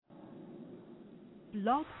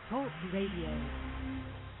Blog Talk Radio.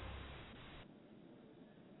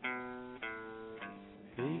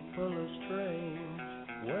 People are strange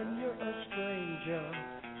when you're a stranger.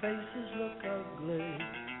 Faces look ugly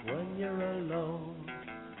when you're alone.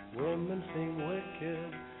 Women seem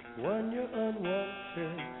wicked when you're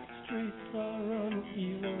unwanted. Streets are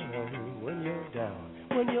uneven when you're down.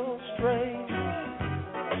 When you're strange,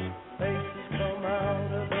 faces come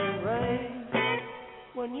out of the rain.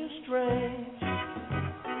 When you're strange,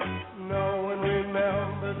 no one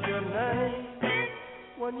remembers your name.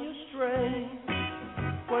 When you're strange,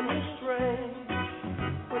 when you're strange,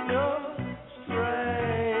 when you're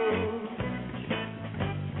strange.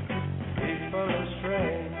 People are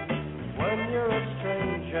strange when you're a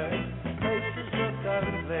stranger. Faces look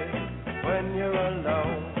ugly when you're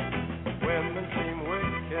alone. Women seem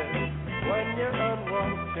wicked when you're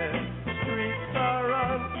unwanted. Streets are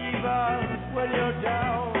uneven when you're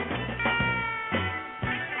down.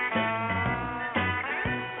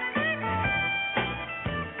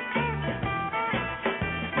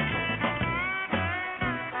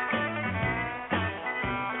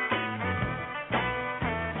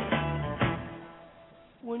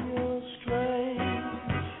 When you're strange,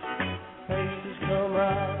 faces come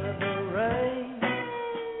out of the rain.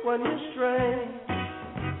 When you're strange,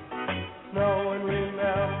 no one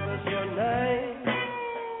remembers your name.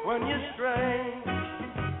 When you're strange,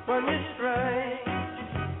 when you're strange,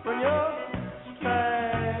 when you're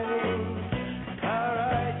strange. All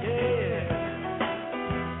right, yeah.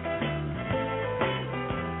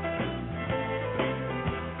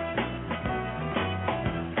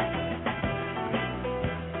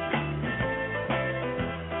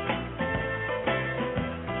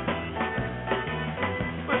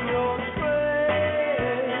 When you're strange,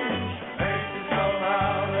 faces come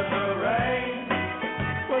out of the rain.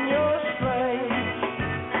 When you're strange,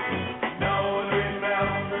 no one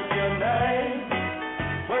remembers your name.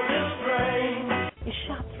 When you're strange. You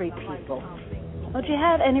shot 3 people. Don't you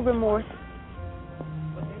have any remorse?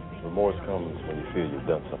 Remorse comes when you feel you've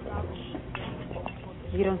done something.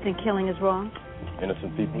 You don't think killing is wrong?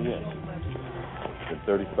 Innocent people, yes. Been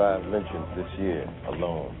 35 lynchings this year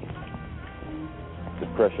alone.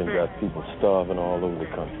 Depression got people starving all over the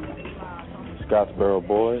country. Scottsboro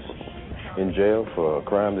boys in jail for a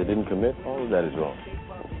crime they didn't commit. All of that is wrong.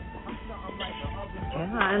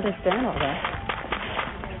 Yeah, I understand all that.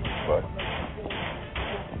 But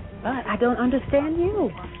I don't understand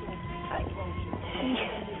you.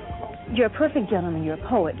 You're a perfect gentleman. You're a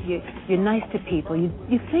poet. You're nice to people.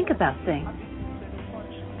 You think about things.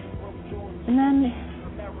 And then,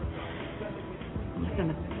 in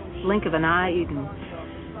the blink of an eye, you can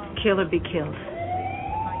kill or be killed.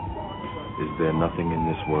 Is there nothing in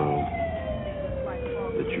this world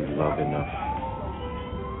that you love enough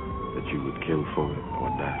that you would kill for it or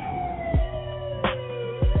die for it?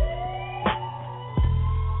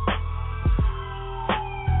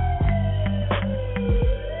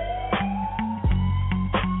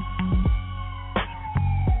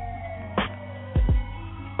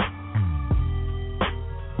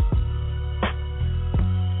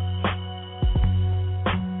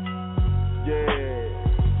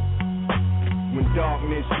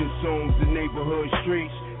 Darkness consumes the neighborhood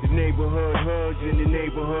streets. The neighborhood hoods and the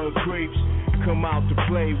neighborhood creeps come out to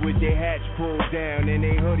play with their hats pulled down and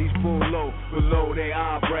their hoodies pulled low below their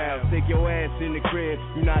eyebrows. Take your ass in the crib,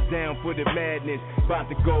 you're not down for the madness,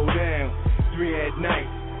 about to go down. 3 at night.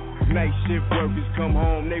 Night shift workers come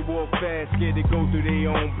home, they walk fast, scared to go through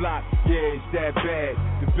their own block. Yeah, it's that bad.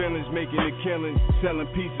 The villains making a killing, selling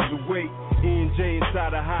pieces of weight. E&J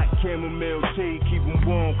inside a hot chamomile tea, keep them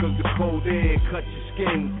warm cause the cold air cuts your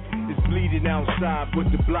skin. It's bleeding outside, but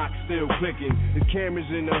the block's still clicking. The cameras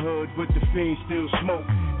in the hood, but the fiends still smoke.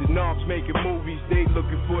 The narcs making movies, they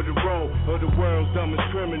looking for the role of the world's dumbest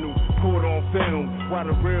criminal, caught on film. While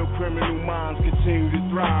the real criminal minds continue to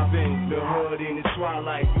thrive in the hood in the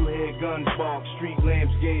twilight. You hear guns bark, street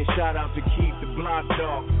lamps getting shot out to keep the block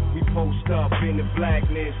dark. We post up in the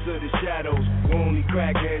blackness of the shadows. Only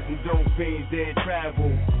crackheads and dope fiends that travel.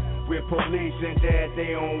 With police and at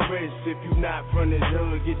their own risk. If you not from this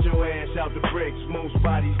hood, get your ass out the bricks. Most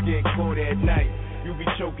bodies get caught at night. You be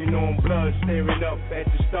choking on blood, staring up at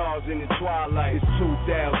the stars in the twilight. It's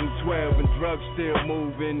 2012 and drugs still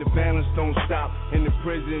moving. The balance don't stop and the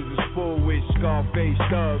prisons is full with Scarface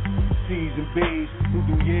thugs, C's and B's who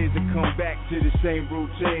do years to come back to the same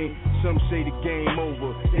routine. Some say the game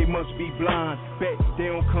over, they must be blind. Bet they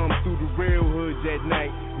don't come through the real hoods at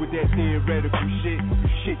night with that theoretical shit. You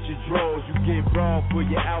shit your drawers, you get raw for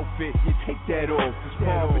your outfit. You take that off, cause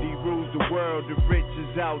poverty rules the world, the rich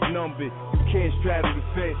is outnumbered. You can't straddle the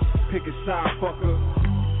fence, pick a side, fucker.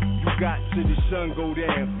 You got till the sun go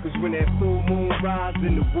down, cause when that full moon rise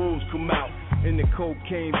and the wolves come out, and the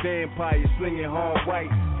cocaine vampire slinging hard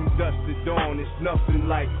white from dusk to dawn, it's nothing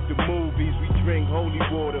like the movies. We drink holy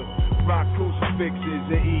water, rock crucifixes,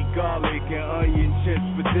 and eat garlic and onion chips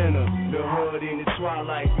for dinner. The hood in the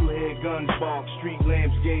twilight, you hear guns bark, street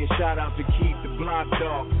lamps getting shot out to keep the block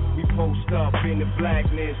dark. We post up in the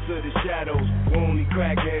blackness of the shadows, only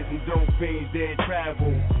crackheads and dope fiends that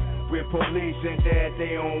travel. With police and at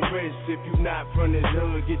their own risk. If you not from this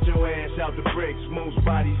hood, get your ass out the bricks. Most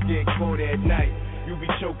bodies get caught at night. You be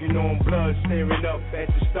choking on blood, staring up at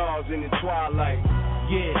the stars in the twilight.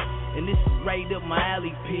 Yeah, and this is right up my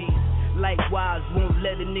alley, P. Likewise, won't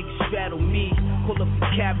let a nigga straddle me. Pull up the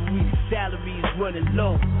cavalry, the salary is running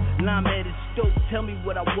low. Lime at the stove, tell me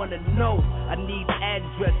what I wanna know. I need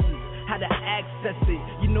addresses, how to access it.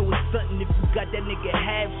 You know it's something if you got that nigga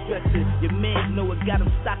half stressing. Your man know it, got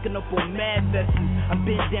him stocking up on mad vests. I've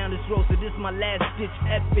been down this road, so this my last ditch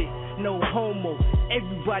effort. No homo,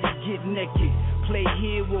 everybody get naked. Play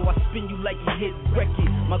hero, I spin you like you hit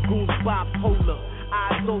record. My goons bipolar,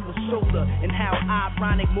 eyes over shoulder. And how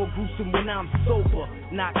ironic, more gruesome when I'm sober.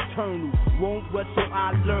 Nocturnal, won't rush so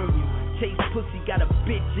I learn you. Chase pussy, got a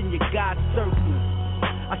bitch in your God's circle.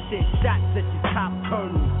 I sent shots at your top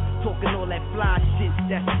colonel. Talking all that fly shit,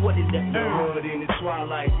 that's what it is. The hood in the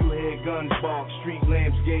twilight, you hear guns bark, street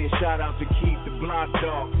lamps getting shot out to keep the block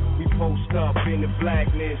dark. We post up in the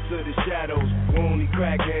blackness of the shadows, only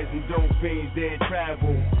crackheads and dope fiends that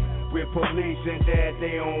travel. With police and at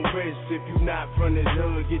their own risk. If you not from this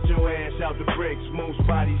hood, get your ass out the bricks. Most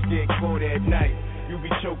bodies get caught at night. You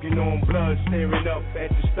be choking on blood, staring up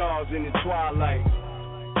at the stars in the twilight.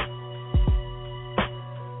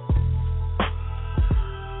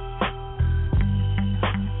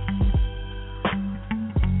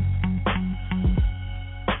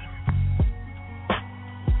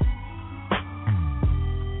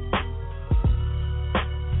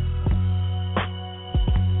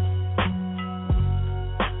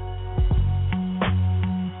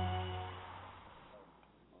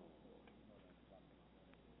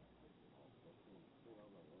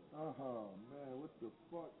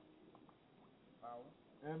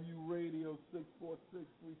 MU Radio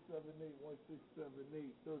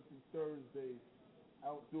 646-378-1678, Thursdays,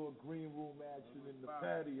 outdoor green room action in the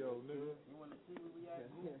patio, nigga. You want to see where we at?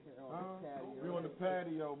 We on the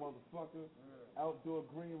patio, motherfucker. Outdoor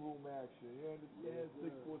green room action. You understand?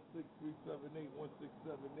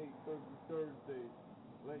 646-378-1678, Thursdays.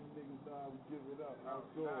 Letting niggas know how we give it up.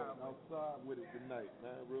 Outside with it tonight,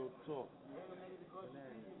 man. Real talk.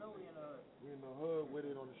 We in the hood with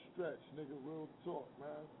it on the stretch, nigga. Real talk,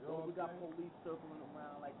 man. You know we got police circling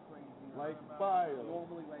around like crazy. Like fire.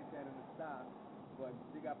 Normally like that in the South, but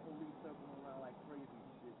they got police circling around like crazy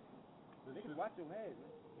and shit. Niggas, watch your head,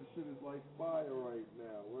 man. This shit is like fire right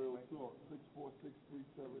now. Real talk.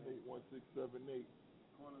 646-378-1678.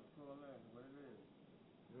 Corner store land, what it is.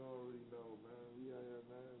 You already know, man. We out here,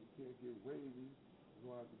 man. We can't get wavy.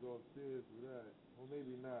 We're going to have to go upstairs for that. Well,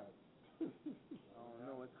 maybe not. I don't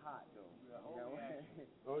know. It's hot, though.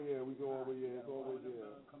 Oh, yeah. We go over here. It's always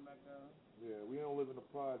there. Come back down. Yeah, we don't live in the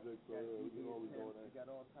project, so we can always go in there. We got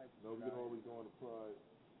all types of we can always go in the project,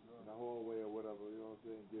 in the hallway or whatever, you know what I'm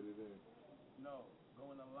saying, get it in. No, go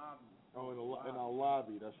in the lobby. Oh, in our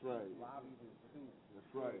lobby, that's right. Lobbies is too. That's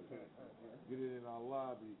right. Get it in our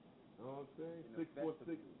lobby. You know what I'm saying?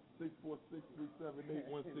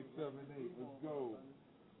 646-378-1678. Let's go.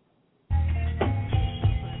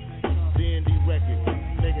 D&D Records,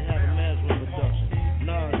 nigga had a Maslow production,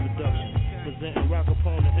 Nas production, presenting Rock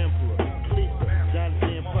Upon the Emperor, Cleaver, Johnny the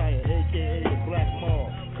Empire, a.k.a. the Black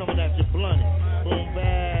Mall, coming at you blunted, boom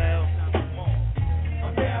bow.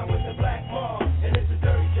 I'm down with the Black Mall, and it's a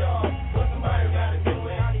dirty job, but somebody gotta do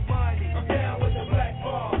it. I'm down with the Black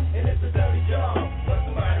Mall, and it's a dirty job, but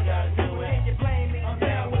somebody gotta do it. I'm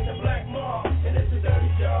down with the Black Mall, and it's a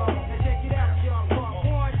dirty job. Check it out, young boy.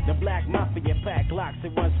 The Black Mafia pack locks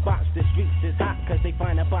and run spots. The streets is hot cause they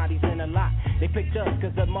find the bodies in a lot. They picked us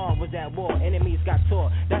cause the mall was at war. Enemies got tore.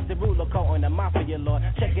 That's the ruler caught on the Mafia law.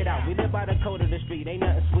 Check it out, we live by the code of the street. Ain't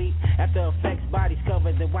nothing sweet. After effects, bodies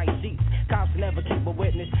covered in white sheets. Cops never keep a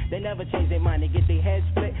witness. They never change their mind. They get their heads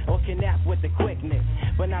split or kidnapped with the quickness.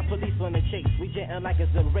 But not police on the chase. We jetting like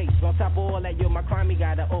it's a race. On top of all that, yo, my crime, he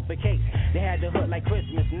got an open case. They had the hood like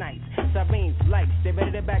Christmas nights. Sirens, lights. They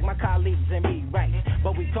ready to back my colleagues and me right.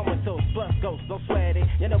 But we comatose, plus ghosts, don't sweat it.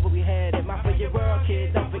 You know where we headed. My for your world,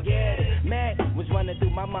 kid, don't forget it. Mad was running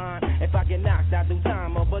through my mind. If I get knocked, I do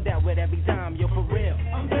time. Over that with every time, yo, for real.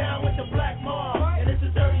 I'm down with the Black Mall, and it's a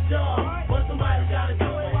dirty job, but somebody gotta do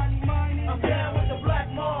it. I'm down with the Black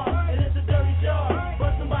Mall,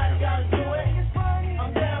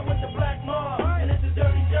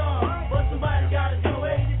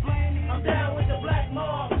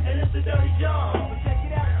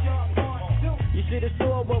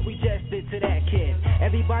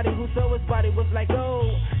 Anybody who saw his body was like, oh,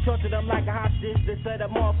 tortured him like a hostage, they set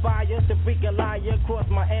him on fire. The freaking liar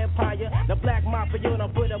crossed my empire. The black mafia, you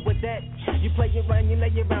don't put up with that. You play it run, you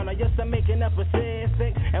lay it round. I just I'm making up a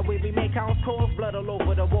sick, and we make house calls, blood all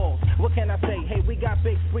over the walls. What can I say? Hey, we got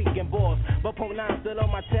big freaking balls, but Pole 9 still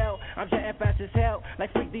on my tail. I'm jetting fast as hell,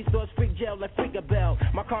 like freak these stores, freak jail, like freak a bell.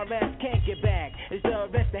 My car ass can't get back. It's the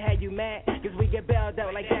arrest that had you mad, cause we get bailed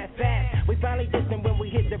out like that fast. We finally distant when we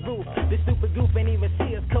hit the roof. This stupid goof ain't even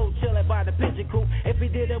see us cold chilling by the pigeon coop. If he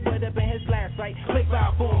did, it would have been his last fight. Click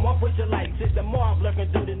out, boom, off with your lights. It's the mob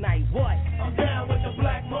lurking through the night. What? I'm down with the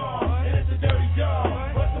black mob, and it's a dirty job,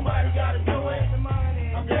 but somebody gotta do it.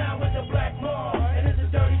 I'm down with the black mob, and it's a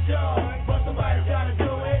dirty job, but somebody gotta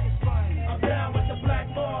do it. I'm down with the black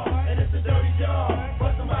mob, and it's a dirty job,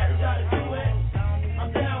 but somebody gotta do it.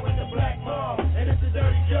 I'm down with the black mob, and it's a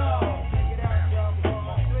dirty job.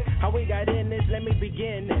 How we got in this, let me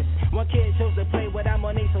begin this. One kid chose to play without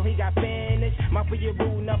money, so he got finished. Mafia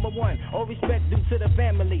rule number one, all respect due to the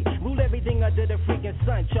family. Rule everything under the freaking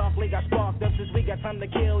sun. Chocolate got sparked up since we got time to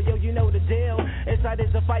kill. Yo, you know the deal. Inside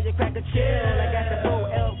is a firecracker chill. I got the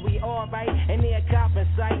 4 L's, we alright. And near cop in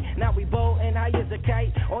sight. Now we bolting high as a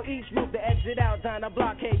kite. On each roof to exit out down the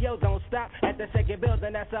block. Hey, yo, don't stop at the second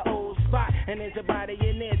building. That's our old spot. And there's a body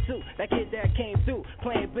in there too. That kid that came through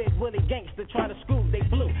playing big Willie gangster, trying to screw. They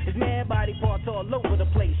blew his man body parts all over the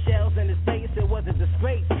place. Shells in his face, it was a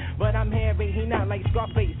disgrace. But I'm hearing he not like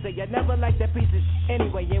Scarface. Say I never liked that piece of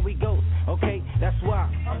anyway, here we go. Okay, that's why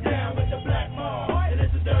I'm down with the black mob, and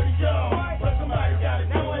it's a dirty job, but somebody gotta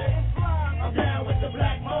do it. I'm down with the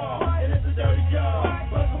black mob, and it's a dirty job,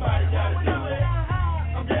 but somebody gotta do it.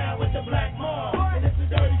 I'm down with the black mob, and it's a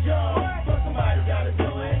dirty job, but somebody gotta do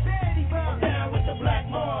it. I'm down with the black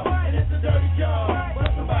mob, and it's a dirty job, but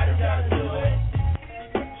somebody gotta do it.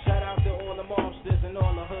 Shout out to all the mobsters and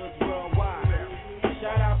all the hoods worldwide.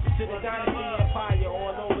 Shout out to the Dynasty Empire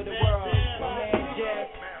all over the world. My man Jeff,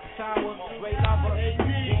 Tower, Ray Lover,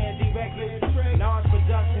 D&D Records, Large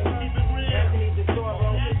Productions, Anthony DeToro,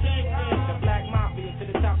 the Black Mafia to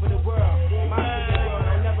the top of the world. Mafia world,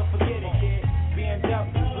 don't never forget it, kid.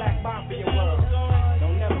 BMW, Black Mafia world,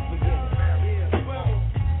 don't never forget it.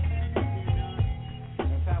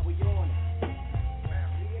 That's how we on it.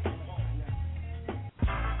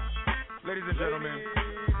 Ladies and gentlemen,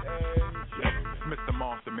 it's Mr.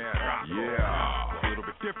 Monster Man Rocco. Yeah. A little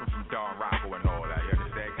bit different from Don Rocco and all that, you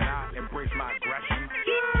understand? Can I embrace my aggression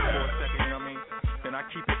for a second, you know what I mean? Can I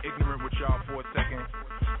keep it ignorant with y'all for a second?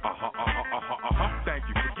 Thank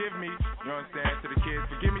you. Forgive me, you understand? To the kids,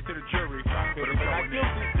 forgive me to the jury. But I'm not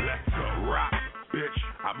guilty. Let's go. Rock. Bitch,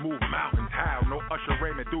 I move mountains, how? No Usher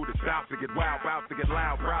Raymond through the south to get wild, bout to get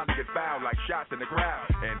loud, proud to get foul like shots in the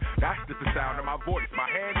crowd. And that's just the sound of my voice. My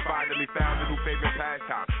hands finally found a new favorite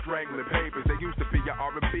pastime. Strangling papers, they used to be your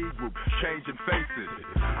R&B group, changing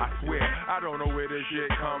faces. I swear, I don't know where this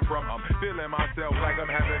shit come from. I'm feeling myself like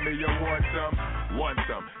I'm having me a want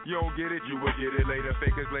some. You don't get it, you will get it later.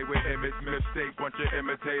 Fakers lay with image, mistake, bunch of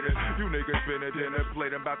imitators. You niggas spin a dinner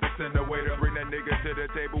plate, I'm about to send a waiter. Bring that nigga to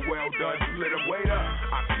the table, well done, split him, wait up.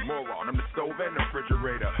 Oxymoron, I'm the stove and the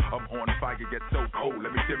refrigerator. I'm on fire, it gets so cold,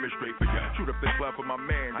 let me demonstrate for ya. Shoot up this club for my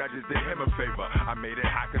man, I just did him a favor. I made it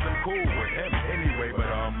hot cause I'm cool with him anyway.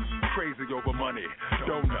 But crazy over money,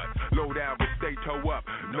 donuts, low down but stay toe up,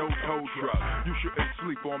 no tow truck. You shouldn't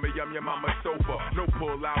sleep on me, I'm your mama's sofa. No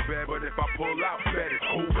pull out bed, but if I pull out bed, it's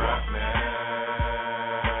over.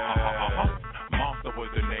 Monster was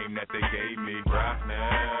the name that they gave me.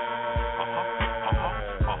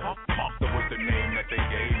 Monster was the name that they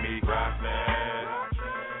gave me.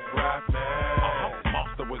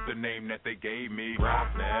 Monster was the name that they gave me. Well,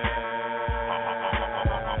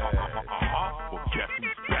 guess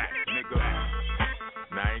who's back, nigga?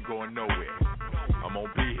 Now I ain't going nowhere. I'm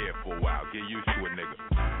gonna be here for a while. Get used to it, nigga.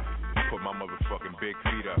 Put my motherfucking big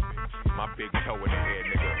feet up. My big toe in the air,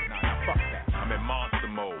 nigga. Nah, fuck that. I'm in monster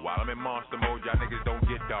mode. While I'm in monster mode, y'all niggas don't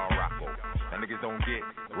get Don Rocco. Y'all niggas don't get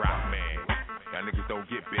Rock Man. Y'all niggas don't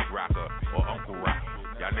get Big Rocker or Uncle Rock.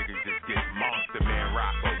 Y'all niggas just get Monster Man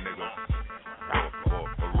Rocco, nigga. Or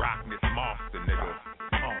Rock this monster, nigga.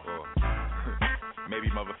 Or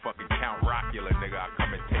maybe motherfucking Count Rockula, nigga. I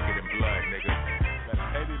come and take it in blood, nigga. That's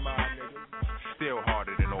heavy mind, nigga. Still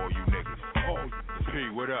harder than all you niggas. Oh, P,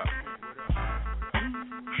 what up?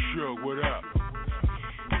 Suge, what up?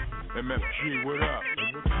 MFG, what up?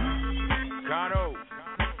 Kano.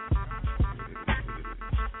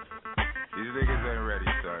 These niggas ain't ready,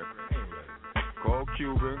 son. Call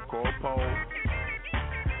Cuban, call Pole.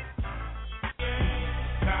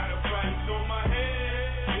 Got a price on my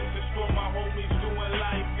head. This is for my homies doing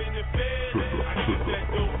life in the bed. I get that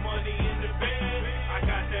dope money in the bed. I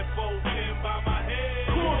got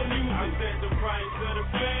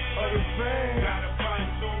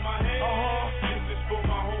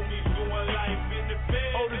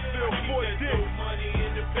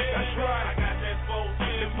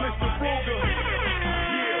Mr. Ruger.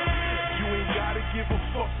 Yeah, you ain't gotta give a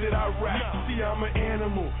fuck that I rap. See, I'm an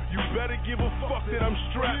animal. You better give a fuck that I'm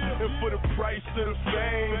strapped. And for the price of the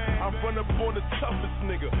fame, I run up on the toughest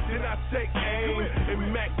nigga. Then I take aim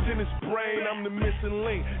and max in his brain. I'm the missing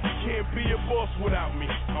link. You can't be a boss without me.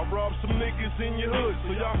 I rob some niggas in your hood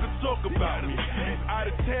so y'all can talk about me. These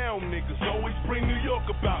out of town niggas always bring New York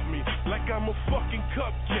about me. Like I'm a fucking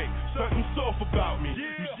cupcake. Something soft about me.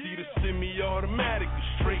 You see the semi-automatic, you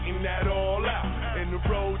straighten that all out. And the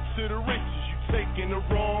road to the riches, you taking the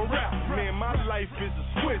wrong route. Man, my life is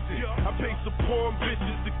exquisite. I pay some poor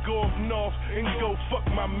bitches to go up north and go fuck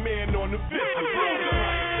my man on the visit.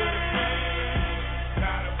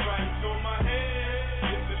 Got a price on my head.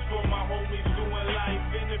 This is for my homies doing life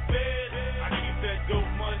in the bed. I keep that dope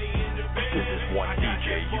money in the bed. This is one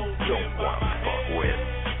DJ you don't want to fuck with.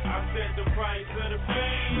 I said the price of the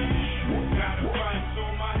fame. Got a price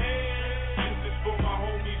on my head. This is for my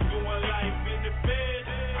homies doing life in the bed.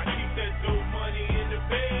 I keep that dope money in the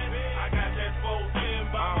bed. I got that 410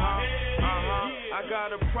 by my head. I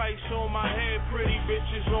got a price on my head, pretty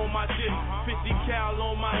bitches on my dick, 50 cal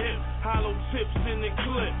on my hip, hollow tips in the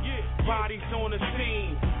clip, bodies on the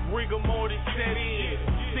scene, rigor mortis set in,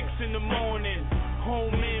 6 in the morning,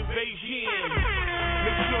 home invasion.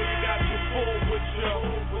 Make sure you got your full with you,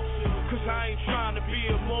 cause I ain't trying to be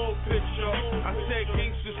a more picture. I said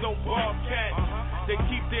gangsters don't bar cats, they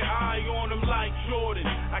keep their eye on them like Jordan.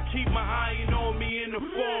 I keep my iron on me in the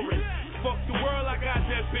forest. Fuck the world, I got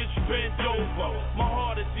that bitch bent over. My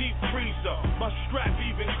heart a deep freezer, my strap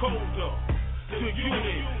even colder. To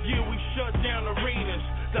unit, yeah, we shut down arenas.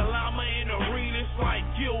 The llama in arenas like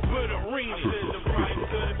Gilbert Arenas. The price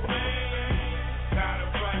of the fame. Got a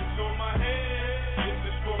price on my head.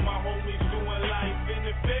 This is for my homies doing life in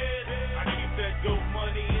the bed. I keep that dope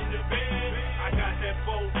money in the bed. I got that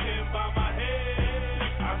 410 by my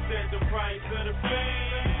head. I said the price of the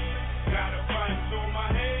fame. Got a price on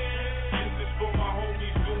my head. For my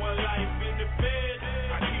homies doing life in the bed.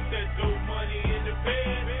 I keep that dope money in the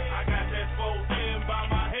bed. I got that 410 by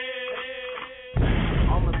my head.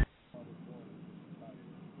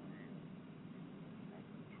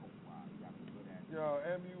 Yo,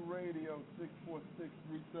 MU Radio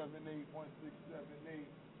 646-378-1678.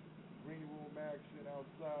 Green room action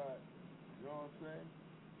outside. You know what I'm saying?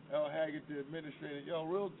 L. Haggood, the administrator. Yo,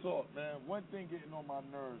 real talk, man. One thing getting on my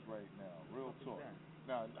nerves right now. Real talk.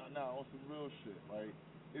 Nah, on some real shit. Like,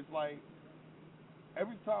 it's like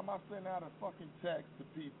every time I send out a fucking text to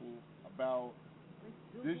people about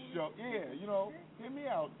this show, yeah, you know, hear me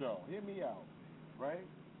out though. Hear me out, right?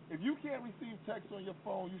 If you can't receive text on your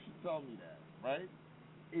phone, you should tell me that, right?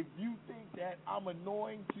 If you think that I'm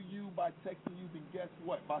annoying to you by texting you, then guess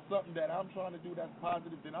what? By something that I'm trying to do that's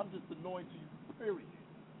positive, then I'm just annoying to you, period.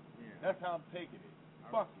 Yeah. That's how I'm taking it.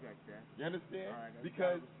 Fuck it. You understand? Right,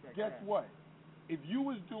 because guess what? If you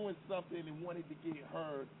was doing something and wanted to get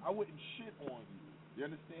heard, I wouldn't shit on you. You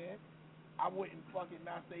understand? I wouldn't fucking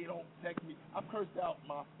not say don't text me. I've cursed out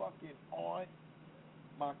my fucking aunt,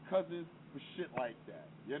 my cousins for shit like that.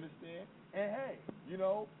 You understand? And hey, you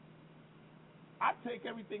know, I take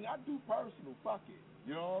everything I do personal. Fuck it.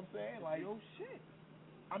 You know what I'm saying? Like, yo, shit.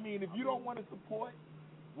 I mean, if you don't want to support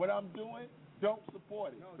what I'm doing, don't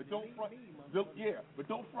support it. No, but don't front. But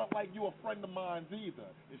don't front like you a friend of mine either.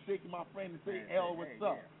 And shaking my friend and say, "L, what's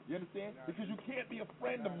up?" You understand? Because you can't be a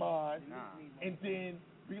friend of mine and then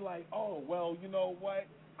be like, "Oh, well, you know what?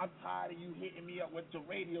 I'm tired of you hitting me up with your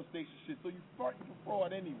radio station shit." So you fronting for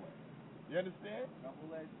fraud anyway. You understand?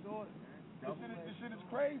 Double-edged sword, man. This shit is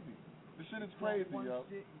crazy. This shit is crazy, yo.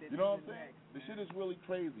 You know what I'm saying? This shit is really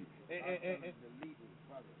crazy.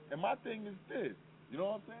 And my thing is this. You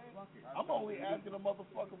know what I'm saying? I'm only asking a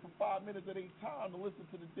motherfucker for 5 minutes of their time to listen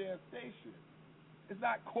to the damn station. It's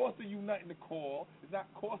not costing you nothing to call. It's not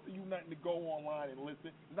costing you nothing to go online and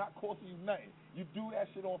listen. It's not costing you nothing. You do that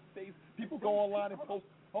shit on Facebook. People go online and post.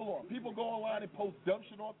 Hold on. People go online and post dumb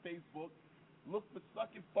shit on Facebook. Look for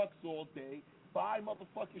sucking fucks all day. Buy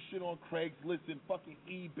motherfucking shit on Craigslist and fucking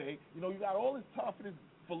eBay. You know, you got all this time for this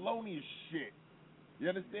felonious shit. You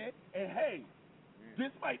understand? And hey,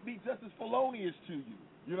 this might be just as felonious to you,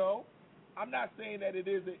 you know? I'm not saying that it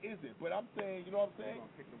is or isn't, but I'm saying, you know what I'm saying?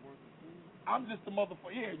 I'm just a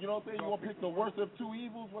motherfucker. Yeah, you know what I'm saying? You want to pick the worst of two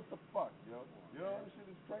evils? What the fuck, yo? You know, this shit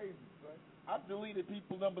is crazy, son. I've deleted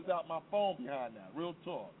people's numbers out my phone behind that, real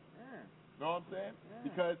talk. You know what I'm saying?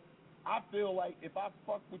 Because I feel like if I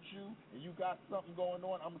fuck with you and you got something going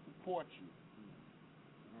on, I'm going to support you.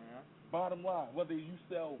 Bottom line, whether you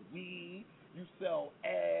sell weed, you sell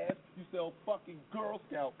ass, you sell fucking Girl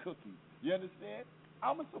Scout cookies. You understand?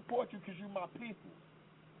 I'm going to support you because you my people.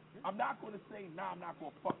 I'm not going to say, nah, I'm not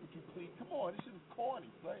going to fuck with you, please. Come on, this shit is corny,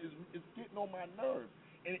 son. It's getting on my nerves.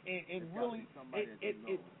 And really, it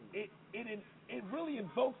really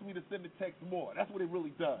invokes me to send the text more. That's what it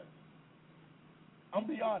really does. I'm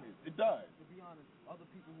be honest, it does. To be honest, other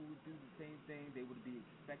people who would do the same thing, they would be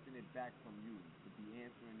expecting it back from you, to be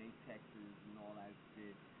answering their texts and all that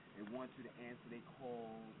shit. They want you to answer their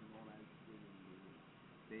calls and all that shit.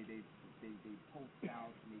 And they post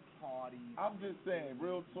out and they party. I'm just saying,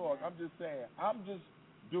 real talk. I'm just saying, I'm just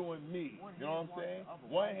doing me. You know what I'm saying?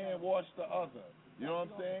 One hand wash the other. You know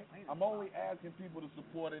what I'm saying? I'm only asking people to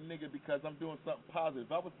support a nigga because I'm doing something positive.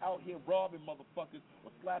 If I was out here robbing motherfuckers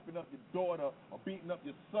or slapping up your daughter or beating up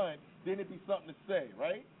your son, then it'd be something to say,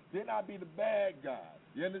 right? Then I'd be the bad guy.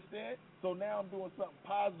 You understand? So now I'm doing something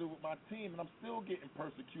positive with my team, and I'm still getting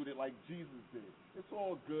persecuted like Jesus did. It's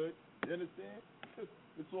all good. You understand?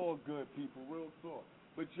 It's all good, people. Real talk.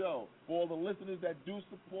 But, yo, for all the listeners that do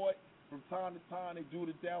support, from time to time they do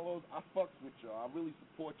the downloads, I fucks with y'all. I really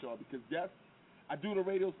support y'all because, yes, I do the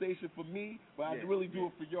radio station for me, but I really do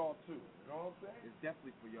it for y'all, too. You know what I'm saying? It's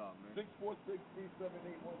definitely for y'all, man.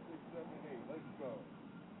 646-378-1678. Let's go.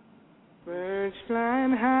 Birds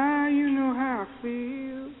flying high, you know how I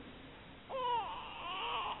feel.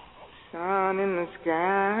 Sun in the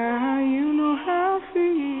sky, you know how I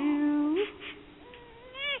feel.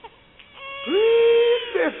 Breeze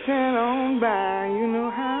drifting on by, you know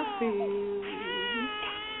how I feel.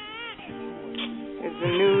 It's a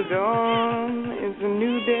new dawn, it's a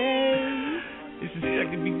new day. It's a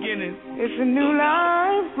second beginning. It's a new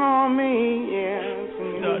life for me, yeah. It's a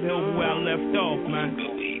new Starting over where I left off, man.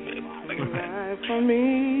 life for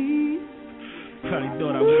me. Probably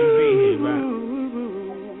thought I wouldn't be here, right?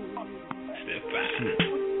 Step back.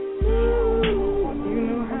 You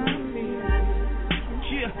know how I feel.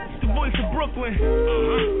 Yeah, it's the voice of Brooklyn.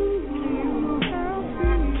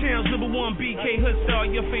 Town's number one, BK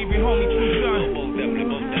Hoodstar, your favorite homie, true son. Most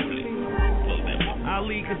definitely.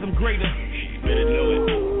 Ali, cause I'm greater. You better know it.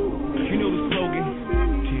 You know the slogan.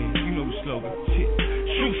 Yeah, you know the slogan.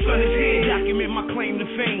 True son is here, document my claim to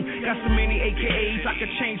fame. Got so many AKAs, I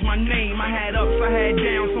could change my name. I had ups, I had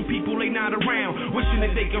downs, some people they not around, wishing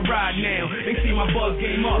that they could ride now. They see my buzz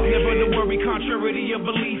game up, never to worry, contrary to your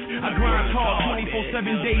belief. I grind hard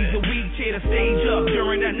 24/7 days a week, tear the stage up.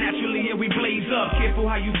 During that naturally, yeah, we blaze up. Careful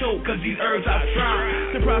how you talk, cause these herbs I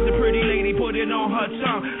try. Surprise a pretty lady, put it on her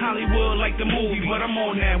tongue. Hollywood like the movie, but I'm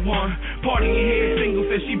on that one. Party in here, single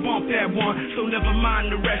says she bumped that one. So never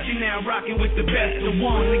mind the rest, you now rocking with the best of one.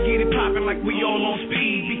 To get it poppin' like we all on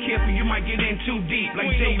speed. Be careful, you might get in too deep.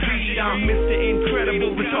 Like Jay Reed, I'm Mr.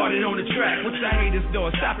 Incredible, retarded on the track. What's the haters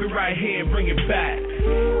doing? Stop it right here and bring it back.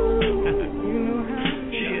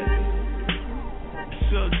 Yeah.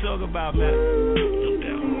 So talk about, man. No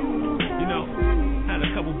doubt. You know, had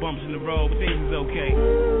a couple bumps in the road, but things is okay.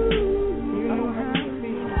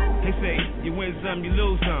 They say you win some, you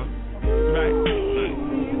lose some, right?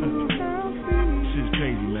 This is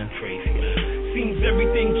crazy, man. Crazy, man. Seems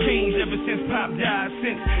everything changed ever since Pop died.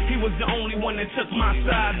 Since he was the only one that took my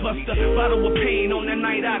side. Bust a bottle of pain on the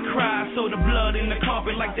night I cried. So the blood in the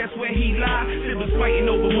carpet like that's where he lied. Siblings fighting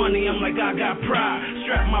over money, I'm like I got pride.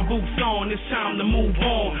 Strap my boots on, it's time to move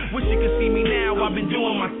on. Wish you could see me now, I've been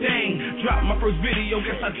doing my thing. Dropped my first video,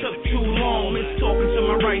 guess I took too long. Miss talking to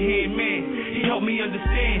my right hand man, he helped me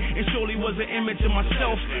understand. And surely was an image of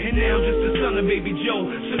myself. And now I'm just the son of Baby Joe.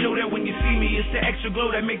 So know that when you see me, it's the extra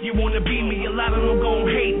glow that make you wanna be me. A lot of them gon'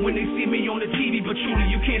 hate when they see me on the TV, but truly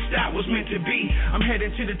you can't stop what's meant to be. I'm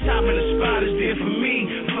headed to the top and the spot is there for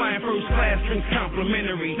me. Flying first class, drinks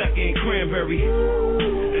complimentary, stuck in cranberry.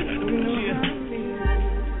 Yeah.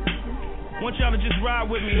 Want y'all to just ride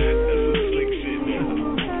with me. That's some slick shit, man.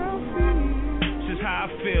 This is how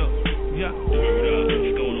I feel. Yeah. Word up,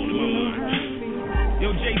 what's going on in my mind?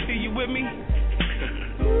 Yo, JC, you with me?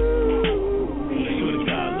 You with a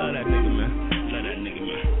guy, I love that nigga, man. Love that nigga,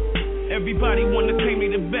 man. Everybody wanna claim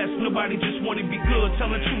they the best, nobody just wanna be good.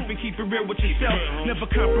 Tell the truth and keep it real with yourself. Never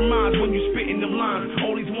compromise when you spitting them lines.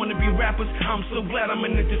 Always wanna be rappers, I'm so glad I'm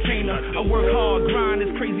an entertainer. I work hard, grind,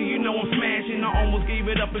 it's crazy, you know I'm smashing. I almost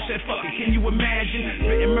gave it up and said fuck it, can you imagine?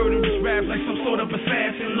 Spitting murderous raps like some sort of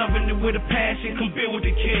assassin. Loving it with a passion, come build with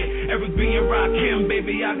the kid. Eric B and Rakim,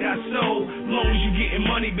 baby, I got soul. Long as you getting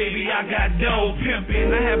money, baby, I got dough.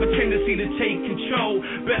 Pimpin', I have a tendency to take control.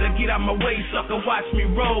 Better get out my way, sucker, watch me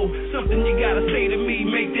roll. Something you gotta say to me,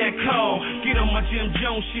 make that call. Get on my Jim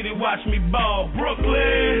Jones shit and watch me ball.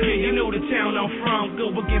 Brooklyn, yeah, you know the town I'm from. Go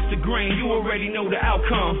against the grain, you already know the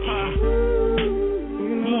outcome.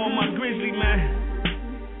 More on my Grizzly, man.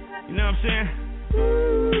 You know what I'm saying?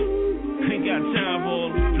 Ain't got time for all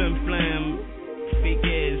the flim flam, fake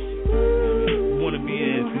ass, wanna be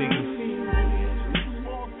ass niggas.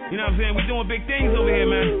 You know what I'm saying? We doing big things over here,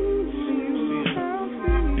 man.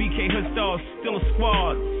 BK Hood Stars, still a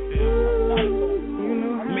squad.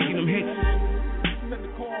 Making them hits.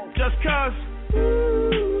 Just cuz.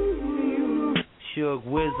 Suge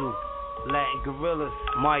Wizzle, Latin Gorillas,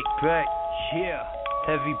 Mike Beck, yeah,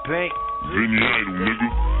 Heavy Bank. Vinny Idol, nigga.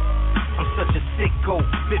 I'm such a sicko,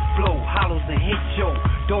 fit flow, hollows and hit yo.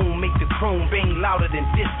 Don't make the chrome bang louder than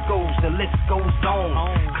discos. The list goes on,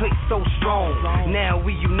 click so strong. Now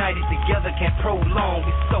we united together, can't prolong.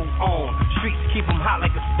 We so on, streets keep them hot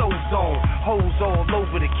like a stove zone. Hoes all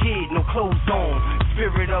over the kid, no clothes on.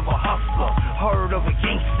 Spirit of a hustler, heart of a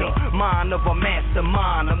gangster, mind of a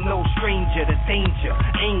mastermind. I'm no stranger to danger,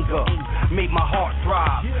 anger made my heart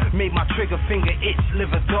thrive, made my trigger finger itch.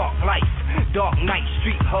 Live a dark life, dark night,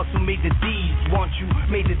 street hustle made the D's want you,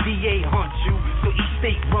 made the DA hunt you. So each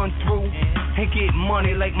state run through and get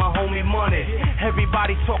money like my homie Money.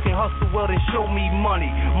 Everybody talking hustle, well then show me money.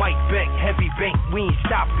 Mike Beck, Heavy Bank, we ain't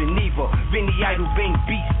stopping neither. Vinny Idol bang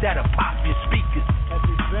beats that'll pop your speakers.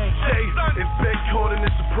 Say, if Beck caught and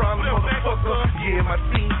it's a problem, motherfucker. Yeah, my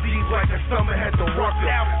team deep like a summer had the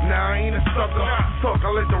rucker. Now I ain't a sucker. Talk, I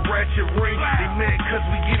let the ratchet ring. They mad cause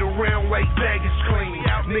we get around like baggage claim.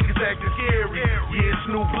 Niggas acting scary. Yeah, it's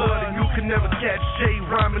new blood and you can never catch Jay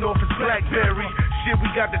rhyming off his Blackberry. Shit, we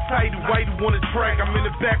got the title, white on the track. I'm in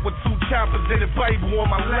the back with 2 choppers and a Bible on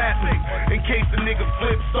my lap. In case the nigga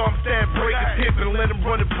flips, stomp, stab, break his hip and let him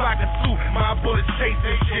run the block of 2. My bullets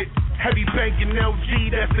chasing shit. Heavy Bank and LG,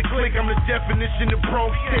 that's the click. I'm the definition of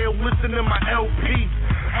Bronx tail. Listen to my LP.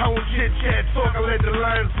 I don't chit chat talk, I let the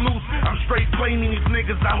lions loose. I'm straight flaming these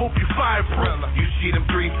niggas, I hope you fireproof. You see them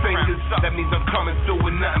 3 fingers, that means I'm coming through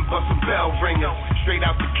with nothing but some bell ringers. Straight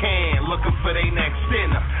out the can, looking for they next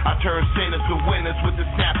sinner. I turn sinners to winners with the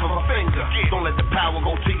snap of a finger. Don't let the power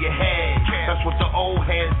go to your head. That's what the old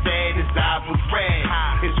head said, his eyes was red.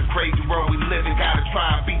 It's a crazy world we live in, gotta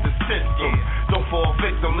try and beat the system. Don't fall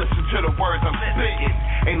victim, listen to the words I'm spitting.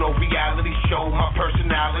 Ain't no reality show, my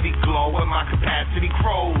personality glow and my capacity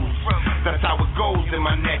grows. That's how it goes in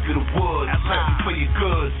my neck of the woods. Left for your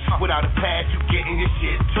goods. Without a pass, you getting your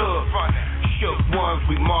shit took. Shook ones,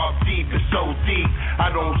 we mob deep, it's so deep.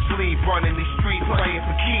 I don't sleep, running these streets, playing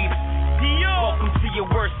for keeps. Welcome to your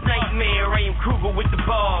worst nightmare. I am Kruger with the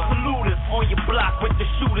bars. Salute us on your block with the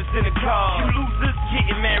shooters in the car. You losers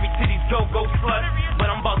getting married to these go-go sluts,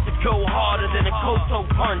 but I'm about to go harder than a Koto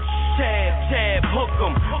punch. Chab, hook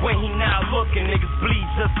 'em when he not looking. Niggas bleed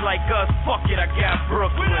just like us. Fuck it, I got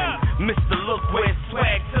Brooklyn. Mr. Look where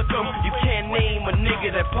swag took him. You can't name a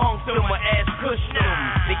nigga that punked him or ass cushed him.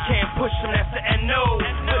 They can't push him, that's the NO.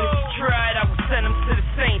 But if you tried, I would send him to the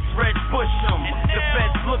Saints. Red Bush him. The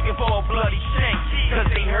feds looking for a bloody shank, cause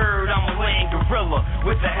they heard I'm a land gorilla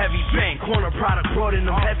with a heavy bank. Corner product brought in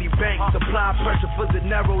them heavy banks. Supply pressure for the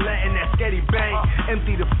narrow, letting that steady bank.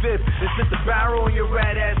 Empty the fifth and sit the barrel on your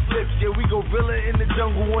rat ass lips. Yeah, we gorilla in the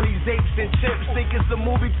jungle on these apes and chips. Think it's a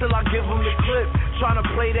movie till I give them the clip. Tryna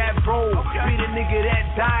play that role, be the nigga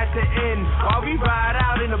that died to end. While we ride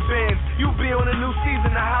out in the Benz, you be on a new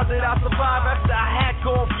season. Now how did I survive after I hack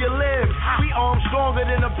off your limbs? We armed stronger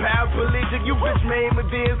than a paraplegic. You bitch made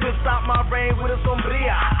Medeas could stop my rain with a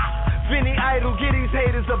sombria. Vinny Idol, get these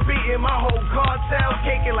haters a beating. My whole cartel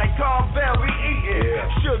caking like Carvel, we eating.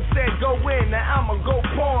 Shook said go in, now I'ma go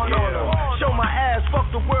porn on them. Show my ass,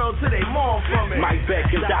 fuck the world till they mourn from it. Mike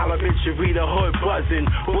Beck and Dollar Richard, the hood buzzing.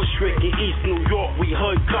 Bushwick in East New York, we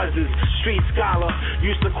hood cousins. Street scholar,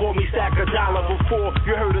 used to call me Stack a Dollar. Before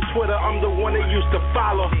you heard of Twitter, I'm the one that used to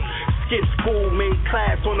follow. Skip school, made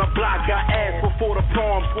class on the block, got ass before the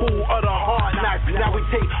prom, school of the hard knocks. Now we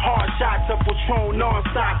take hard shots of Patron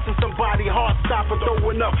non-stop. And somebody heart stopper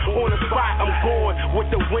throwing up on the spot. I'm going with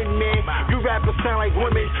the wind, man. You rappers sound like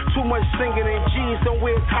women, too much singing in jeans, don't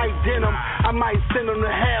wear tight denim. I might send them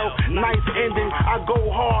to hell, nice ending. I go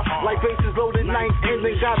hard like bases loaded, ninth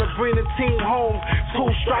ending. Gotta bring the team home,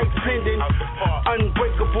 2 strikes pending.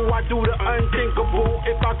 Unbreakable, I do the unthinkable.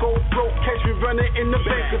 If I go broke, catch me running in the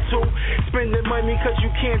bank or 2. Spending money cause you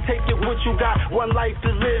can't take it what you got. One life to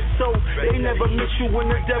live, so they never miss you. When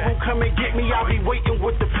the devil come and get me, I'll be waiting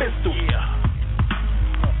with the pistol.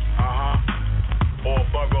 All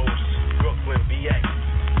boroughs, Brooklyn, BX,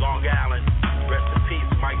 Long Island. Rest in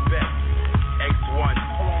peace, Mike Beck. X1,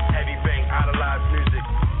 Heavy Bank, idolized music.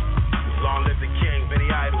 Long live the king, Vinny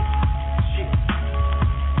Idol. Shit.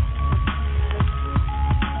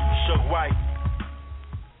 Shook White.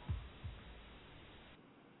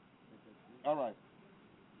 All right.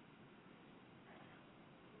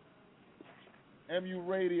 MU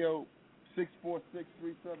Radio,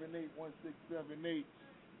 646-378-1678.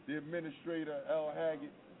 The administrator, L. Haggood,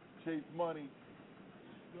 Chase Money,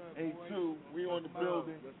 A2. We on the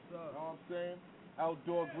building. Yes, sir. You know what I'm saying?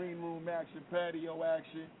 Outdoor green room action, patio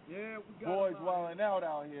action. Yeah, we got boys wilding out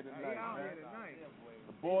here tonight. Out man. here tonight.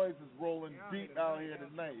 The boys is rolling deep out here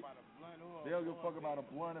tonight. They don't give a fuck about a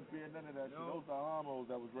blunt up here, none of that shit. Those are homos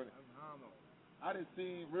that was running. I done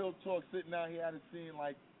seen, real talk, sitting out here, I done seen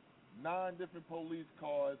like 9 different police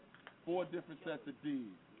cars, 4 different sets of D's.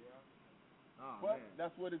 But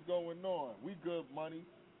that's what is going on. We good money.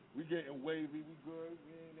 We getting wavy. We good.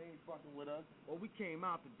 They ain't fucking with us. Well, we came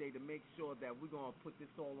out today to make sure that we're going to put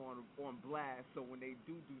this all on blast, so when they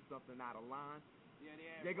do something out of line,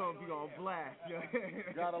 they're going to be on blast.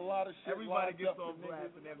 Got a lot of shit Everybody lined gets up on for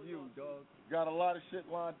blast niggas. in that view, dog. Got a lot of shit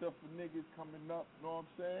lined up for niggas coming up, know what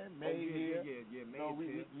I'm saying? May here. Yeah, May is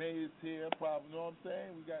here. May is here, probably, know what I'm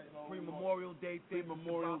saying? We got, Pre-Memorial Day things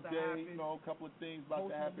Pre-Memorial about to Day, happen. a couple of things about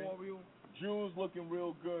to happen. Post-Memorial. June's looking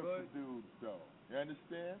real good for dudes, though. You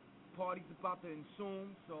understand? Party's about to ensue,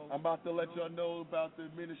 so... I'm about to let y'all know about the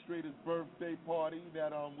administrator's birthday party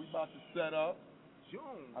that we about to set up.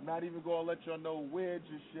 June. I'm not even gonna let y'all know where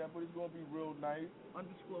just yet, but it's gonna be real nice.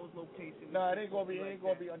 Undisclosed location. Nah, it ain't gonna be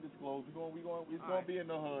undisclosed. It's gonna be in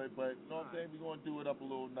the hood, but you know what I'm saying? We're gonna do it up a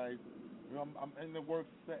little nice. You know, I'm in the works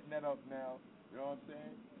of setting that up now. You know what I'm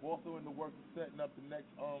saying? We're also in the works of setting up the next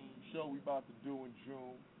show we about to do in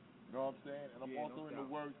June. You know what I'm saying? And I'm also in the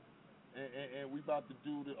works, and we about to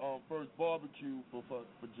do the first barbecue for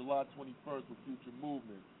July 21st with Future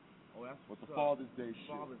Movement. Oh, that's with the Father's Day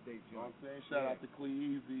shit. Father's Day, you know what I'm saying? Shout out to Clee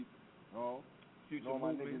Easy. Future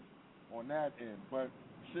my Movement. niggas on that end. But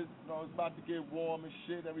shit, it's about to get warm and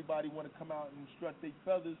shit. Everybody want to come out and strut their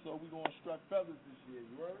feathers, so we gonna strut feathers this year.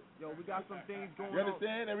 You heard? Yo, we got some things going on. You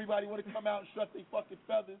understand? Everybody want to come out and strut their fucking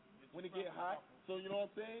feathers when it get hot. So you know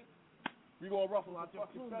what I'm saying? We gonna ruffle some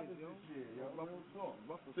fucking feathers this year, yo.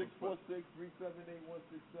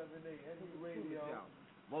 646-378-1678. Any radio.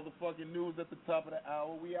 Motherfucking news at the top of the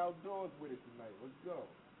hour. We outdoors with it tonight. Let's go.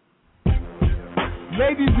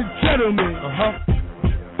 Ladies and gentlemen,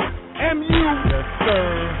 MU, yes sir,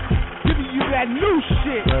 giving you that new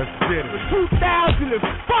shit. Let's get it. For 2000 and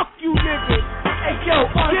fuck you niggas. Hey yo,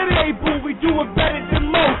 Unstable, we do it better than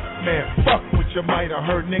most. Man, fuck what you might have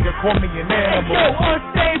heard, nigga, call me an animal. Hey yo,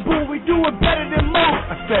 Unstable, we do it better than most.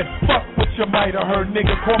 I said, fuck what you might have heard,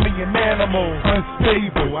 nigga, call me an animal.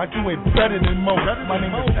 Unstable, I do it better than most. My name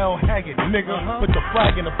is L. Haggood, nigga, put the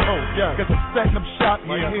flag in the post. Cause I'm setting up shop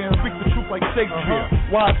right here, speak the truth like Shakespeare.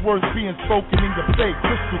 Wise words being spoken in your face,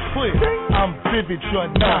 crystal clear. I'm vivid, you're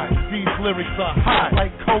not. These lyrics are hot, like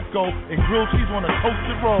cocoa and grilled cheese on a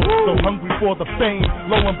toasted roll. So hungry for the fame,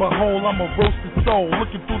 lo and behold, I'm a roasted soul,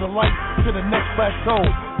 looking through the light to the next plateau.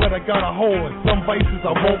 But I got a hole and some vices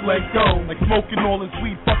I won't let go, like smoking all this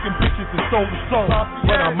weed, fucking bitches and soul to soul.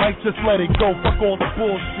 But I might just let it go, fuck all the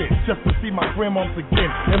bullshit, just to see my grandmoms again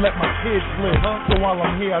and let my kids live. So while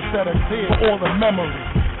I'm here, I shed a tear for all the memories,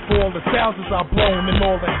 for all the thousands I've blown and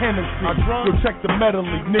all the Hennessy. You'll check the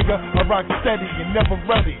medley, nigga, I rock steady and never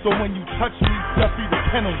ready. So when you touch me, just be the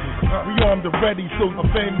penalty. We armed and ready, so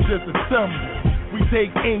Avengers assemble. We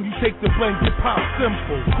take aim, you take the blame, hip hop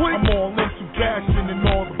simple. I'm all into bashing and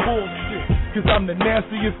all the bullshit, cause I'm the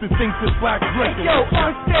nastiest that thinks it's black drink. Hey yo,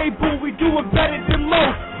 Unstable, we do it better than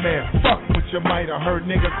most. Man, fuck what you might have heard,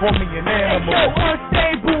 nigga, call me an animal. Hey yo,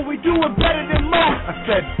 Unstable, we do it better than most. I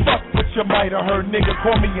said, fuck what you might have heard, nigga,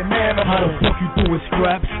 call me an animal. How the fuck you doing,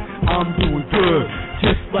 Scraps? I'm doing good,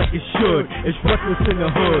 just like it should. It's reckless in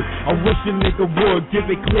the hood. I wish a nigga would give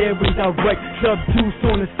it clear and direct. Sub-deuce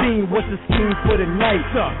on the scene, what's the scheme for the night?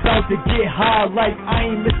 About to get high like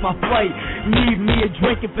I ain't missed my flight. Need me a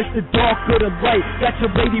drink if it's the dark or the light. Got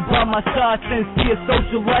your lady by my side, sincere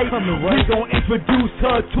socialite. We gon' introduce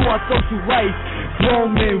her to our social life.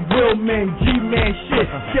 Grown men, real men, G-man shit.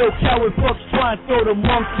 Still coward fucks trying to throw the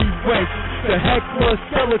monkey wrench. The heckler,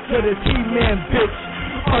 sell it to the T-man bitch.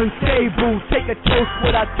 Unstable, take a toast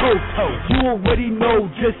with our toast. You already know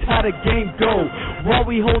just how the game go. While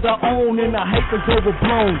we hold our own and the hype is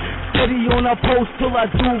overblown. Steady on our post till I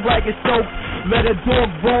do ragged soap. Let a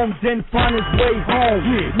dog roam, then find his way home.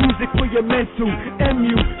 Music for your mental.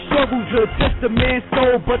 MU struggles to test the man's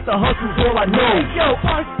soul, but the hustle's all I know. Hey, yo,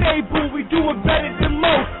 Unstable, we do it better than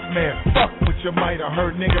most. Man, fuck what you might have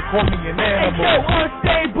heard, nigga, call me an animal. Hey, yo,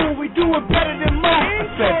 Unstable, we do it better than most. I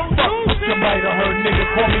said, fuck what you might have heard, nigga,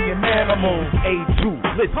 call me an animal. A2,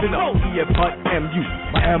 listen up, Hip-Hop MU.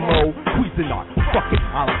 My MO, Cuisinart, fuck it,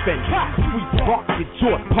 I'll offend you. Sweet rock, get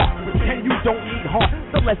short pop, pretend you don't need heart.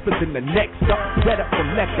 The lesser than the next up, better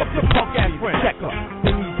from neck up, your punk ass friend. Check up,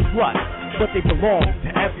 they need sluts. but they belong to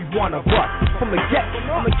every one of us. From the get,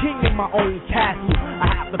 I'm a king in my own castle. I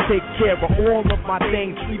have to take care of all of my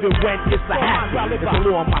things, even when it's a hassle. There's a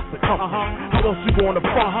law on my circumference. How else you gonna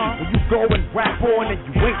front when you go and rap on and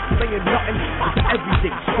you ain't saying nothing? It's an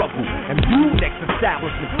everyday struggle. And you next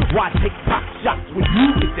establishment, why take top shots when you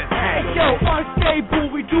can just hang? Hey, yo, unstable,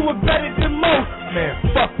 we do it better than most. Man,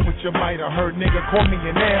 fuck what you might have heard, nigga, call me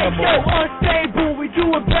an animal. Hey, yo, unstable, we do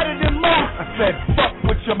it better than most. I said, fuck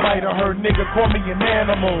what you might have heard, nigga, call me an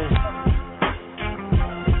animal.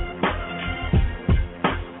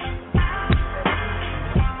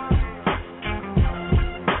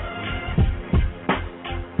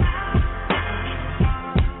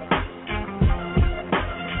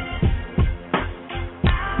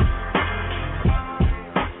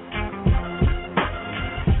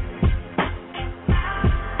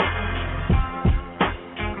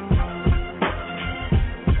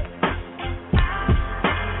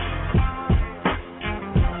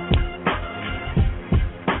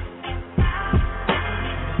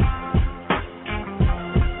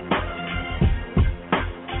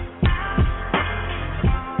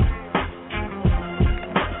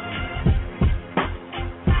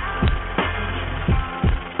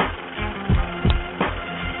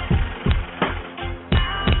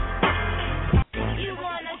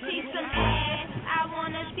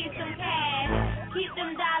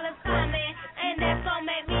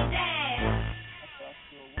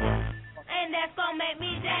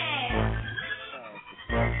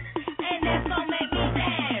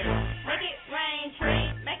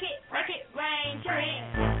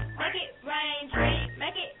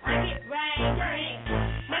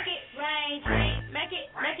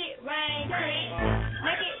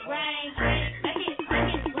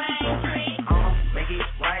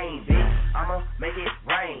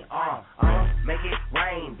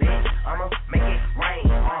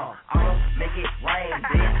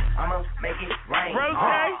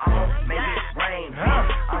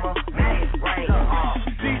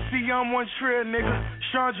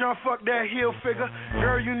 John, fuck that heel figure.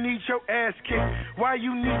 Girl, you need your ass kicked. Why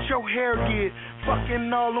you need your hair did? Fucking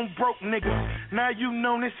all them broke niggas. Now you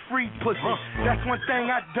know this free pussy. That's one thing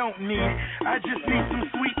I don't need. I just need some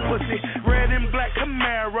sweet pussy. Red and black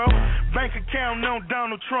Camaro. Bank account on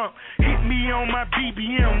Donald Trump. Hit me on my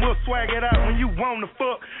BBM. We'll swag it out when you wanna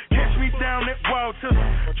fuck. Catch me down at Walters.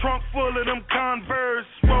 Trunk full of them Converse.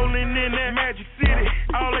 Rolling in that Magic City.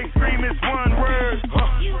 All they scream is one word.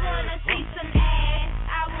 You wanna see some ass?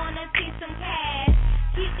 I wanna see some cash.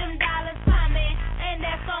 Keep them dollars coming, and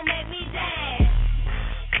that's gonna make me dance.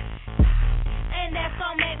 And that's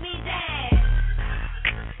gonna make me dance.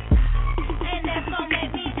 And that's gonna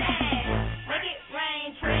make me dance. Make it rain,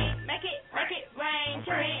 tree. Make it rain,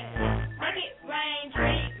 tree. Make it rain,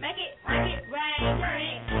 tree. Make it rain,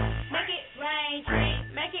 tree. Make it rain, tree.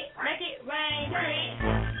 Make it rain, tree.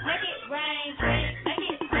 Make it rain, tree. Make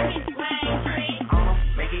it rain, tree. I'ma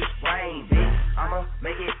make it rain, bitch. I'ma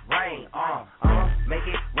make it rain. I'ma make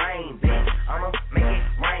it rain, bitch. I'ma make it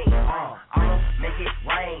rain. I'ma make it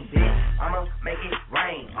rain, bitch. I'ma make it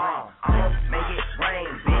rain. I'ma make it rain,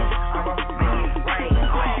 bitch. I'ma make it rain.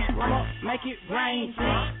 I'ma make it rain,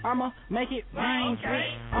 bitch. I'ma make it rain,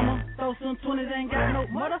 bitch. I'ma throw some 20s, ain't got no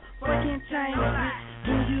motherfucking change, bitch.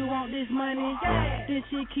 Do you want this money? Then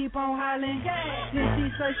she keep on hollering. Then she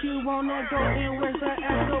say she wanna go and where's the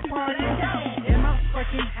after party? In my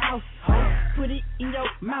fucking house, ho. Put it in your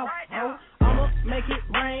mouth, ho. I'ma make it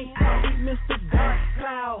rain, Mr. Dark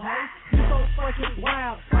Cloud, ho. You so fucking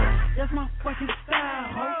wild, that's my fucking style,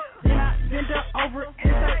 ho. Then I bend her over and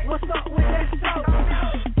say, what's up with that soap?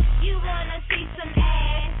 You wanna see some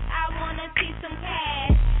ass? I wanna see some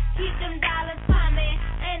cash. Keep them dollars coming,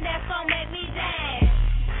 and that's gonna make me dance.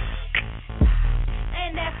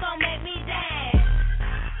 And that's gonna make me dance.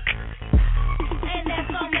 And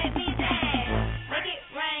that's gonna make me dance. Make it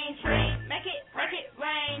rain, tree. Make it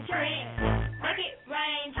rain, tree. Make it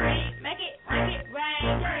rain, tree. Make it rain,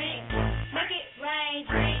 tree. Make it rain,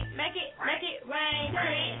 tree. Make it rain,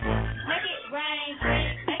 tree. Make it rain,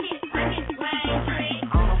 tree. Make it rain, tree.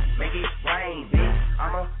 I'ma make it rain, bitch.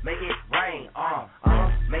 I'ma make it rain. I'ma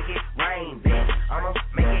make it rain, bitch. I'ma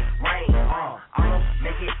make it rain. I'ma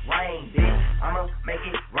make it rain, bitch. I'ma make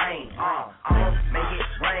it rain. I'ma make it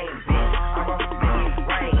rain, bitch. I'ma make it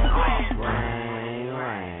rain.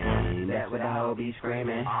 Rain, that's what the hoe be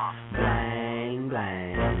screaming. Blang,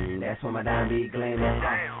 blang, that's when my dime be gleaming.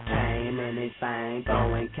 Came in this thing,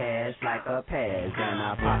 throwing cash like a pass. Then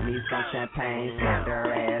I pop me some champagne, smack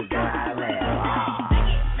her ass, then I laugh.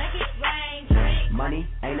 Make it rain, tree. Money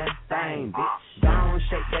ain't a thing, bitch. Don't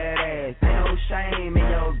shake that ass, ain't no shame in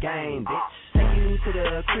your game, bitch. Take you to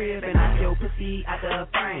the crib and knock your pussy out the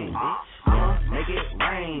frame, bitch. I'ma make it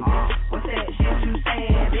rain, bitch. What's that shit you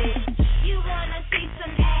saying, bitch? You wanna see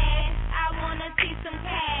some ass, I wanna see some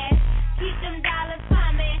cash. Keep them dollars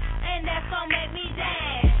coming, and that's gon' make me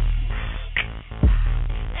dance.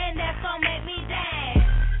 And that's gon' make me dance.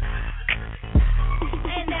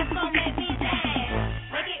 And that's gon' make me dance.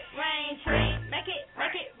 Make it rain, tree. Make it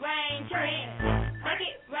rain, tree. Make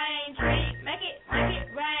it rain, tree. Make it rain,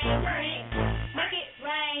 tree. Make it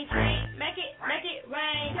rain, tree. Make it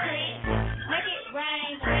rain,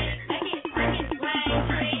 tree. Make it rain,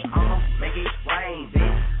 tree. Make it rain,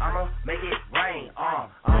 tree. I'ma make it rain, bitch.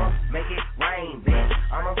 I'ma make it rain, I'ma make it rain, bitch.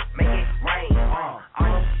 I'ma make it rain, I'ma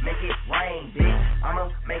make it rain, bitch. I'ma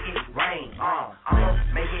make it rain, I'ma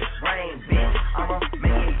make it rain, bitch. I'ma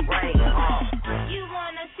make it rain, You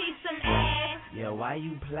wanna see some ass? Yeah, why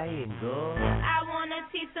you playing, girl? I wanna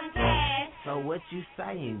see some cash. So what you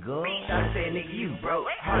saying, girl? Tryna say, nigga, you broke.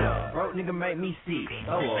 Hold up, broke nigga make me sick.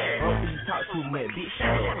 Oh, broke you talk too much, bitch. Shut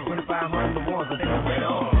up. 2,500 the ones that come with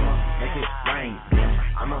on. Make it rain, bitch.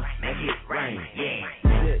 I'ma make it rain, yeah. You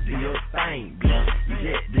just do your thing, bitch. You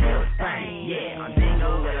just do your thing, yeah. I'm dingo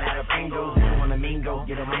with a lot of bangos. If you wanna mingo,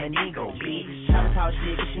 get on my ego, bitch. Tryna talk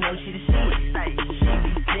shit, cause you know she the shit. Say, she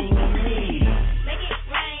be singing me. Make it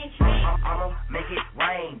rain, tree. I'ma make it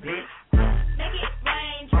rain, bitch. Make it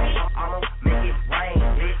rain, tree. I'ma make it rain,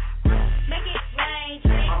 bitch. Make it rain,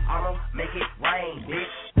 tree. I'ma make it rain,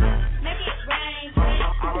 bitch. Make it rain, tree.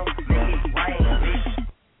 I'ma make it rain, bitch.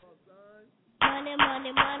 Money,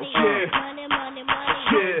 money, money. Yeah. Money, money, money.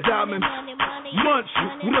 Yeah, Diamond. Money, money. Munch.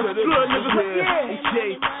 We know that good niggas. Yeah. Money,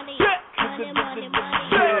 money. Money, money, money.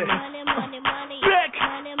 Yeah. Money, money, money. Back.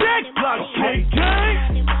 Money, money, Block money. gang, gang.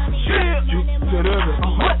 Money, money, Yeah. money. You did it. Money, money,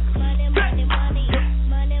 money. Money, money,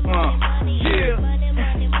 money. Yeah. Money,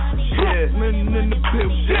 money, money. Yeah. Men in the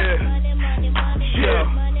bills. Yeah. Money, money, money. Yeah.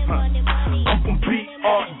 Money, money, money. I'm from BROOKLY.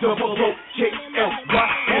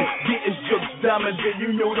 Getting shook diamonds and you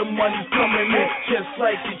know the money's coming in. Just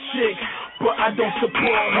like a chick, but I don't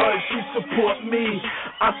support her, she support me.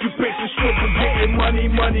 Occupation struggle, getting money,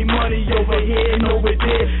 money, money over here and over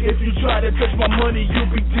there. If you try to touch my money, you'll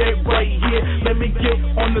be dead right here. Let me get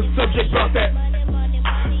on the subject about that.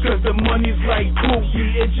 Cause the money's like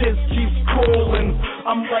Pookie, it just keeps calling.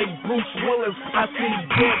 I'm like Bruce Willis, I see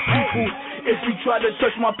dead people. If you try to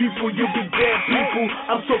touch my people, you'll be dead people.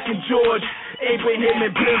 I'm talking George, Abraham and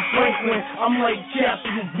Ben Franklin. I'm like Cap,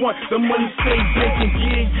 you want the money, stay baking.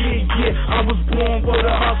 Yeah. I was born with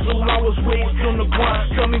a hustle, I was raised on the grind.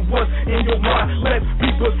 Tell me what's in your mind. Let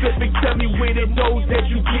people specific, tell me where they know that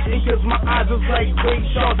you getting. Cause my eyes is like Ray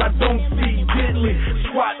Charles, I don't see diddly.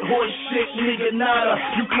 Squat horse shit, nigga, nada.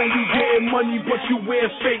 You claim you getting money, but you wear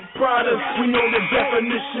fake Prada. We know the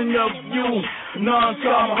definition of you.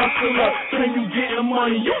 Non-time hustler, claim you getting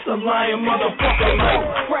money, you's a lying motherfucker.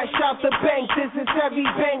 Fresh out the bank, this is heavy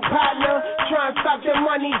bank partner. Try and stop the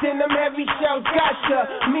money, then them heavy shells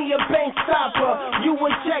gotcha. Me a bank stopper, you a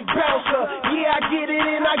check bouncer. Yeah, I get it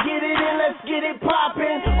in, let's get it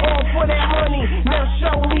poppin'. All for that money, now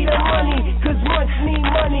show me the money. Cause Munch need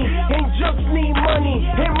money, and Jokes need money.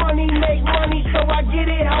 And money make money, so I get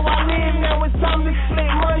it how I live. Now it's time to split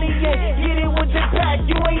money, yeah. Get it with the pack,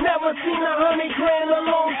 you ain't never seen 100 grand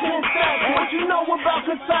alone 10 stacks. What you know about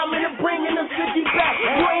consignment and bringing the city back?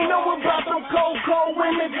 You ain't know about them cold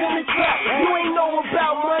winners in the trap. You ain't know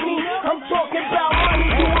about money, I'm talking about money.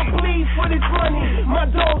 You will bleed for this money. My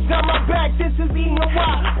dogs got my back, this is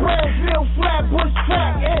E&Y. Brownsville, Flatbush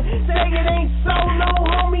track. And say it ain't so, no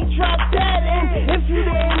homie, drop that. And if you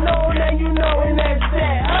didn't know, now you know, and that's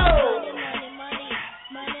that. Oh.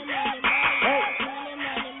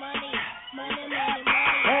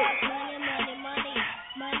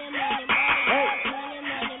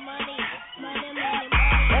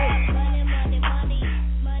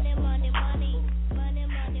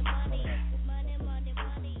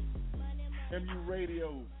 MU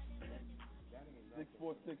Radio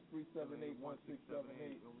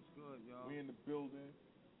 646-378-1678. We in the building.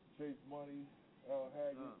 Chase Money,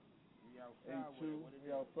 Haggood, A2.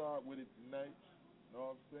 We outside with it tonight.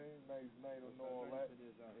 Know what I'm saying? Nice night and all that.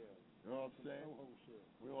 You know what I'm saying?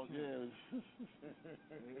 We on It's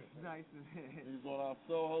nice. He's on our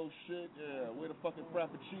Soho shit. Yeah, where the fucking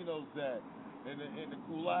Frappuccinos at? And the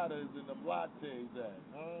Cooladas and the Lattes at?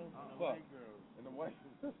 Huh? Fuck. And the white.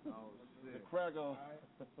 The Cracker. Don't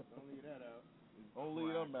leave that out. Don't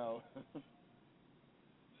leave them out.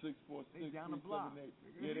 646-378.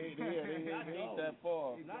 Yeah, they ain't that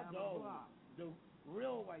far. Not those. The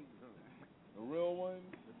real white ones. The real ones?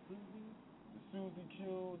 The Susie. The Susie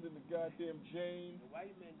Q, then the goddamn Jane. The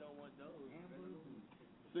white men don't want those.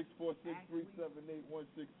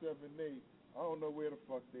 646-378-1678. I don't know where the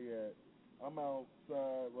fuck they at. I'm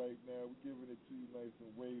outside right now. We're giving it to you nice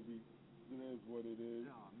and wavy. It is what it is.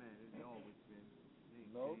 Nah, man, it's always been.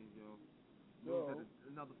 No? Changed, yo. No. News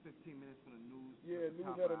had another 15 minutes for the news. Yeah,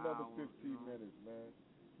 news had another 15 minutes, man.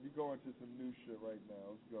 We go into some new shit right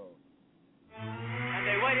now. Let's go. And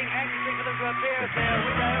they're waiting anxiously for them to appear as they're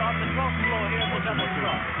window on the 12th floor here at the double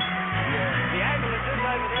cross. The ambulances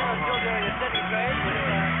over there are still doing a steady trade with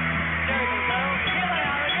steering themselves. Here they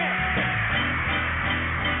are again.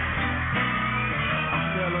 I'm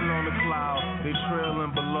sailing on the cloud, they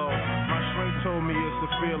trailing below. My shrink told me it's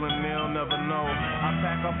a feeling they'll never know. I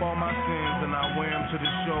pack up all my sins and I wear them to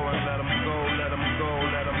the shore and let them go, let them go,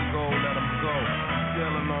 let them go, let them go.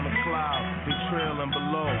 Sailing on the cloud, they trailing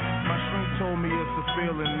below. My shrink told me it's a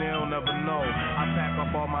feeling they'll never know. I pack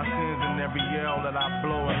up all my sins and every yell that I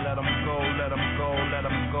blow and let them go, let them go, let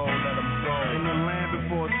them go, let them go. In the land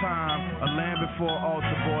before time, a land before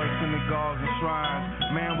altar boys, synagogues and shrines.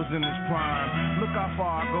 Man was in his prime. Look how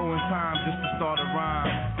far I go in time just to start a rhyme.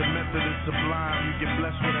 The method is sublime, you get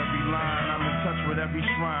blessed with every line. I'm in touch with every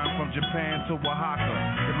shrine, from Japan to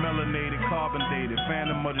Oaxaca. The melanated, carbon dated,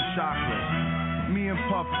 phantom of the chakras. Me and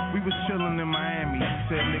Puff, we was chillin' in Miami. He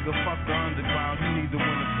said, nigga, fuck the underground. You need to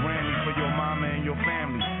win a Grammy for your mama and your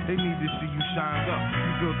family. They need to see you shine up.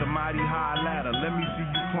 You built a mighty high ladder. Let me see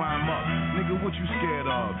you climb up. Nigga, what you scared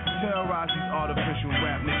of? Terrorize these artificial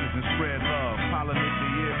rap niggas and spread love. Pollinate the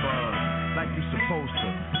earbuds like you supposed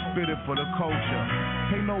to. Spit it for the culture.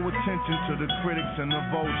 Pay no attention to the critics and the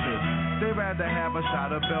vultures. They rather have a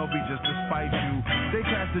shot of Belby just to spite you. They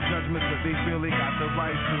cast the judgment that they feel they got the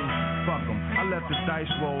right to. Fuck them. I let the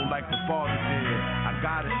dice roll like the father did. I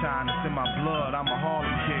gotta shine, it's in my blood, I'm a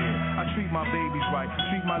Harlem kid. I treat my babies right,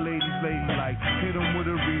 treat my ladies ladylike. Hit them with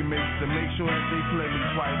a remix to make sure that they play me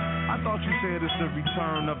twice. I thought you said it's the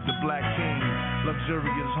return of the black king.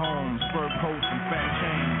 Luxurious homes, fur coats and fat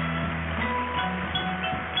chains.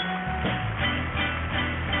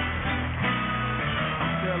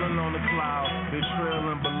 On the cloud, they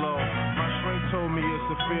trailing below. My shrink told me it's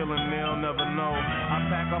a feeling they'll never know. I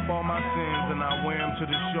pack up all my sins and I wear them to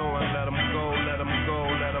the shore and let them go, let them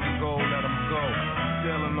go, let them go, let them go.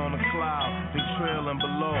 Sailing on the cloud, they trailing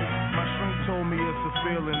below. My shrink told me it's a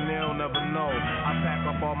feeling they'll never know. I pack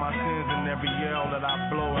up all my sins and every yell that I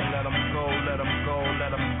blow and let them go, let them go,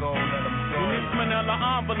 let them go, let them go. In this manila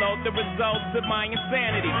envelope, the results of my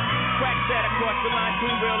insanity. Crack that across the line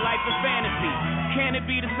between real life and fantasy. Can it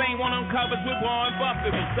be the same one on covers with Warren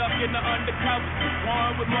Buffett? Was stuck in the undercovers, was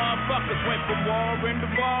warring with motherfuckers. Went from war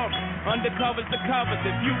into war, undercovers to covers.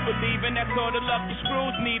 If you believe in that sort of love, the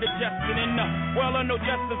screws need adjusting enough. Well, I know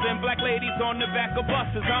justice and black ladies on the back of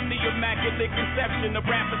buses. I'm the immaculate conception of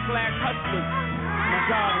rappers / hustlers. My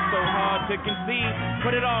God, it's so hard to conceive,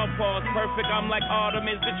 but it all falls perfect. I'm like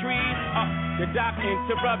autumn is the trees. The doc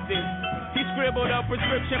interrupted. He scribbled a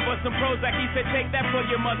prescription for some Prozac. He said, take that for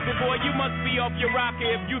your musket, boy. You must be off your rocker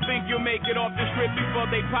if you think you'll make it off the strip before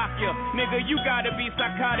they pop you. Nigga, you gotta be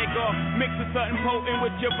psychotic or mixing something potent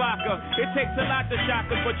with your vodka. It takes a lot to shock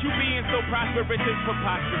us, but you being so prosperous is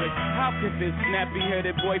preposterous. How could this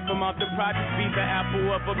snappy-headed boy from out the projects be the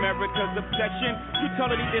apple of America's obsession? You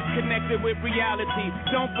totally disconnected with reality.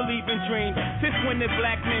 Don't believe in dreams. Since when did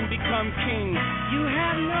black men become kings? You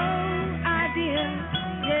have no idea,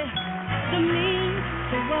 the meaning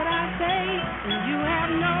to what I say, and you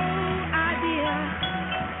have no idea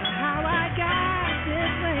how I got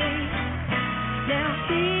this way. Now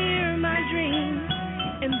hear my dream,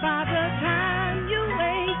 and by the time you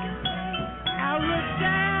wake, I'll look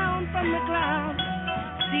down from the clouds,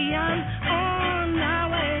 see I'm on my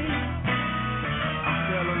way. I'm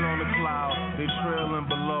sailing on the cloud, they trailing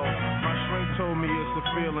below. My shrink told me it's a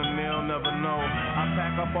feeling they'll never know. I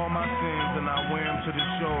pack up all my sins and I wear them to the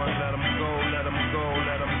shore and let them go, let them go,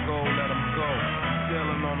 let them go, let them go.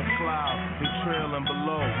 Sailing on the cloud, they trailing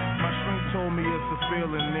below. My shrink told me it's a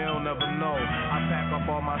feeling they'll never know. I pack up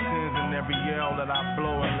all my sins and every yell that I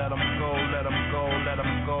blow and let them go, let them go, let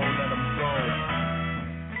them go, let them go.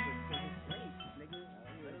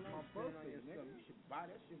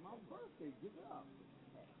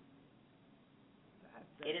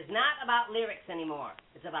 It is not about lyrics anymore.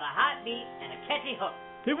 It's about a hot beat and a catchy hook.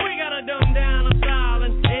 If we gotta dumb down a style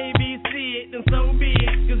and ABC it, then so be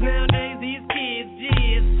it. Cause nowadays these kids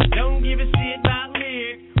just don't give a shit about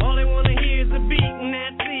lyrics. All they wanna hear is a beat and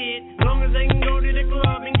that's it. As long as they can go to the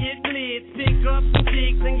club and get blitz, pick up some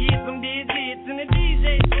chicks and get some digits, and the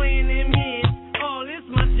DJ's playing them hits. Oh, this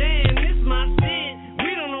my jam, this my shit.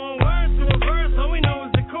 We don't know a word to a verse, all we know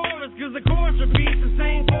is the chorus. Cause the chorus repeats the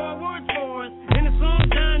same 4 words for us. And the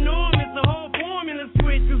song's enormous, the whole formula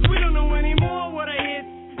switch.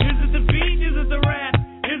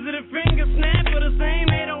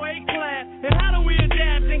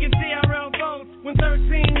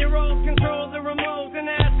 13-year-olds control the remote, and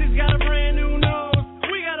Assie's got a brand new nose.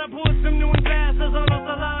 We gotta put some new investors on those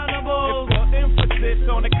Alana Bowls. If the emphasis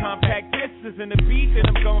on the compact discs and the beat, then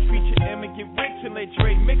I'm gonna feature M and get rich and let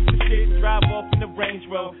Dre mix the shit and drive off in the Range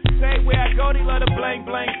Rover. Say where I go, they let a blank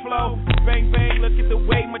flow. Bang bang, look at the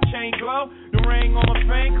way my chain glow. The ring on my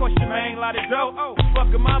fang cost your main lot of dough. Oh,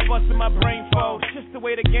 fucking my bust and my brain fold. Just the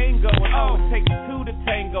way the game go. And oh, it takes two to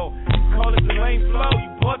tango. You call it the lame flow, you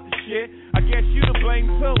bought the shit. I guess you to blame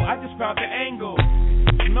too. I just found the angle.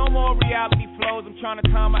 No more reality flows. I'm trying to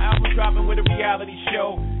time my album dropping with a reality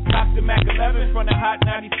show. Dr. Mac 11 from the Hot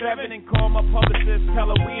 97 and call my publicist,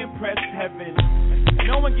 tell her we impressed heaven.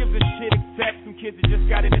 No one gives a shit except some kids that just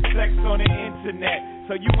got into sex on the internet.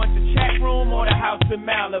 So you want the chat room or the house in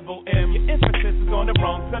Malibu? M, your emphasis is on the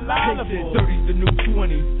wrong syllable. They said 30's the new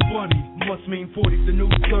 20, funny, must mean 40's the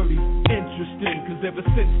new 30. Interesting, cause ever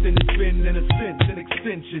since then it's been in a sense an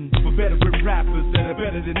extension for veteran rappers that are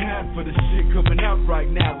better than half of the shit coming out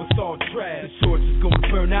right now. It's all trash. The shorts is gonna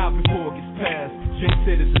burn out before it gets past. Jay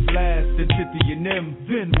said it's his last, then Titty and them.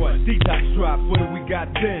 Then what? Detox drop, what do we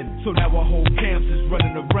got then? So now our whole camps is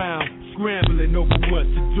running around, scrambling over what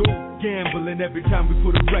to do. Gambling every time we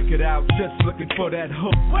put a record out, just looking for that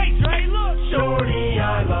hook. Wait, Dre, look! Shorty,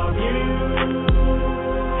 I love you.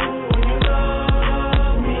 When you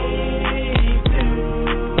love me too.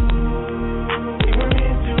 You were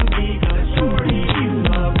meant to be, 'cause shorty, you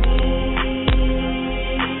love me.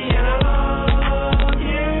 And I love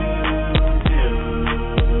you too.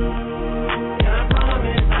 And I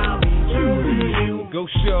promise I'll be true to you. Go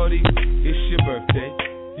shorty, it's your birthday.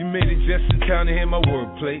 You made it just in time to hear my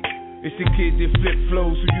wordplay. It's the kid that flip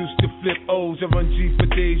flows who used to flip O's. I run G for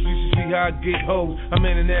days, you should see how I get hoes. I'm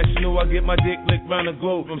international, I get my dick licked round the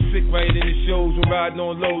globe. I'm sick right in the shows, I'm riding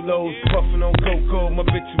on low lows, puffing on cocoa. My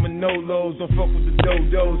bitch with no lows, don't fuck with the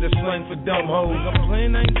dodos. That's slang for dumb hoes. I'm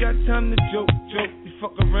playing, I ain't got time to joke. You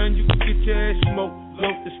fuck around, you can get your ass smoked.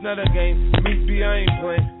 Look, it's not a game. Meet B, I ain't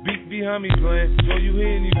playing. Beat behind me playing. So you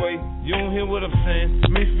hear anyway. You don't hear what I'm saying.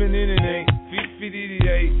 Me spinning it ain't.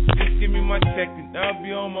 Just give me my check and I'll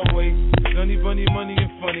be on my way. Sunny bunny, money and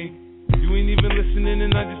funny. You ain't even listening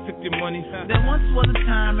and I just took your money. There once was a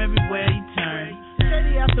time everywhere you turn.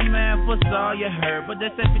 Shady aftermath was all you heard. But they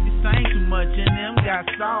said 50 sang too much and them got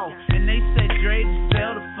soft. And they said Dre just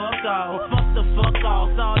fell the fuck off. Fuck the fuck off.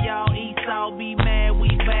 Saw y'all eat, all be mad, we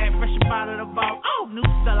bad, fresh about the ball. Oh, new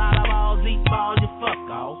style out of balls, eat balls, you fuck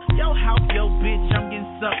off. Yo house, yo bitch, I'm getting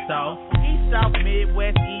sucked off. East, South,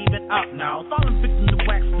 Midwest, even up now. Falling victim to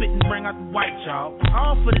wax, spit and bring out the white chalk.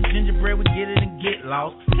 All for the gingerbread, we get it and get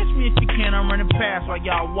lost. Catch me if you can, I'm running past while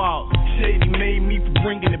y'all walk. Shady made me for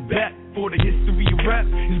bringing it back. For the history of rap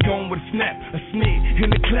is gone with a snap, a snare,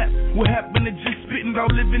 and a clap. What happened to just spitting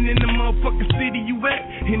about living in the motherfucking city you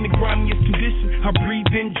at? In the grimiest condition, I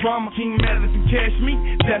breathe in drama. King Madison cash me,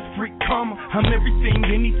 that's freak karma. I'm everything,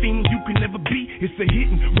 anything you can ever be. It's a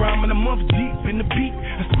hit and rhyme and a month deep in the beat.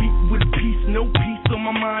 I speak with a peace, no peace on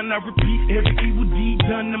my mind. I repeat every evil deed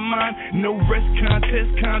done to mine. No rest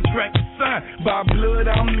contest, contract signed. By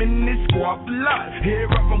blood, I'm in this squad for life.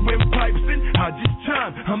 Hair up and wearing pipes and I just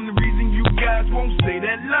time. I'm the reason you guys won't say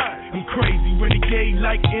that line. I'm crazy, renegade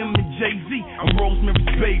like M and Jay-Z. I'm Rosemary's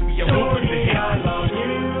baby. I want you to hate. I love you.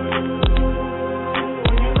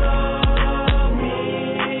 When you love me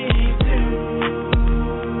too.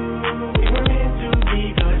 We were meant to be,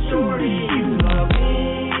 'cause shorty, you love me.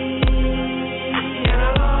 And I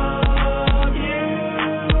love you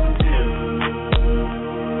too.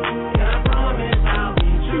 And I promise I'll be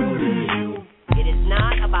true to you. It is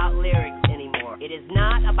not about lyrics anymore. It is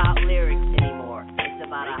not about lyrics anymore. It's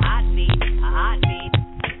about a hot beat, a hot beat.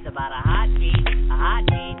 It's about a hot beat, a hot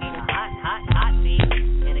beat, a hot beat,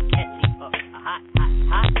 and a catchy hook. A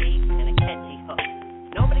hot beat and a catchy hook.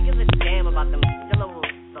 Nobody gives a damn about them syllables,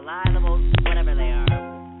 syllables, whatever they are.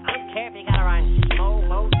 I don't care if you gotta rhyme schmo,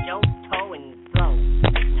 mo, joke, toe, and throw.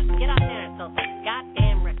 Now get out there and sell some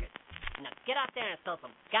goddamn records. Now get out there and sell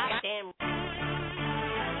some goddamn.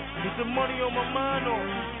 Is the money on my mind or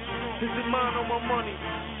is it mine on my money?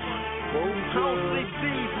 I don't sleep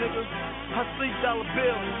thieves, nigga. I sleep dollar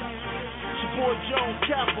bills. It's your boy Jones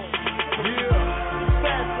Capo. Yeah.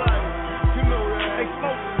 Fast life. You know that. Hey,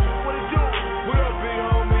 Smoke, what it do? What up, big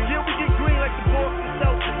homie? Yeah, we get green like the Boston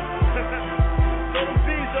Celtics. Throw them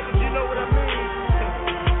bees up if you know what I mean.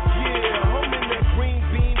 Yeah, I'm in that green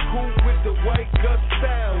bean coupe with the white gut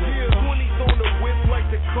style. Yeah. 20s on the whip like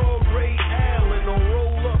the car Ray Allen. On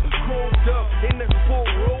roll up, chromed up in that sport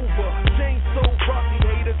Rover. Chain so rocky,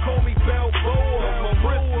 hater call me Balboa. My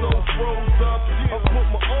wrist so froze up. I put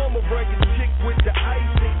my arm around your chick with the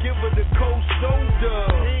ice and give her the cold shoulder.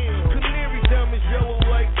 Canary diamonds, yo,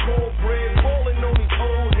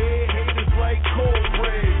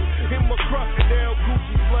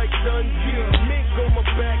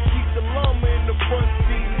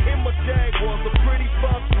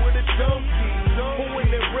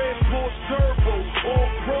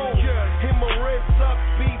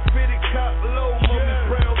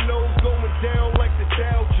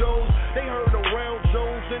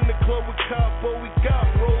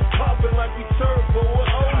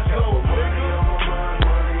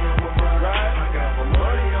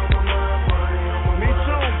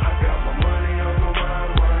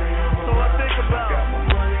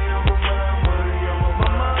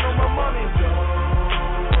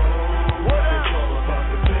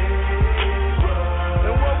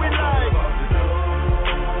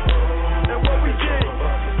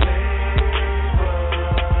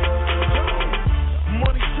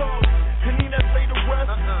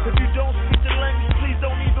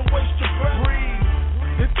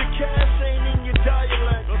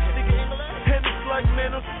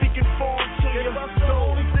 man, I'm speaking foreign to you. The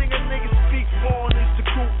only thing a nigga speak foreign is the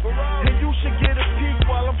coupe. And you should get a peek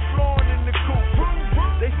while I'm flooring in the coupe.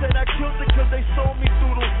 They said I killed it cause they sold me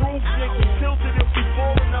through the roof. Niggas tilted if we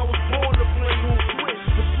ballin', I was born to play who's switch.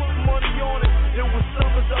 To put money on it, it was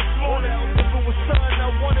summers I flaunted. If it was something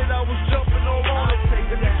I wanted, I was jumping all on it.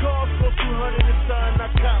 If the car cost 200 and something,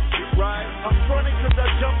 I copped it, right? I'm frontin' cause I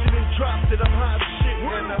jumped it and dropped it, I'm hot shit.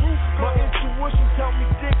 And my intuition tell me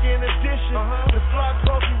dick in addition. The fly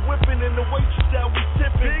cars we whipping and the waitress that we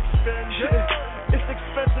tipping. It's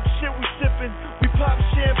expensive shit we sipping. We pop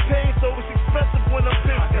champagne, so it's expensive when I'm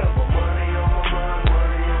pissing. I got my money on my mind,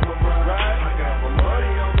 money on my mind. Right? I got my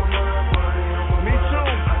money on my mind, money on my mind. Me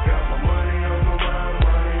too. I got my money on my mind,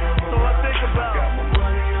 money on my mind. So I think about. I got my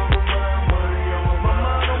money on my mind, money on my mind. My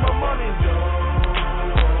mind on my money.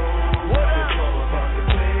 What up? It's all about the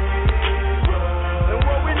paper. And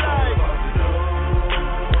what we like.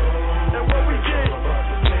 And what we get.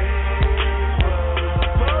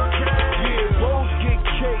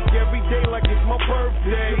 Every day like it's my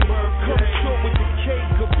birthday. Come short with the cake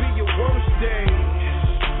could be your worst day.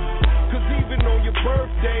 Cause even on your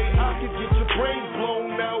birthday, I could get your brains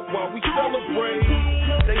blown out while we celebrate.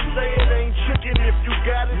 They say it ain't trickin' if you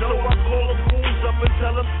got it, so I call the fools up and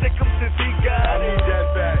tell them stick him since he got it. I need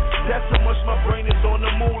that back. That's how much my brain is on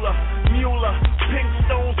the moolah. Mula, pink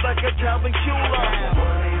stones like a Calvin Cula. I got my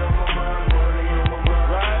money on my mind, money on my mind.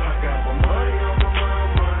 Right? I got my money on my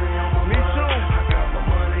mind, money on my mind. Me too.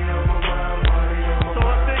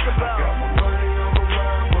 About. I got my money on my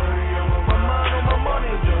mind, money on my mind. My mind on my money.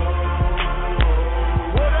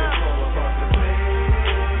 What up? It's all about the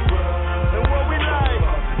paper. And what we like.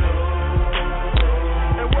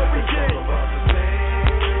 And what we get. It's all about the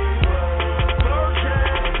paper. Okay.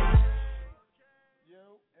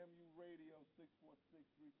 Yo, MU Radio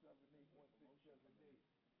 646-378-1678.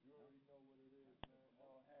 You already know what it is, man.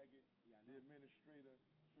 Haggood, the administrator,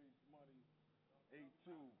 Streets Money,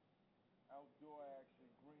 A2. Outdoor action,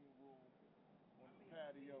 green room, on the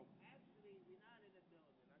patio. Actually, we're not in the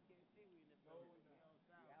building. I can't say we're in the building. We're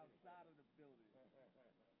outside of the building.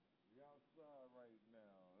 We're outside right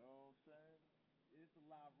now, you know what I'm saying? It's a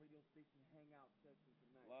live radio station hangout session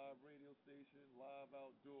tonight. Live radio station, live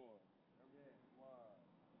outdoor. Yeah. Live.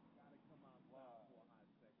 Gotta come outside for a hot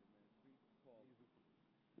second, man. Streets is called. If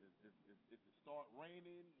it start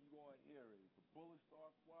raining, you gonna hear it. If the bullets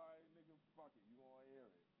start flying, nigga, fuck it, you gonna hear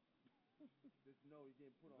it. Just know you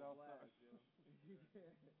getting put on blast, yo.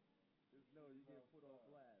 Just know you getting put on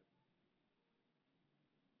blast.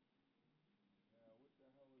 Now, what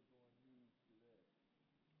the hell is on news today?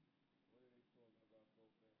 What are they talking about so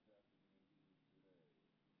fantastic in the news today?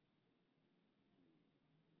 Nothing.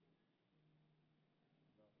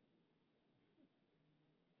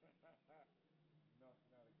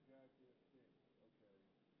 Nothing, not a goddamn thing. Okay.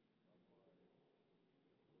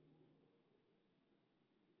 I'm alright.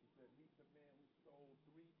 Meet the man who stole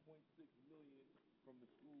 $3.6 million from the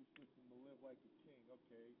school system to live like a king.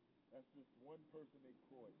 Okay, that's just one person they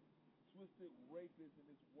caught. Twisted rapist and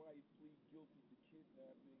his wife plead guilty to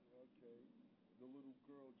kidnapping. Okay, the little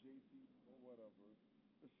girl JC or whatever.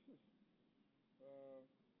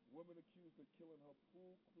 Woman accused of killing her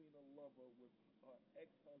pool cleaner lover with her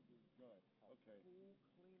ex-husband's gun. Okay. Pool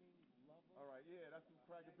cleaning lover. All right, yeah, that's some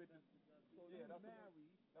cracker bitches. So yeah, that's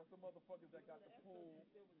married. That's the motherfuckers that got the pool.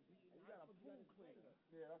 You got a pool cleaner.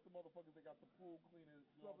 Yeah, that's the motherfuckers that got the pool cleaners.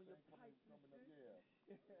 You know what I'm saying? Coming up, yeah.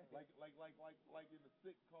 like in the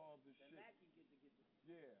sitcoms and shit.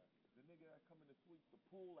 Yeah, the nigga that come in to sweep the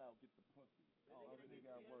pool out get the pussy. Oh, the nigga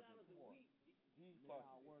out working. Come on. He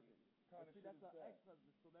fucking working. See, that's her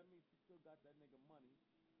ex-husband, so that means she still got that nigga money.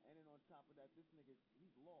 And then on top of that, this nigga,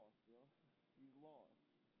 he's lost, yo. He's lost.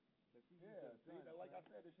 Yeah, see, gun, like I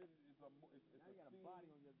said, this shit is a now you got a body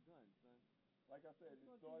on your gun, son. Like I said, it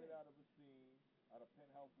started out of a scene, out of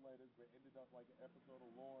penthouse letters, but ended up like an episode of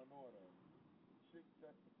Law and Order. The chick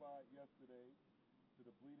testified yesterday to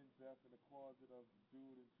the bleeding death in the closet of the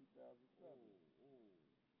dude in 2007.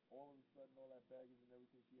 All of a sudden, all that baggage and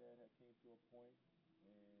everything she had came to a point,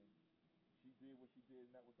 and she did what she did,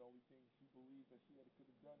 and that was the only thing she believed that she could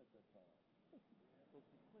have done at that time. So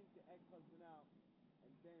she clinked the ex-husband out,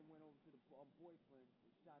 and then went over to the boyfriend and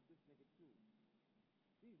shot this nigga too.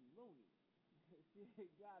 She's loony. She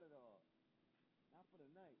ain't got it all. Not for the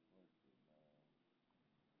night. Listen,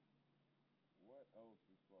 what else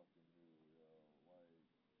is fucking new, yo? Like,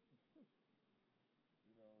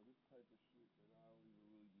 you know, this type of shit that I don't even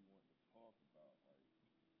really be wanting to talk about. Like,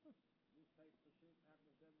 this type of shit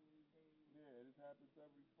happens every day. Yeah, this happens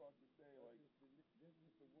every fucking day. Like, this is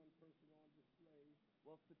the one person on display.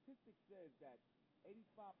 Well, statistics says that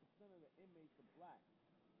 85% of the inmates are black,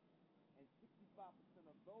 and 65%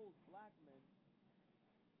 of those black men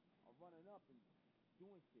are running up and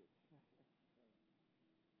doing shit.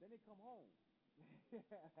 Then they come home.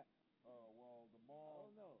 Well, the moral. I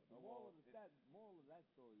don't know. The moral of that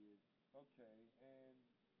story is okay, and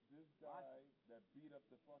this guy that beat up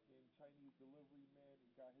the fucking Chinese delivery man,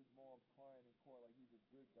 he got his mom crying in court like he's a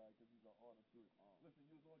good guy because he's an honest dude. Listen,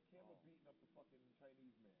 he was on camera beating up the fucking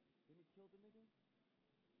Chinese man. Didn't he kill the nigga?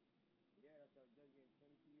 Yeah, that's getting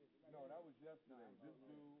 22 years. No, that was yesterday. This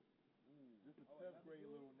dude, this is a 10th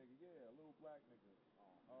grade little nigga. Yeah, a little black nigga.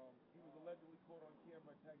 He was allegedly caught on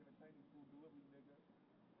camera attacking a Chinese food delivery nigga,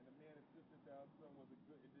 and the man insisted that our son was a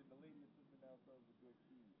good, and then the lady insisted that our son was a good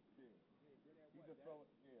kid. He just felt,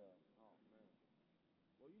 yeah. Oh man.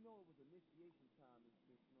 Well, you know it was initiation time.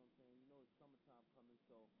 You know what I'm saying? You know it's summertime coming,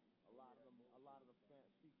 so a lot of the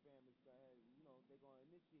street families go ahead. You know they're gonna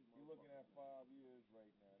initiate. You're looking at 5 years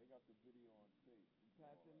right now. They got the video on tape. You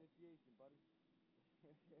passed the initiation, buddy.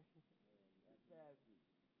 You passed it.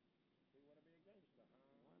 So you wanna be a gangster,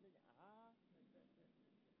 huh?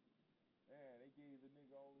 Man, they gave the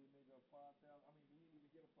nigga only $5,000. I mean, he didn't even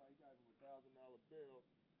get a $5,000. He got him a $1,000 bill.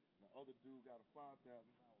 The other dude got a $5,000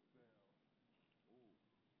 bill. Ooh,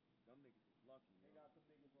 them niggas is lucky. They got some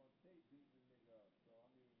niggas on tape beating the nigga up. So I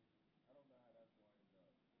mean, I don't know how that's going to end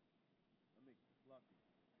up. Them niggas is lucky.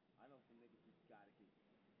 I know some niggas just got to get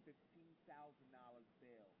 $15,000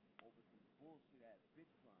 bail over some bullshit ass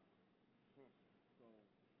bitch crime. So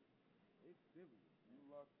it's serious. You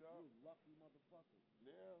lucked up. You lucky motherfucker.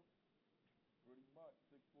 Yeah. Pretty much.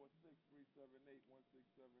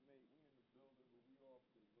 646-378-1678. We in the building, but we off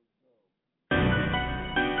this. Let's go.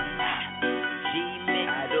 G-Mix.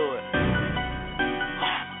 I do it.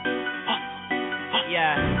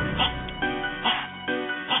 Yeah.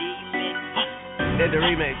 G-Mix. Did the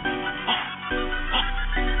remix.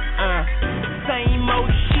 Same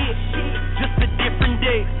old shit, just a different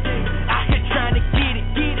day. Out here trying to get it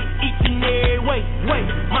each and every way.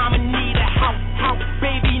 Mama need a house,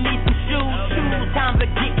 baby need some shoes. Times are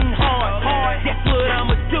getting hard. That's what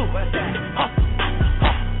I'ma do.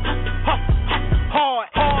 Hard.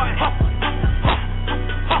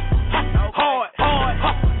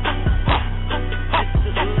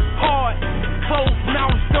 Closed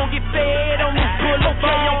mouths don't get fed on this bullet. Okay,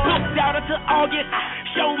 I'm booked out until August.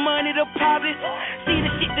 Show money deposit. See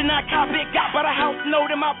the shit that I cop it. Got about a house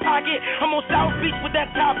note in my pocket. I'm on South Beach with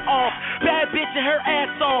that top off. Bad bitch and her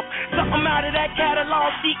ass off. Something out of that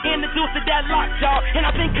catalog. She introduced to that lockjaw. And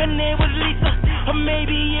I think her name was Lisa. Or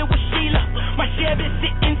maybe it was Sheila. My Chevy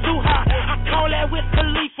sitting too high. I call that with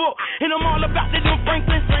Khalifa. And I'm all about the new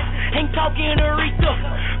Franklin. Ain't talking Aretha.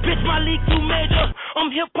 Bitch, my league too major.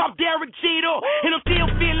 I'm hip-hop Derek Jeter. And I'm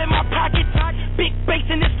still feeling my pockets. Big bass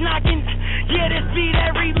and it's knocking. Yeah, this beat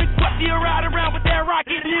that remix. What you ride around with that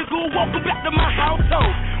rocket? Nigga, welcome back to my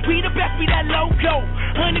household. We the best, be that logo.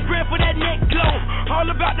 100 grand for that neck glow. All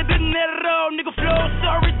about the dinero. Nigga flow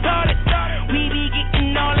so retarded. We be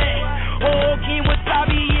getting all that. Oh, King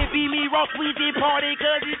Wasabi, it be me, Ross, we did party.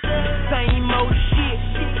 Cause it's the same old shit.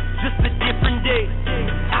 Just a different day.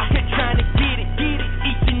 Out here trying to get it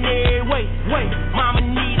each and every way. Mama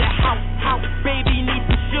need a house, baby need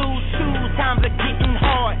some shoes. Times are getting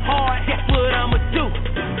hard. That's what I'ma do.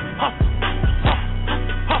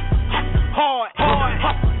 Hard.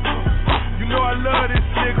 You know I love this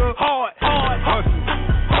nigga. Hard. Hustle.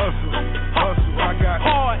 I got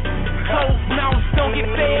hard. Closed mouths don't get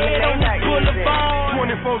fed on the boulevard.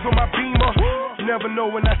 24s on my Beamer. Never know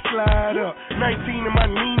when I slide up. 19 in my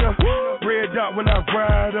Nina. Red dot when I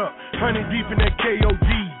ride up. 100 deep in that KOD.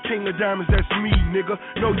 King of diamonds, that's me, nigga.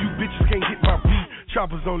 No, you bitches can't hit my beat.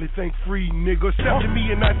 Choppers only think free, nigga. Step to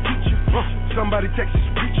me and I teach you. Somebody Texas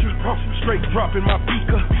preacher. Straight dropping my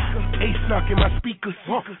beaker. Ace knocking my speakers.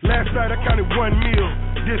 Last night I counted 1 mil.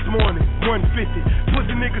 This morning, 150.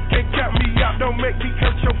 Pussy niggas can't count me out. Don't make me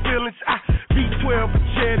hurt your feelings. V12 a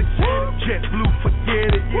jetted. Jet blue,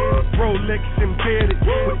 forget it. Rolex embedded.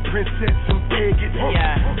 With Princess and Baggett.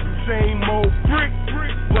 Same old brick,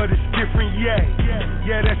 but it's different, yeah,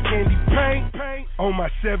 that's candy paint on my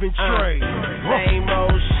 7 tray. Same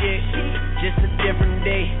old shit, just a different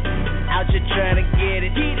day. Out here trying to get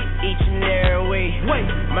it each and every way.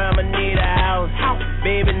 Mama need a house,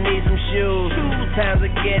 baby need some shoes. Times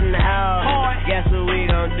are getting hard. Guess what we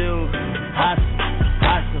gon' do? Hustle,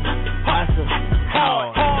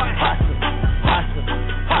 hard.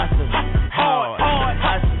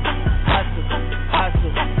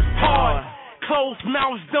 Hard. Closed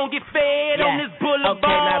mouths don't get fed on this boulevard. Okay,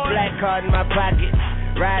 now black card in my pocket.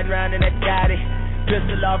 Ride around in that Gotti.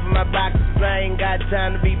 pistol off of my boxes. I ain't got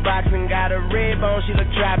time to be boxing. Got a red bone, she look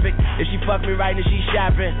tropic. If she fuck me right, then she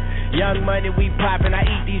shopping. Young money, we poppin'. I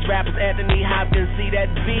eat these rappers, Anthony Hopkins. See that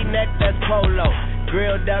V-neck, that's polo.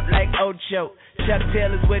 Grilled up like Ocho. Chuck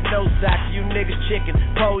Taylors with no socks. You niggas chicken,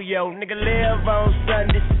 pollo. Nigga live on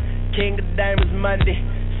Sundays. King of Diamonds Monday.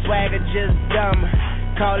 Swagger just dumb.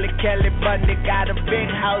 Call it Kelly Bundy. Got a big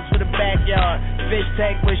house with a backyard. Fish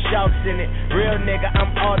tank with sharks in it. Real nigga,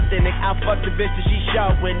 I'm authentic. I fuck the bitch that she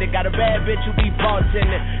sharp with it. Got a bad bitch who be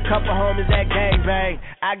bartending. Couple homies that gangbang.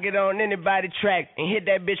 I get on anybody track and hit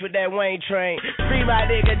that bitch with that Wayne train. Free my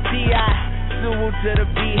nigga T.I. Suwu to the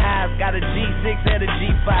beehive. Got a G6 and a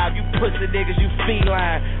G5. You pussy niggas, you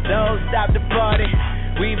feline. Don't stop the party.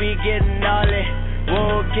 We be getting all it.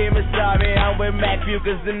 Whoa, Kim is sorry. I'm with Mac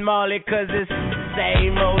Fucus and Marley. Cause it's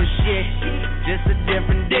same old shit. Just a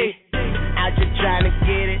different day. Out here trying to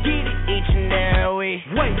get it. Each and every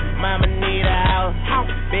week. Mama need a house.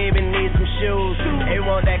 Baby need some shoes. They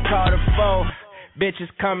want that Carter 4.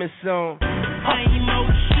 Bitches coming soon. Same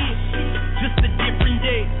old shit. Just a different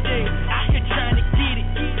day. Out here trying to get it.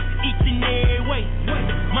 Each and every way.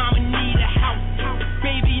 Mama need a house.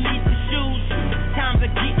 Baby need some shoes. Times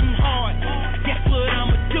are getting hard. Guess what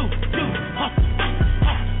I'ma do? Hustle.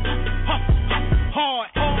 Hard.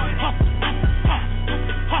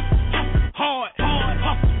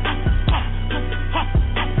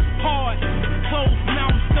 Hard. Closed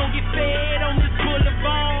mouths don't get fed on this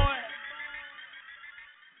boulevard.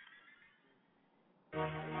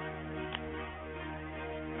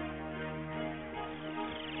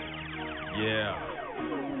 Yeah.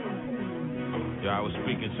 Yo, I was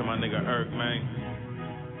speaking to my nigga Irk, man.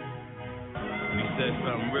 And he said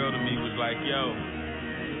something real to me. Was like, yo,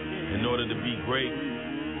 in order to be great,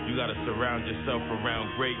 you gotta surround yourself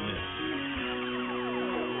around greatness.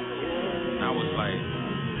 And I was like,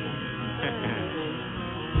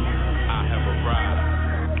 I have arrived.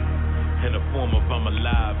 In the form of I'm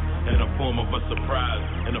alive, in the form of a surprise,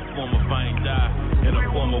 in the form of I ain't die, in the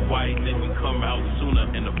form of why he didn't come out sooner,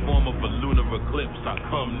 in the form of a lunar eclipse, I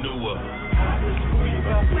come newer.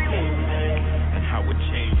 And how it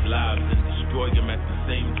changed lives and destroy them at the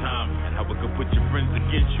same time, and how it could put your friends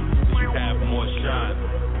against you, so you have more shine,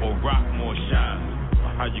 or rock more shine,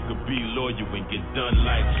 or how you could be loyal and get done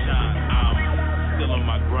like shine. I'm still on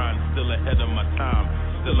my grind, still ahead of my time.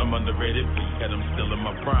 Still I'm underrated, yet I'm still in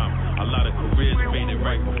my prime. A lot of careers faded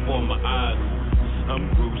right before my eyes.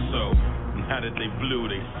 Some grew so, now that they blew,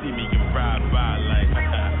 they see me and ride by like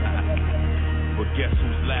but guess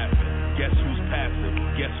who's laughing? Guess who's passive?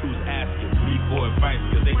 Guess who's asking me for advice?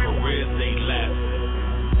 Cause their careers ain't lasting.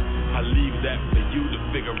 I leave that for you to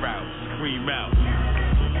figure out. Scream out.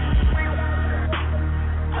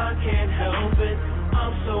 I can't help it,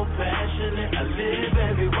 I'm so passionate. I live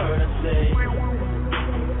every word I say.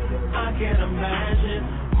 I can't imagine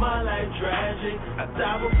my life tragic. I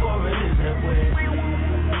die before it is that way.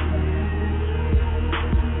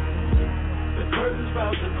 The curtain's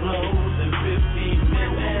about to close in 15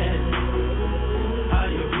 minutes.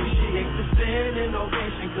 I appreciate the standing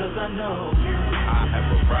ovation cause I know I have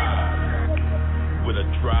arrived with a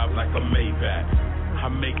drive like a Maybach. I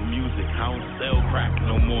make music, I don't sell crack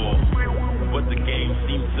no more. But the game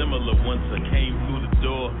seemed similar once I came through the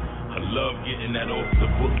door. I love getting that off the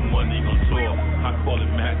book money on tour. I call it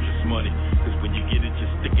mattress money, cause when you get it, you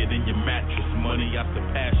stick it in your mattress money. I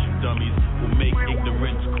surpass you dummies who make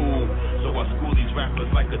ignorance cool. So I school these rappers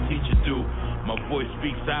like a teacher do. My voice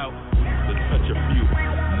speaks out to touch a few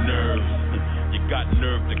nerves. You got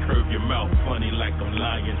nerve to curve your mouth funny like I'm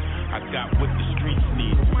lying. I got what the streets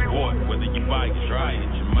need. Boy, whether you buy it, try it,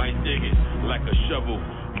 you might dig it like a shovel.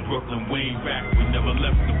 Brooklyn Wayne back, we never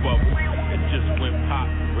left the bubble. It just went pop,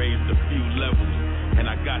 raised a few levels. And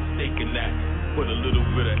I got stake in that, put a little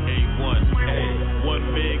bit of A1. Hey, one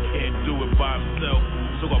man can't do it by himself,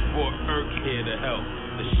 so I brought Irk here to help.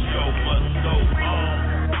 The show must go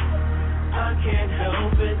on. I can't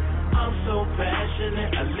help it, I'm so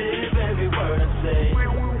passionate. I live every word I say.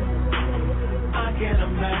 I can't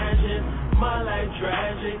imagine my life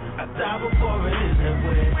tragic. I die before it is that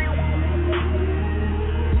way.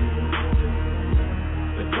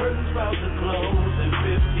 The curtain's about to close in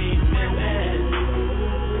 15 minutes.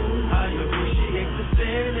 I appreciate the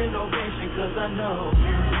standing ovation cause I know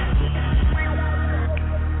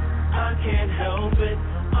I can't help it,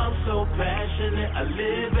 I'm so passionate. I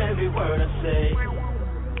live every word I say.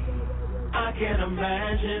 I can't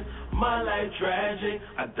imagine my life tragic.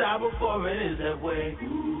 I die before it is that way.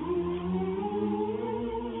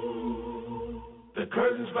 The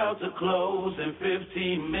curtain's about to close in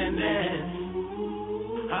 15 minutes.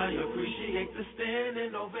 I appreciate the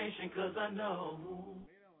standing ovation, cause I know.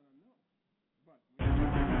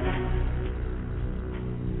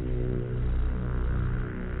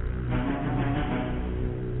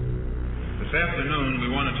 This afternoon, we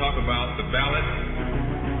want to talk about the ballot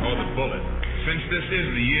or the bullet. Since this is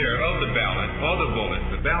the year of the ballot or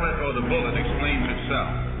the ballot or the bullet explains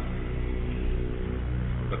itself.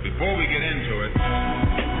 But before we get into it,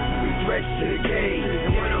 we stretch to the game,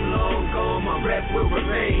 and when I'm long gone, my rep will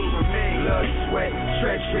remain. Blood, sweat,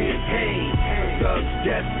 treachery, and pain. Thugs,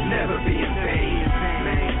 death, never be in vain.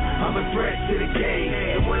 I'm a threat to the game,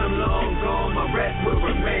 and when I'm long gone, my rep will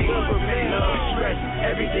remain. Love, stress,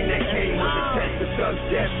 everything that came was a test of thugs,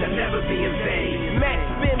 death shall never be in vain. Max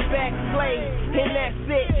been back played, and that's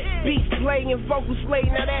it. Beats playing, vocal slay,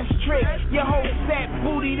 now that's trick. Your whole set,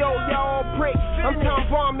 booty though, y'all prick. I'm time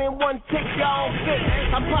bombing, one tick, y'all fix.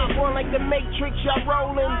 I pop one like the Matrix, y'all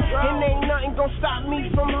rolling. And ain't nothing gonna stop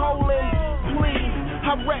me from holding. Please,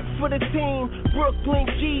 I rep for the team. Brooklyn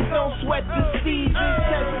G's, don't sweat the season.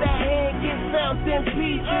 Test that hand, get found in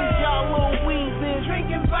pieces. Y'all little wheezes.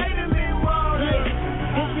 Drinking vitamin water. Yeah.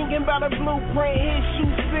 And thinking about a blueprint, his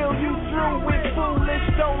shoes fill you through with foolish.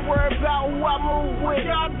 Don't worry about who I move with.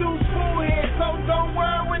 Y'all do school here, so don't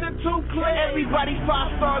worry when the two clear. Everybody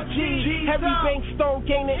 5-star G. Heavy bank stone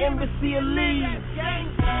gain the embassy of leave.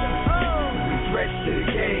 Stretch to the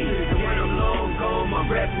game, and when I'm long gone, my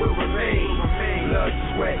rep will remain. Blood,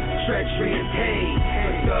 sweat, treachery, and pain.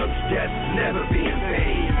 Thugs, death, never be in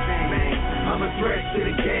vain. I'm a threat to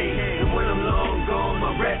the game, and when I'm long gone,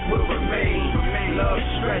 my rep will remain. Love,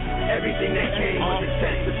 stress, everything that came was a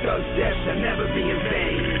test of thugs, death shall never be in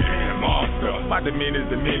vain. Monster, my demeanor's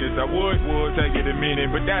the meanest. I would take it a meaning,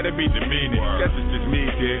 but that'd be demeaning. That's just me,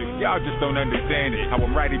 kid. Y'all just don't understand it. How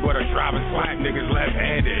I'm righty, but I drive and slack niggas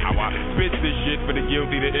left-handed. How I spit this shit for the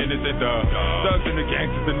guilty, the innocent, the thugs and the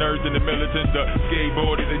gangsters, the nerds and the militants, the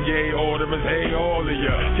skateboarders and yay orderers. Hey, all of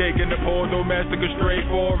ya, taking the poor domestic, a straight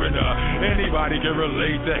foreigner. Anybody can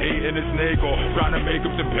relate to hating a snake or trying to make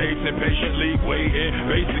up some pace and patiently waiting.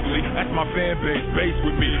 Basically, that's my fan base, base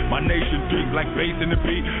with me. My nation deep like bass in the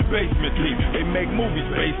beat. Basement deep, they make movies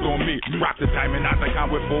based on me. Rock the time and I think I'm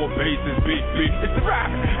with 4 bases. Beat. It's the rap,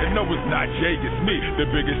 and no, it's not Jake, it's me. The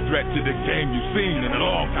biggest threat to the game you've seen in a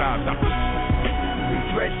long time. We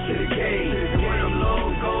stretch to the game, and when I'm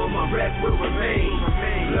long gone, my rep will remain.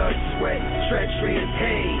 Blood, sweat, treachery, and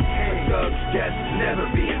pain. Thugs, death, never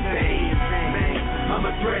be in vain. I'm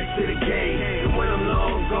a threat to the game, and when I'm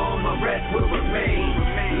long gone, my rep will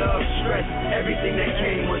remain. Love, stress, everything that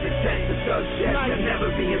came was a test of thugs, death shall never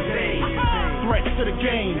be in vain. Threats to the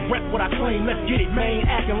game, rep what I claim, let's get it, man.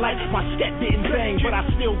 Acting like my scat didn't bang, but I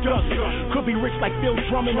still dust. Could be rich like Bill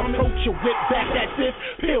Drummond, approach your whip back, that's it.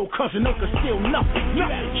 Pill, cousin, no could steal nothing.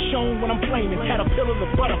 Shown when I'm flaming, caterpillar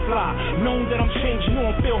the butterfly. Known that I'm changing, you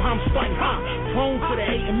don't feel how I'm starting hot. Prone to the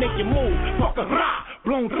hate and make you move, fuck a rah,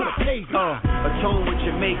 blown to the pavement. Atone with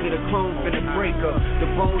your maker, the clone for the breaker. The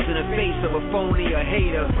bones in the face of a phony, a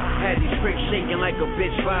hater. Had these bricks shaking like a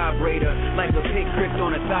bitch vibrator. Like a pig gripped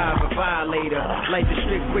on a thigh of a violator. Like the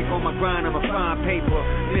strip quick on my grind, I'm a fine paper.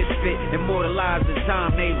 Misfit, immortalized in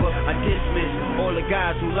time, neighbor. I dismiss all the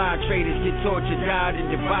guys who lie traders. Get tortured, died, and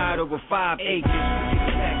divide over 5 acres.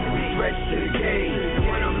 Stretch to the game, and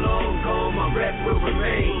when I'm long gone, my rep will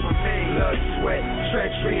remain. Blood, sweat,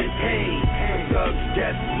 treachery, and pain. Thugs,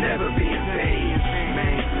 death, never be in vain.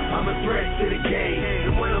 I'm a threat to the game,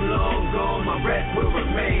 and when I'm long gone, my rep will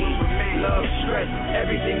remain. Love, stress,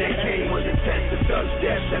 everything that came was a test of thugs,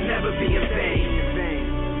 death shall never be in vain.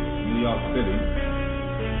 New York City.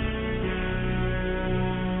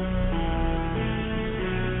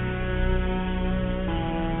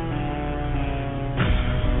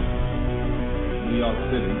 New York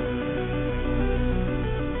City.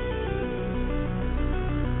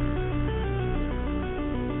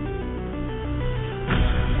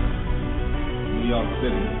 New York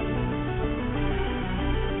City.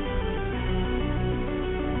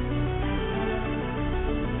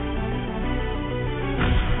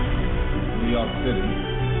 New York City.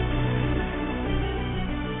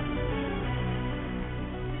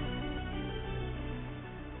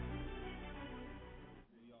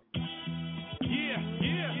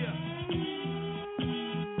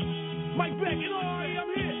 Mike Beck and Ari, I'm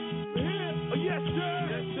here. Oh, yes, sir.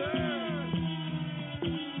 Yes, sir.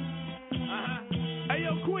 Hey,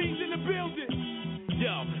 yo, Queens in the building.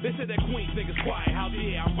 Yo, they said that Queens niggas quiet. How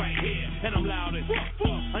yeah, I'm right here, and I'm loud as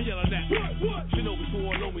I'm yelling at what? Shinobi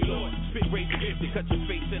swore, know me, Lord. Spit race gifted, cut your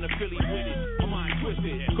face in a Philly with it. My mind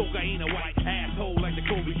twisted, cocaine, a white asshole like the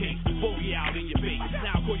Kobe King. Bogey out in your face,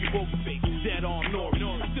 now I call you bogey face. Dead arm Nori.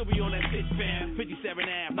 I still be we on that shit, fam. 57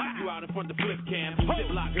 Ave, knock you out in front of flip cam.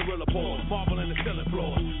 Ziplock, gorilla pause, marble in the cellar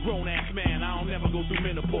floor. Grown ass man, I don't never go through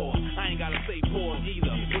menopause. I ain't gotta say pause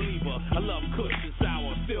either. Believer, I love kush and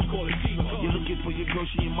sour, still call it cheaper. You're looking for your girl,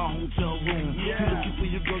 she in my hotel room. You're looking for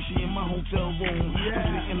your girl, she in my hotel room.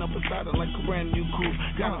 I'm sitting up beside her like a brand new coupe.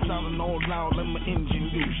 Got her sounding all loud, let my engine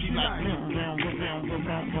do. She like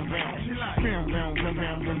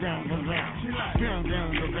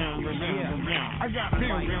I got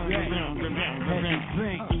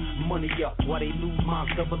money up, while they lose mine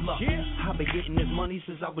double up. I've been getting this money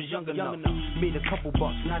since I was young enough. Made a couple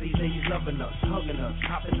bucks, now these ladies loving us, hugging us.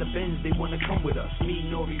 Hop in the Benz, they wanna come with us. Me,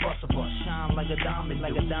 Nori, bust a bus, shine like a diamond,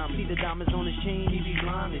 like a diamond. See the diamonds on his chain, he be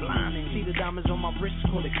blinding. See the diamonds on my wrist,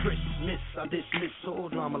 call it Christmas. I dismiss all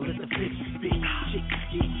drama, let the bitch spit. Chicks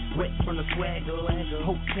get wet from the swagger.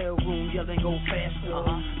 Hotel room, yelling go faster.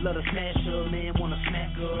 Let her smash her, man wanna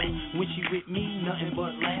smack her. When she with me, nothing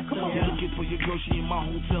but laughter. You're looking for your girl, she in my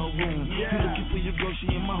hotel room. You're looking for your girl, she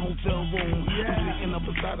in my hotel room. I'm sitting up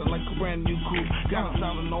beside her like a brand new coupe. Got her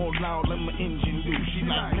sounding all loud, let my engine do. She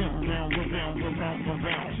like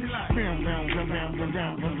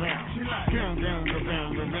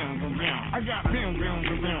I got don't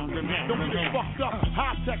get fucked up.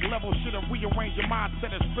 High tech level shit and rearrange your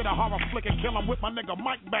mindset and spit a horror flick and kill him with my nigga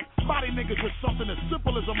Mike back. Body niggas with something as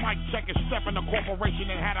simple as a mic check and step in the corporation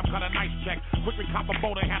and had him cut a nice check. Quickly cop a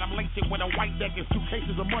boat and had him laced it with a white deck and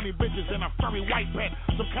suitcases of money, bitches and a furry white pet.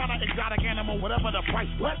 Some kind of exotic animal, whatever the price.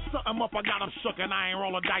 Let something up, I got him shook and I ain't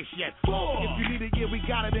rollin' dice yet. If you need it, yeah, we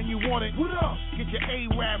got it and you want it. What up? Get your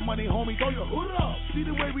A-Rab money, homie. Throw your hood up. See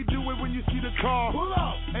the way we do it when you see the car. Pull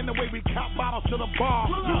up. And the way we cop bottles to the bar.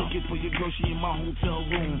 You're looking for your girl, she in my hotel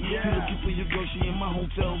room. You're looking for your girl, she in my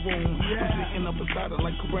hotel room. I'm sitting up beside her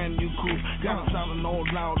like a brand new coupe. Got her sounding all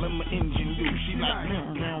loud, let my engine do. She like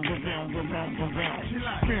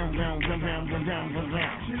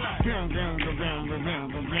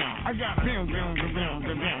I got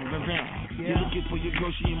You're looking for your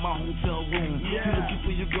girl, she in my hotel room. You're looking for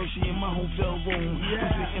your girl, she in my hotel room.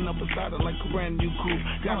 I'm sitting up beside her like a brand new coupe.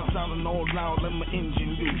 Got her sounding all loud, let my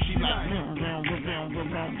engine do. She like I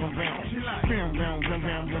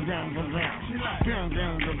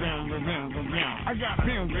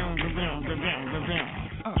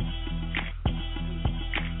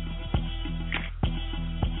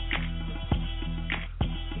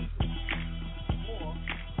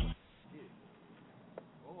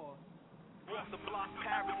got the block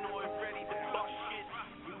paranoid, ready to bust shit.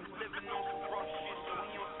 We was living on some rough shit, so we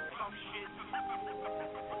on some tough shit.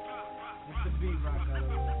 It's the beat rock out of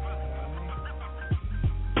it.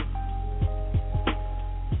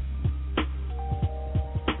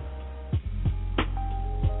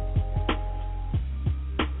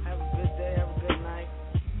 Have a good day, have a good night.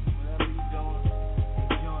 Whatever you're doing,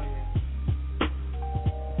 enjoy it.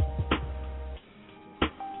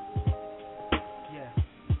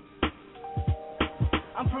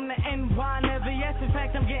 I'm from the NY, never yes. In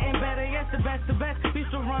fact, I'm getting better, yes, the best, the best.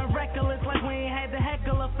 Used to run reckless like we ain't had the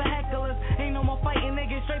heckler for hecklers. Ain't no more fighting,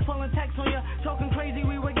 niggas straight pulling text on ya. Talking crazy,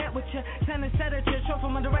 we would get with ya. Send a set at ya. Show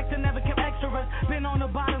from a director, never kept extras. Been on the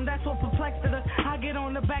bottom, that's what perplexed us. I get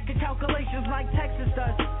on the back of calculations like Texas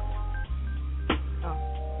does.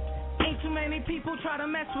 Ain't too many people try to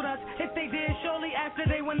mess with us. If they did, surely after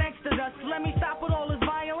they were next to us. Let me stop with all this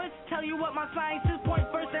violence. Tell you what my science is. Point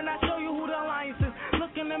first, and I show you who the alliance is.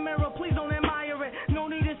 Look in the mirror, please don't admire it. No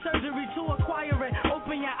need of surgery to acquire it.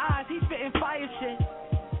 Open your eyes, he's spitting fire shit.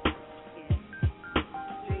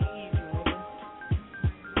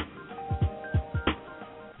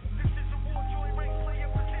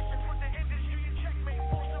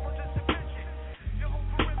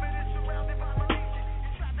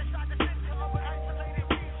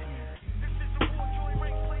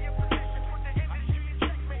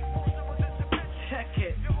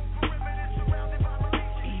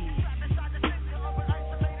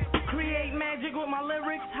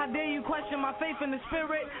 How dare you question my faith in the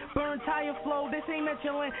spirit? Burn tire flow, this ain't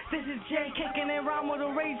Michelin. This is Jay kicking in rhyme with a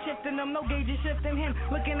rage shifting them. No gauges shifting him.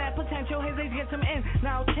 Looking at potential, his age gets him in.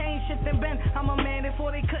 Now change shifting Ben. I'm a man before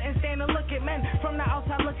they couldn't stand to look at men. From the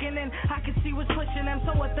outside looking in, I can see what's pushing them.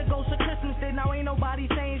 So what the ghost of Christmas did. Now ain't nobody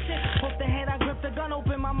saying shit. Off the head, I grip the gun,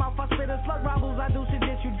 open my mouth, I spit a slug. Rivals, I do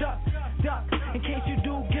suggest you duck. In case you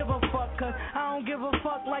do give a fuck, cause I don't give a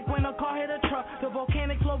fuck like when a car hit a truck. The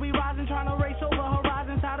volcanic flow be rising, trying to race over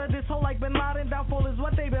horizons. Out of this hole like Bin Laden, downfall is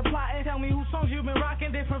what they been plotting. Tell me whose songs you been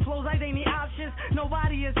rocking, different flows like they need options.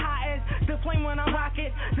 Nobody is hot as the flame when I rock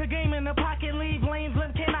it. The game in the pocket, leave lanes,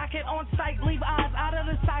 limp can knock it on sight, leave eyes out of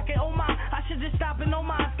the socket. Oh my, I should just stop it, no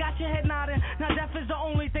mind, got your head nodding. Now death is the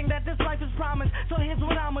only thing that this life is promised. So here's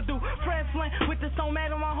what I'ma do.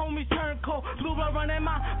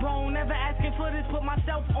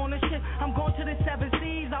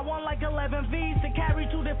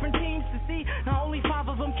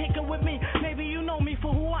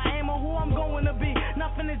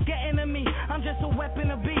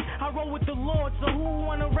 I roll with the Lord, so who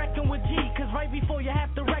wanna reckon with G? Cause right before you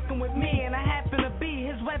have to reckon with me, and I happen to be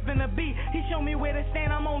his weapon to be. He showed me where to stand,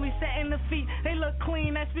 I'm only setting the feet. They look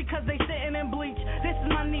clean, that's because they sitting in bleach. This is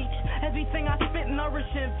my niche, everything I spit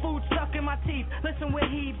nourishing, food stuck in my teeth. Listen with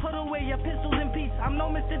heat, put away your pistols in peace. I'm no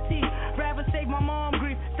Mr. T, rather save my mom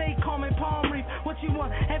grief. Stay calm and palm reef, what you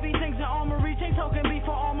want, everything's an armory. Ain't talking beef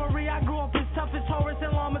for armory, I grew up as tough as Taurus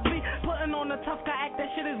and Llamas be. Putting on the tough guy act, that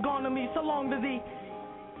shit is gone to me, so long to thee.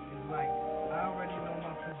 It's like, I already know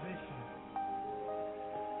my position.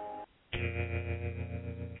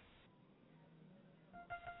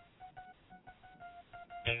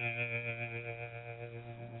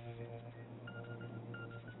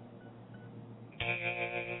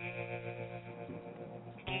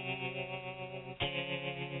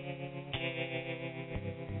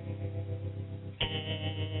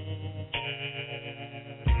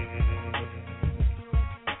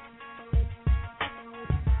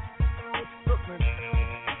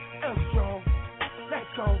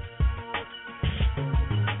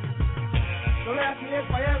 Don't ask me if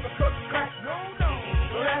I ever cook crack. No.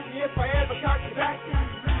 Don't ask me if I ever cock the back.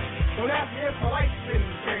 Don't ask me if my life's been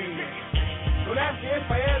crazy. Don't ask me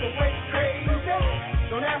if I ever went crazy.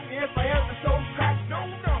 Don't ask me if I ever sold crack. No.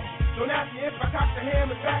 Don't ask me if I cocked the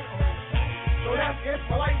hammer back. Don't ask me if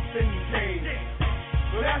my life's been crazy.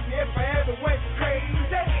 Don't ask me if I ever went crazy.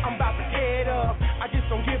 I'm about to tear it up, I just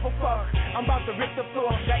don't give a fuck. I'm about to rip the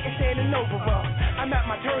floor like it's standing over up. I'm at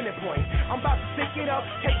my turning point, I'm about to stick it up.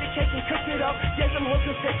 Take the cake and cook it up. Yes, I'm hooked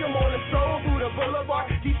and take them on the stroll through the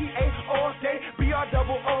boulevard. GTA all day,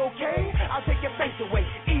 BR-double-OK. I'll take your face away,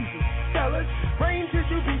 easy, fellas. Brain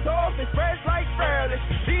tissue be soft and spreads like fairness.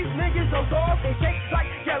 These niggas so soft, they shake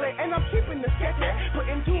like jelly. And I'm keeping the sketch,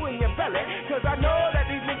 putting two in your belly. Cause I know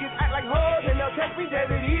that these niggas act like hoes and they'll test me dead.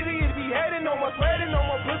 It easy is beheading, no more sweating, no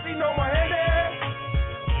more pussy, no more headache.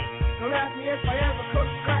 Don't ask me if I ever cook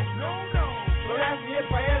crack. No. Don't ask me if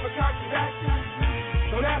I ever cocked the back.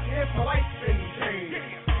 Don't ask me if my life's been changed.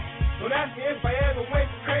 Don't ask me if I ever went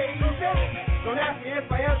crazy. Don't ask me if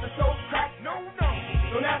I ever sold crack. No.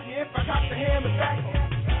 Don't ask me if I cocked the hammer back.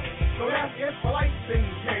 Don't ask me if my life's been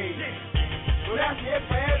changed. Don't ask me if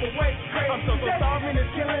I ever went crazy. I'm so starving it's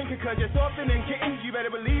killing because you're softer than kittens. You better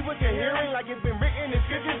believe what you're hearing like it's been written in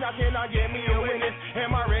scriptures. How can I get me a witness?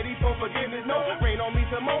 Am I ready for forgiveness? No, rain on me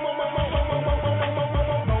some more money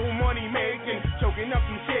making, choking up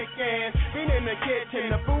some chicken. Been in the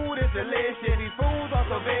kitchen, the food is delicious. These fools are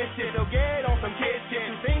so vicious, they'll get on some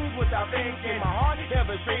kitchen. Do things without thinking, my heart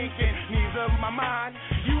never shrinking. Neither my mind,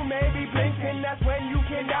 you may be blinking, that's when you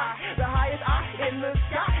can die. The highest eye in the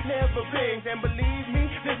sky never blinks. And believe me,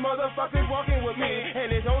 this motherfucker's walking with me.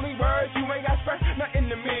 And his only words, you ain't got stress, nothing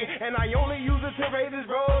to me. And I only use it to raise this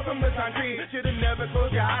road from the concrete. Should've never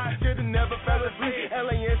closed your eyes, should've never fell asleep.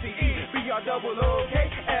 L-A-N-C-E, B-R-double-O-K,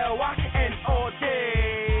 L-Y-N-O-J.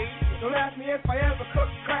 Don't ask me if I ever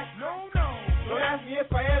cooked crack. No. Don't ask me if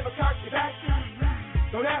I ever cocked the back.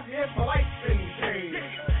 Don't ask me if my life's been changed.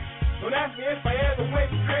 Don't ask me if I ever went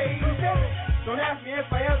crazy. Don't ask me if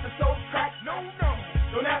I ever sold crack. No.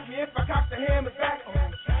 Don't ask me if I cocked the hammer back.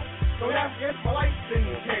 Don't ask me if my life's been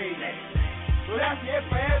changed. Don't ask me if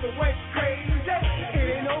I ever went crazy. It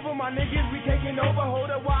ain't over, my niggas, we taking over. Hold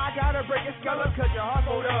up, why I gotta break a skull up, cause your heart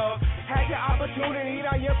hold up. Had your opportunity,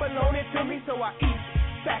 now you're below it to me, so I eat.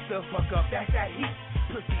 Back the fuck up, that's that heat.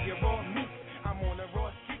 Pussy, you're raw meat. I'm on the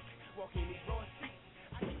raw street, walking these raw streets.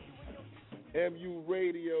 MU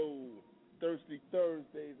Radio, Thirsty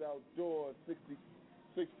Thursdays outdoors,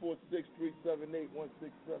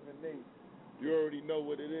 646-378-1678. You already know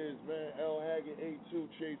what it is, man. L. Haggood, 82,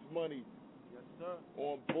 Chase Money. Yes, sir.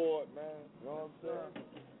 On board, man. You know what I'm saying?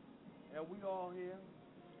 And we all here.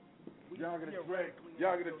 Y'all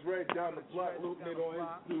gonna drag down the block, looting it on his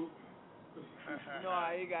stoop. You know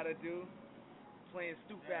how he gotta do. Playing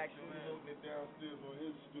stoop action. Looting it downstairs on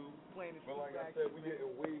his stoop. Playing the stoop but like I said, we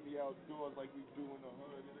getting wavy outdoors like we do in the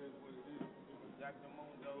hood. It is what it is.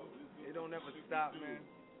 It don't ever stop, man.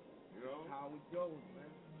 You know? How it goes,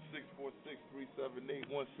 man.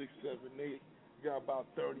 646-378-1678. We got about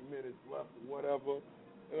 30 minutes left or whatever.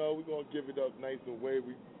 You know, we're going to give it up nice and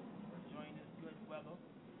wavy. Enjoying this good weather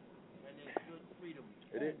and this good freedom.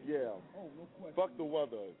 It is, yeah. Oh, no question. Fuck the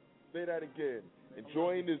weather. Say that again.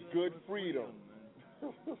 Enjoying this good freedom.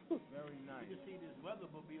 Very nice. You can see this weather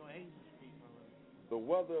but be on Hazel Street, brother. The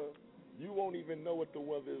weather, you won't even know what the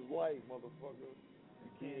weather is like, motherfucker.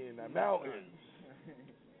 In the mountains.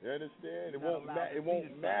 You understand? It won't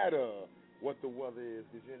matter what the weather is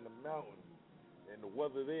because you're in the mountains. And the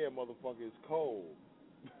weather there, motherfucker, is cold.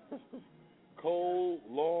 Cold,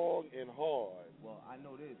 long, and hard. Well, I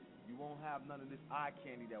know this. you won't have none of this eye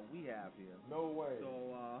candy that we have here. No way.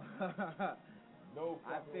 So, no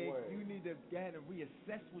fucking I think way. you need to go ahead and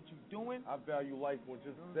reassess what you're doing. I value life on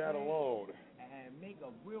just that alone. And make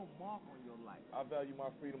a real mark on your life. I value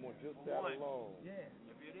my freedom on just that alone. Yeah.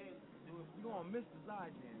 If it is, do it. You're going to miss the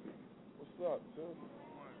eye candy. What's up, sis?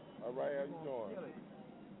 All right, how you doing?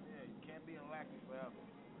 Yeah, you can't be in Lackey forever.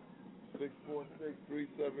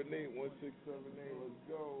 646-378-1678. Let's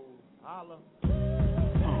go. Holla.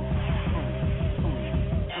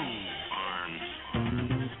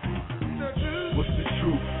 What's the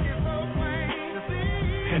truth?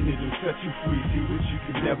 And it'll set you free, see what you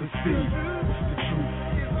can never see. What's the truth?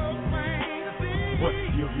 What's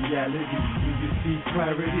your reality? Do you see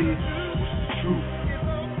clarity? What's the truth?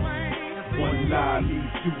 One lie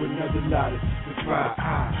leads to another lie. That's right.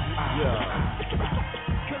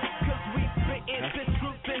 Cause we spittin' the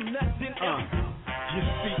truth and nothing else. Your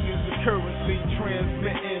speakers are currently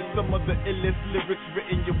transmitting some of the illest lyrics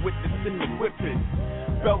written. You're witnessing the whipping.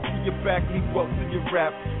 Belt to your back, leave wealth to your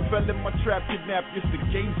rap. Fell in my trap, kidnap, just the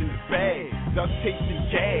games in the bag. Duck chasing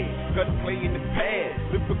gas, gunplay in the pad.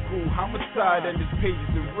 Lyrical homicide and this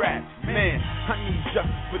pages of rap. Man, I need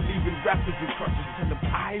justice for leaving rappers and crutches. Tell them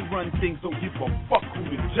I run things, don't give a fuck who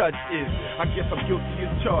the judge is. I guess I'm guilty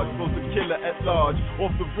as charged, was a killer at large.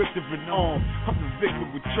 Off the wrist of an arm, I'm the victor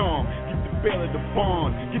with charm. Get the bail of the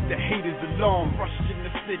bond, get the haters alarm. Rush in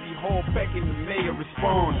the city hall, begging the mayor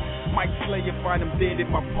respond. Mike Slayer, find him dead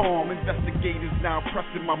in my palm. Investigators now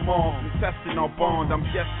pressing my mom and testing our bond. I'm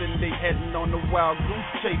guessing they heading on the wild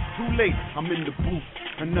goose chase. Too late, I'm in the booth.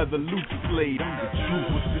 Another loot played. I'm the truth.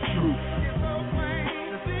 What's the truth?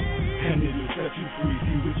 And it'll set you free.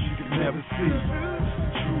 See what you can never see. What's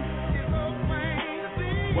the truth?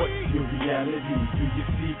 What's your reality? Do you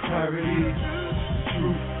see clarity? What's the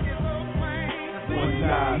truth? One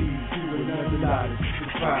lie leads to another lie.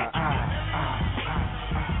 It's fire.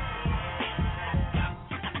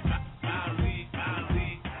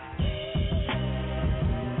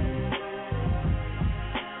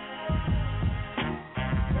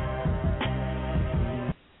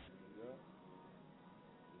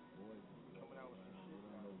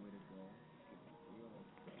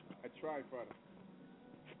 Try, brother.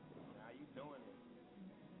 How you doing it?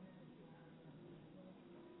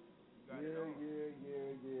 Yeah.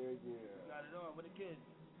 You got it on. Where the kids?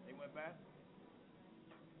 They went back?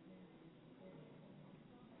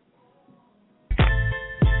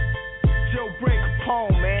 Joe Break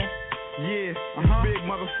Capone, man. Yeah, big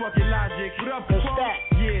motherfucking Logic. What up, Capone?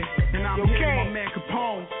 Yeah, and I'm here with my man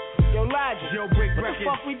Capone. Yo, Logic. Joe Break What Records. the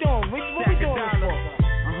fuck we doing? What we doing this for?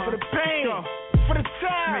 For the pain. For the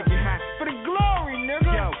time. For the glory,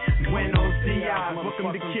 nigga. Yo, Buenos Dias.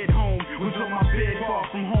 Welcome the kid home. Was on my bed, far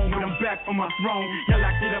from home, but I'm back on my throne. Y'all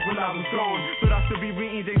locked it up when I was gone. Thought I should be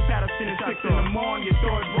reading J Patterson at 6 in the morning. You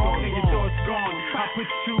thought wrong and your thoughts gone. I put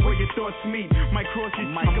you where your thoughts meet. Might cross your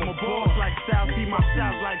cheek. I'm a boss like South. See my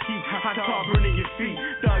South like heat. Hot tar burning your feet.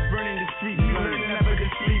 Thug burning the streets. You learn never to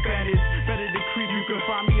sleep, and it's better to creep. You can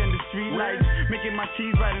find me on the street lights. Making my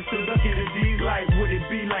cheese right and still ducking the D's like. Would it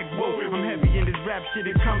be like, whoa, I'm heavy in this rap shit.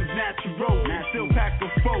 It comes natural. Still pack a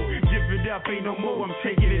foe. Give it up, ain't no more. I'm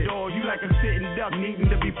taking it all. You like a sitting duck, needing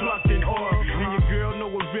to be plucked in oil. And your girl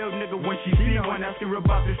know a real nigga when she see one. Ask her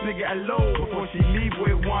about this nigga alone before she leave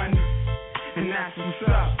with one. And that's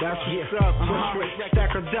what's up. That's what's up.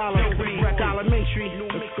 Stack a dollar. Elementary.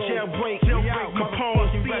 Jailbreak.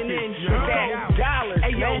 Capone. CNN. Dollars.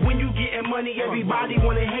 Hey yo, when you getting money, everybody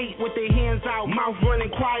wanna hate with their hands out, mouth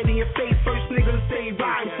running quiet in your face. First nigga say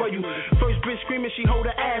ride for you. First bitch screaming she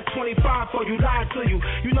hold her ass 25 for you. Lied to you.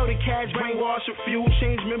 You know the cash brainwash a few.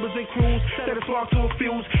 Change members and crews. Set a spark to a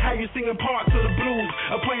fuse. Have you singing parts of the blues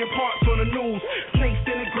or playing parts on the news. Snakes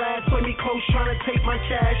in the grass. Play me close trying to take my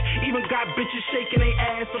cash. Even got bitches shaking their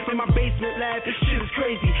ass up in my basement lab. This shit is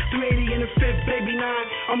crazy. 380 in the fifth, baby 9.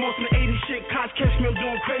 I'm on some 80 shit. Cops catch me, I'm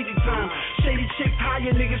doing crazy time. Shady chicks higher,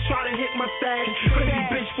 niggas try to hit my stash. Crazy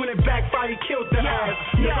bitch when it backfire, killed the ass.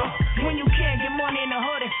 Yo, when you can't get money in the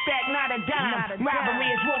hood, expect not a dime. Robbery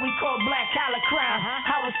is what we call black collar crime.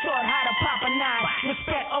 I was taught how to pop a nine.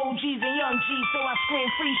 Respect OGs and young G's, so I scream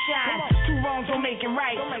free shine. Two wrongs don't make it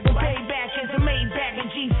right. The payback is a Maybach and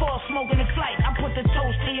G4 smoking the flight. I put the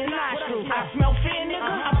toast in your nostrils. I smell fear, nigga.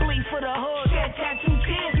 I bleed for the hood. Shed tattoo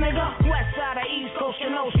tears, nigga. West side of East Coast,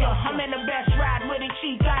 Kenosha. I'm in the best ride with it.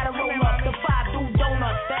 Cheap, gotta roll up. The 5 do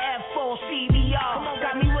donuts. The F4 CBR.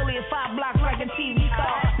 Got me really at 5 blocks like a TV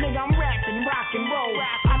star. Nigga, I'm rapping, rock and roll.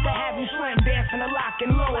 I can have you slam dancing a lock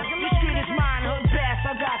and low. The street is mine, hood bass.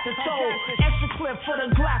 I got the soul. Extra clip for the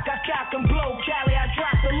Glock. I cock and blow. Cali, I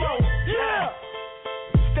drop the low.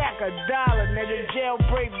 Yeah. stack $1, nigga.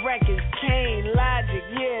 Jailbreak records, Kane, Logic,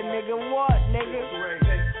 yeah, nigga. What, nigga?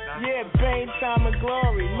 Yeah, Bane, Time and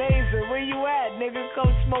Glory, Mazer, where you at, nigga?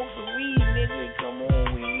 Come smoke some weed, nigga. Come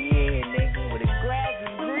on, we here, nigga. With the grass is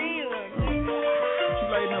green, nigga. What you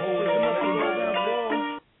lighting up over there, man?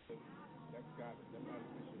 That's got it. That's not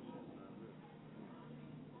official shit, man.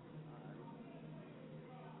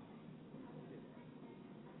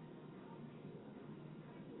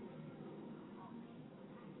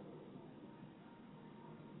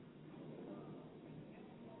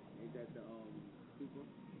 Ain't that the people?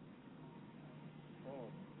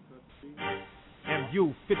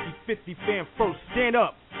 MU 50-50 fan first, stand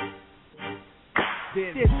up.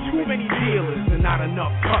 There's too many dealers and not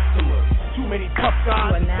enough customers. Too many tough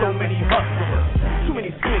guys and so many hustlers. Too many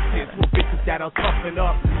snitches with bitches that'll toughen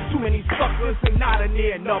up. Too many suckers and not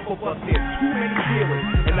near enough of us. There's too many dealers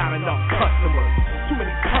and not enough customers. Too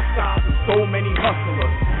many tough guys and so many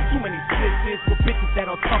hustlers. Too many snitches with bitches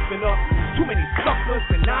that'll toughen up. Too many suckers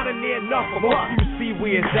and not near enough of us. You see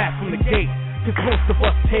where it's at from the gate. Cause most of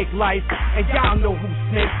us take life, and y'all know who's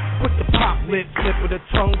snake. Put the pop lip, slip with the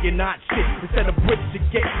tongue, you're not shit. Instead of bricks, you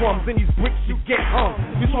get crumbs, and these bricks, you get hung.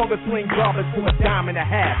 You stronger sling garbage for $1.50.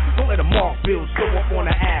 Don't let a mark bill show up on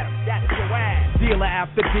the app. That's your ass. Dealer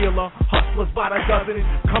after dealer, hustlers by the dozen.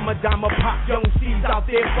 Come a dime a pop, young C's out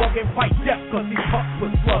there fucking fight death. Cause these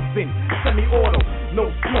hustlers slugs in semi-auto,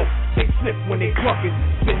 no smoke. They slip when they cluckin'.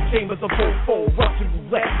 Spin chambers of full Russian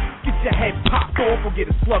roulette. Get your head popped off or get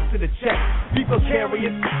a slug to the chest. People carry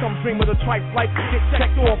it, some dream of the tripe life. Get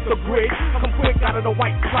checked off the grid, come quick out of the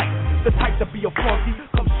white flight. The type to be a funky,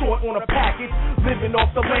 come short on a package. Living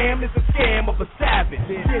off the lamb is a scam of a savage.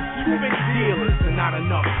 There's too many dealers and not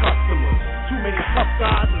enough customers. Too many tough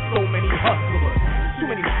guys and so many hustlers. Too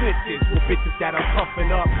many snitches with bitches that'll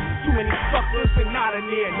toughen up. Too many suckers and not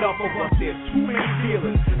near enough of us. There's too many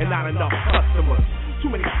dealers and not enough customers. Too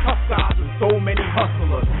many tough guys and so many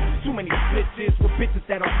hustlers. Too many snitches with bitches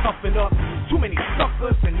that'll toughen up. Too many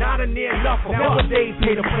suckers and not near enough of us. Nowadays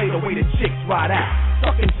pay to play the way the chicks ride out.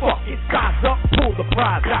 Suck and fuck it, size up, pull the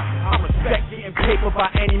prize out. I respect getting paper by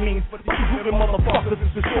any means, but you grouping motherfuckers is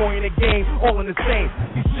destroying the game, all in the same.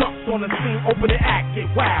 These jumps on the scene, open the act, get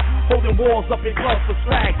wild. Holding walls up in gloves for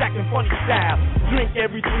slags, acting funny style. Drink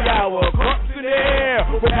every 3 hours, cups in the air.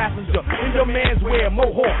 With passenger in your man's wear,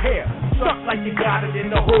 mohawk hair. Stuck like you got it in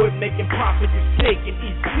the hood, making profit, you shake and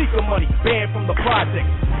eat sneaker money, banned from the project.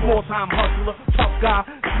 Small-time hustler, tough guy,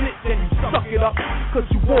 snitch and you suck it up, cause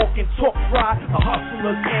you walk and talk right. A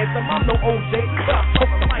hustler's anthem, I'm no OJ, but I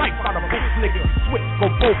took the life out of bitch niggas. Switch, go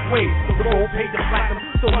both ways, the gold pay the platinum,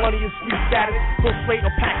 so money is street status. Go straight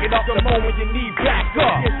or pack it up the moment you need back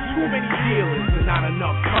up. There's too many dealers and not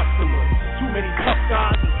enough customers. Too many tough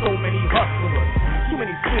guys and so many hustlers. Too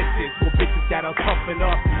many snitches for bitches that'll toughen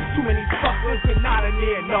up. Too many suckers and not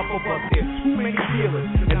near enough of us. There's too many dealers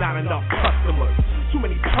and not enough customers. Too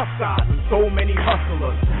many tough guys and so many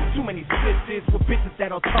hustlers. Too many snitches for bitches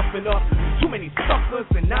that'll toughen up. Too many suckers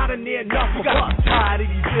and not near enough of us. I'm tired of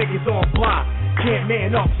these niggas on block. Can't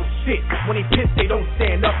man up for shit. When they piss, they don't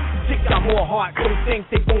stand up. Chicks got more heart, don't think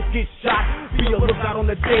they won't get shot. Be a lookout on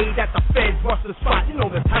the day that the feds rush the spot. You know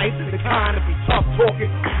the type, the kind to be tough talking.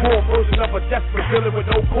 Raw version of a desperate villain with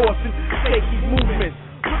no caution. Shaky movements.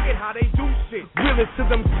 Look at how they do shit. Willing to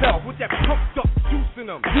themselves with that pumped up juice in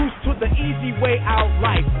them. Used to the easy way out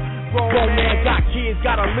life. Grown man got kids,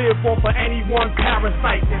 gotta live off of any one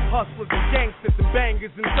parasite. There's hustlers and gangsters and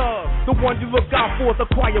bangers and thugs. The ones you look out for is the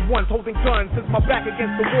quiet ones holding guns. Since my back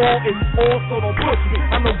against the wall is all, so don't push me.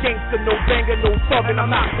 I'm no gangster, no banger, no thug, and I'm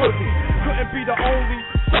not pussy. Couldn't be the only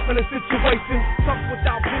stuck in a situation. Stuck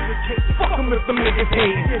without vindication. Fuck them if them niggas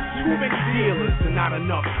hating. There's too many dealers and not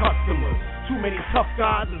enough customers. Too many tough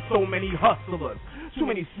guys and so many hustlers. Too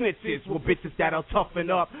many snitches with bitches that'll toughen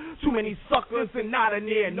up. Too many suckers and not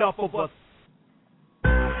near enough of us.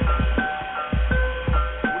 What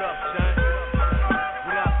up, son?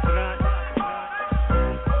 What up, son?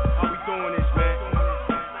 How we doing this, man?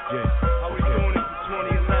 Yeah. How we doing this for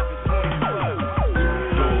 2011, 2012?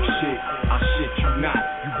 Dog shit, I shit you not.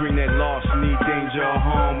 You bring that loss, need danger or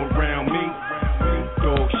harm around me.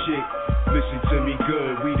 Dog shit, listen to me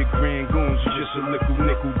good. We the grand goons, you just a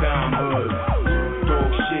nickel dime hood.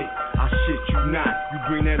 Dog shit, I shit you not. You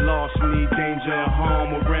bring that loss, need danger or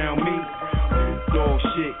harm around me. Dog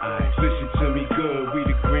shit, listen to me good. We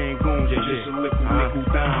the grand goons, you just a nickel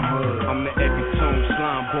dime hood. I'm the every tone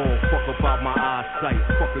slime ball. Fuck about my eyesight.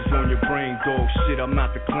 Fuckers on your brain, dog shit. I'm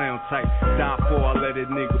not the clown type. Die for I let a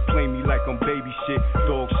nigga play me like I'm baby shit.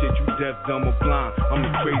 Dog shit, you deaf, dumb or blind. I'm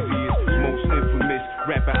the craziest, most infamous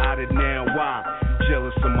rapper out of now. Why? You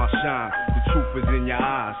jealous of my shine? The truth is in your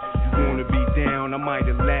eyes. You wanna be down, I might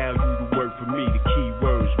allow you to work for me. The key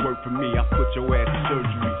words, work for me, I put your ass in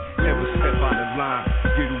surgery. Never step out of line,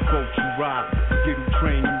 forget who boat you ride, forget who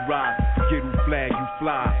train you ride, forget who flag you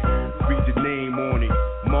fly. Read the name on it,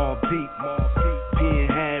 Mob Deep, Pen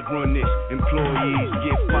have run this. Employees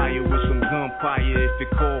get fired with some gunfire if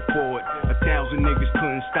it call for it. 1,000 niggas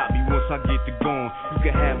couldn't stop me once I get to going. You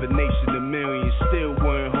could have a nation of millions, still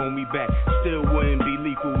wouldn't hold me back, still wouldn't be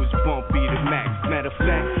lethal, was bumpy to max. Matter of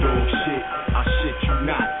fact, dog shit, I shit you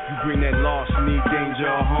not. You bring that loss, need danger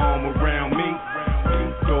or harm around me.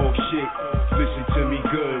 Dog shit, listen to me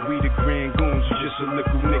good. We the grand goons, you just a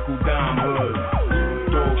nickel dime hood.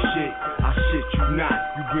 Dog shit, I shit you not.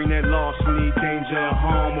 You bring that loss, need danger or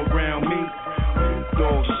harm around me.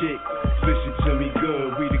 Dog shit, listen to me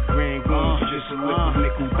good. We the grand goons, you just a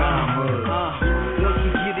nickel dime hood. Once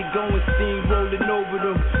we get it going, steam rolling over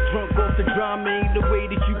them. Drunk off the drama ain't the way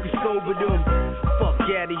that you can sober them. Fuck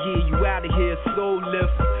outta here, you outta here, soul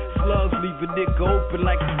lift. Slugs leave a nigga open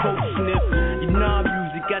like a coke sniff. Your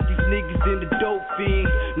non-music got these niggas in the dope fiend.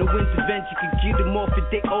 No intervention can get them off if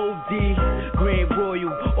they OD. Grand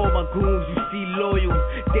Royal, all my goons you see loyal.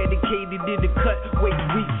 Dedicated in the cut, wait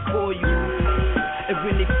weeks for you. And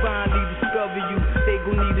when they finally discover you, they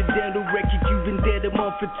gon' need a dental record. You've been dead a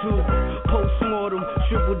month or two. Post-mortem,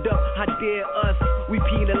 shriveled up, how dare us? We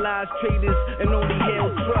penalize traders and only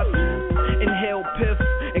held trust. Inhale piff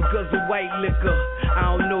and guzzle white liquor.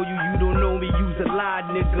 I don't know you, you don't know me, you's a lie,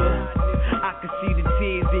 nigga. I can see the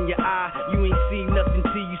tears in your eye. You ain't seen nothing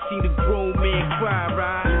till you see the grown man cry,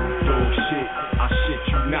 right? Dog shit, I shit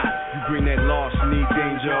you not. You bring that loss, need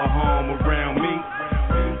danger or harm around me.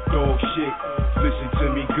 Dog shit, listen to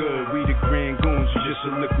me good. We the grand goons, you just a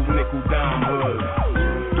nickel dime hood.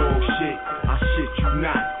 Dog shit, I shit you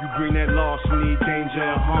not. You bring that loss, need danger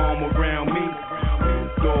or harm around me.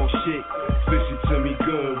 Dog shit, listen to me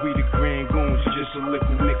good. We the grand goons, you just a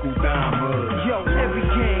nickel dime hood. Yo, every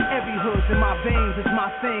gang, every hood's in my veins. It's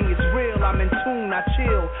my thing, it's real. I'm in tune, I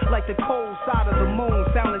chill like the cold side of the moon.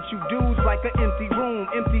 Silence you dudes like an empty room,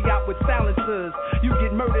 empty out with silencers. You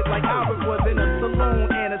get murdered like Albert was in a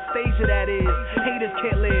saloon. Anastasia, that is. Haters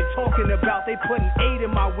can't live talking about they putting 8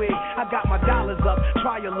 in my wig. I got my dollars up,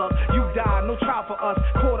 try your luck. You die, no trial for us.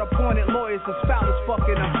 Court appointed lawyers as foul as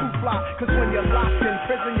fucking. I'm too fly, cause when you're locked in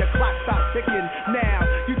prison, your clock stops ticking. Now,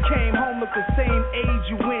 you came home with the same age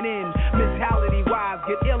you went in. Mentality wise,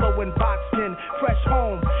 get iller when boxed in. Fresh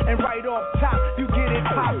home, and right off top, you get it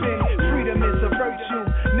poppin'. Freedom is a virtue.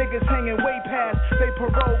 Niggas hanging way past they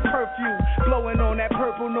parole curfew. Blowing on that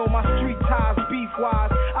purple, know my street ties, beef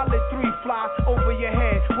wise. I let 3 fly over your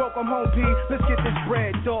head. Welcome home, P. Let's get this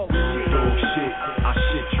bread, dog shit. Dog shit, I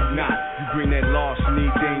shit you not. You bring that loss,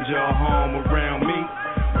 need danger or harm around me.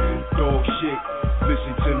 Dog shit,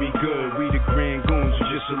 listen to me good. We the grand goons, you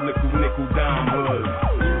just a nickel dime hood.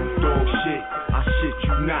 Dog shit, I shit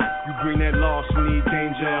you not. You bring that loss, need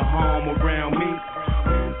danger or harm around me.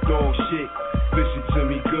 Dog shit, listen to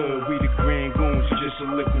me good. We the grand goons, you just a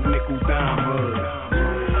nickel dime hood.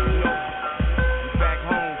 Back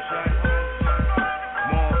home, son.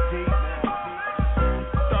 Mob Deep.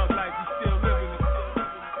 Thug life, we still living it.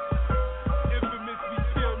 Infamous, we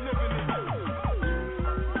still living it.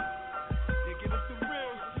 They give us some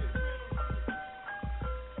real shit.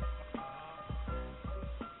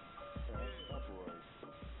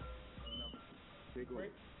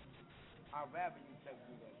 I'd rather you tell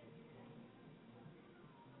me that.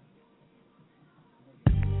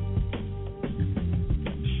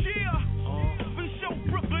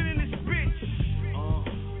 Brooklyn in this bitch.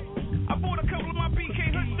 I bought a couple of my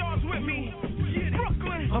BK Hood stars with me.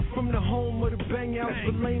 Brooklyn. I'm from the home of the bang outs,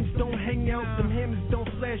 but lanes don't hang out. Them hammers don't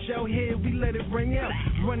flash out here, we let it ring out.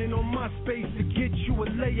 Running on my space to get you a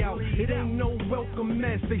layout. It ain't no welcome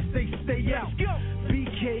mess, they say stay out.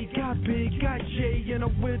 BK got big, got J, and I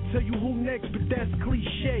will tell you who next, but that's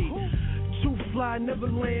cliche. Too fly, never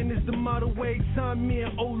land is the motto. Every time me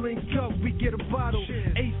and O link up, we get a bottle.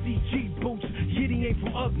 ACG boots, Yiddy ain't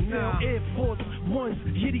from uptown. Air Force Ones,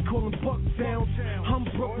 Yiddy callin' Bucktown. I'm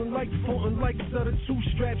Brooklyn like Fulton, like Sutter. 2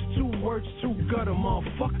 straps, 2 words, 2 gutter,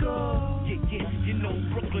 motherfucker. Yeah, you know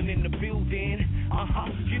Brooklyn in the building.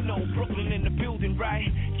 You know Brooklyn in the building, right?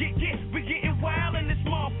 Yeah, we getting wild in this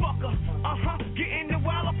motherfucker. Getting the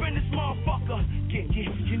wild up in this motherfucker. Yeah,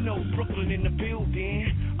 you know Brooklyn in the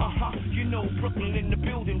building. You know Brooklyn in the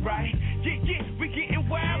building, right? Yeah, we getting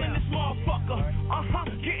wild in this motherfucker.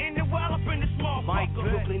 Getting the wild up in this motherfucker. Mike,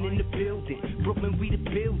 Brooklyn in the building. Brooklyn, we the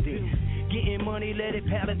building. Getting money, let it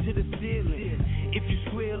paddle to the ceiling. If you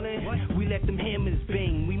squealing, we let them hammers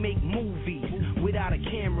bang. We make movies without a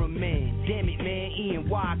cameraman. Damn it, man, being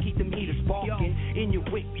why I keep them heaters sparking. In your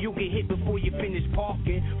whip, you'll get hit before you finish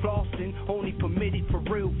parking. Flossing, only permitted for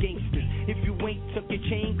real gangsters. If you ain't, tuck your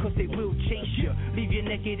chain, cause they will chase you. Leave you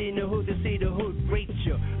naked in the hood to say the hood raped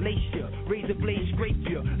you. Lace you, razor blade scrape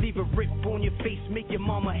you. Leave a rip on your face, make your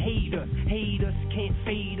mama hate us. Haters can't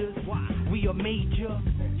fade us. We are major.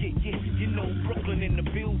 Yeah, you know Brooklyn in the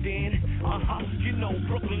building. You know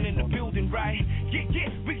Brooklyn in the building, right? Yeah,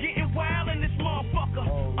 we getting wild in this motherfucker.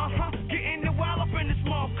 Getting the wild up in this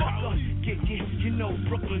motherfucker. Yeah, you know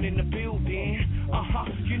Brooklyn in the building.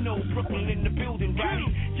 You know Brooklyn in the building, right?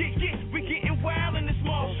 Yeah, we getting wild in this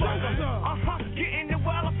motherfucker. Getting the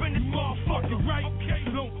wild up in this motherfucker, right?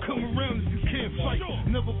 So don't come around if you can't fight.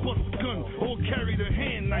 Never bust a gun or carry the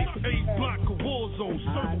hand knife. A block of war zone,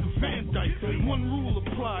 circle the Van Dyke. One rule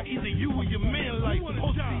apply, either you or your man like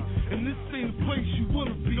pussy. And this ain't the place you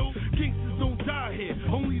wanna be. Gangsters don't die here,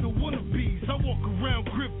 only the wannabes. I walk around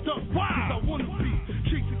gripped up, cause I wanna be.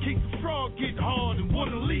 Chase a case of fraud, get hard and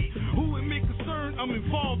wanna leave. Who it may concern, I'm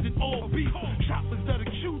involved in all beef. Choppers that'll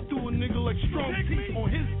chew through a nigga like strong teeth. On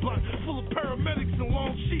his block, full of paramedics and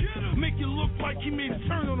long sheets. Make it look like he made a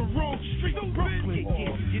turn on the wrong street. Brooklyn.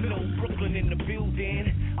 Yeah, you know Brooklyn in the building.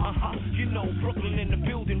 You know Brooklyn in the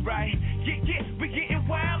building, right? Yeah, we getting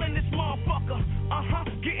wild in this motherfucker.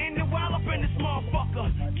 Getting the wild up in this motherfucker.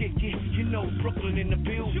 Yeah, you know Brooklyn in the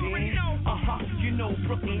building. You know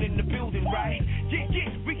Brooklyn in the building, right? Yeah,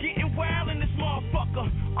 we getting wild in this motherfucker.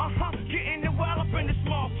 Getting the wild up in this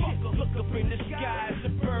motherfucker. Look up in the sky, it's a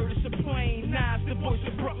bird, it's a plane. Nah, it's the voice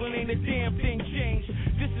of Brooklyn, ain't a damn thing changed.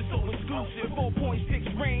 This is so exclusive,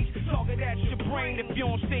 4.6 range. Target at your brain if you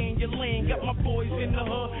don't stay in your lane. Got my boys in the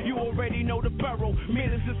hood, you already know the borough.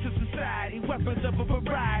 Ministers to society, weapons of a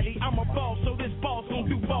variety. I'm a boss, so this boss gon'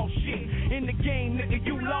 do boss shit. In the game, nigga,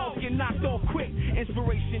 you lost, get knocked off quick.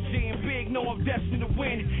 Inspiration jam big, know I'm destined to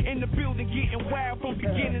win. In the building, getting wild from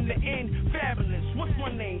beginning to end. Fabulous, what's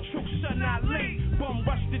my name? True Son Ali. Bum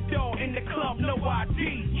rush the door in the club, no ID.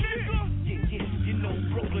 Yeah, you know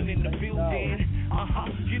Brooklyn in the building.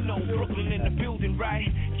 You know Brooklyn in the building, right?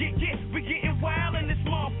 Yeah, we getting wild in this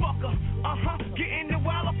motherfucker. Getting the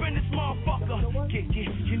wild up in this motherfucker. Yeah,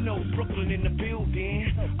 you know Brooklyn in the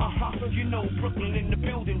building. You know Brooklyn in the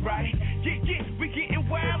building, right? Yeah, we getting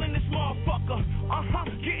wild in this motherfucker.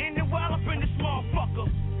 Getting the wild up in this motherfucker.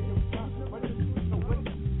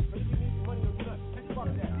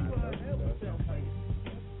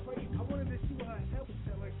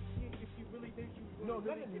 No,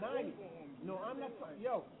 this is 90. No, I'm not talking.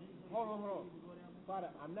 Yo, hold on. Father,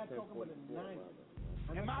 I'm not talking about the 90.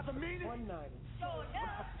 Am I the meanest? 190.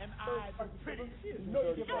 Am I the prettiest? No,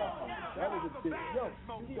 you that was a big. Yo,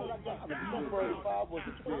 you know like that. 235 was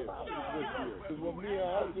a big. Because when me and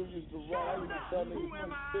Haggood used to ride, I used to tell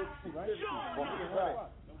niggas 50, right?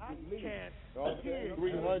 I can't.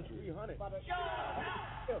 300.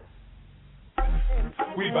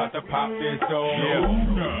 We about to pop this off.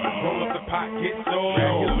 Roll up the pot, get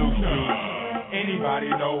sold.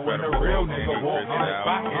 Anybody know when a real nigga walk in the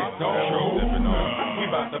spot get sold? We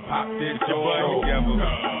about to pop this off.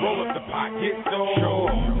 Roll up the pot, get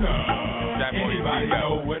sold. Anybody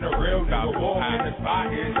know when a real nigga walk in the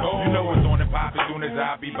spot get sold? You know what's on the pop as soon as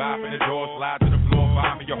I be bopping. The door slide to the floor,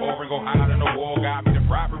 find me your whore and go hide on the wall. Got me the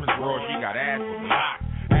proper in this world, she got ass for block.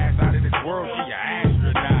 Ass out in this world, she a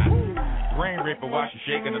astronaut. Brain ripper while she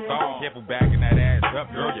shaking the thong. Careful backing that ass up,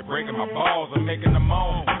 girl. You're breaking my balls. I'm making the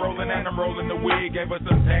moan. I'm rolling and I'm rolling the wig. Gave her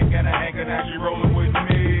some tank and a hanger. Now she rolling with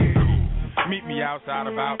me. Meet me outside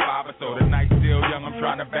about 5 or so. The night's still young. I'm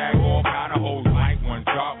trying to bag all kind of hoes. Light ones,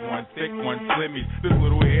 dark ones, thick ones, slimmies. This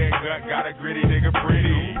little haircut got a gritty nigga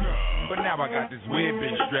pretty. But now I got this weird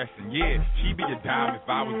bitch stressing. Yeah, she be a dime if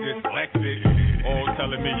I was dyslexic. All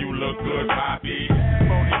telling me you look good, Poppy.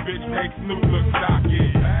 Phony bitch make Snoop look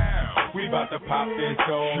stocky. We bout to pop this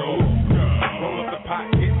show. Roll up the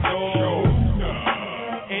pot, get sold.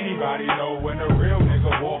 Anybody know when a real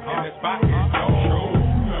nigga walk in the spot get sold?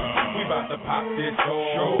 We bout to pop this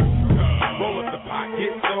show. Roll up the pot,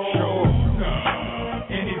 get sold.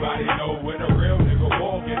 Anybody know when a real nigga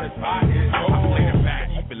walk in the spot get sold? I play the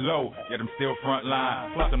back, keep it low, yet I'm still front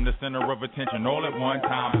line. Plus I'm the center of attention all at one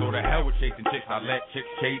time. So the hell with chasing chicks, I let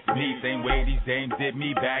chicks chase me. Same way these dames did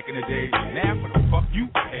me back in the day. Now what the fuck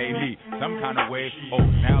you pay me? Some kind of way. Oh,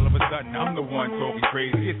 now all of a sudden I'm the one talking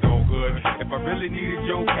crazy. It's all good. If I really needed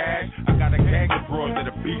your cash, I got a gang of bros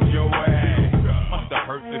that'll beat your ass. Must've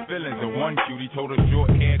hurt the feelings of one cutie. Told her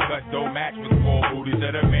short haircut don't match with small booty.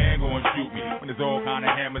 Said a man gonna shoot me when there's all kind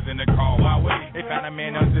of hammers in the car. Why wait? They found a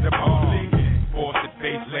man under the palm leaking. Frosted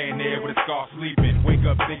face laying there with a scar sleeping. Wake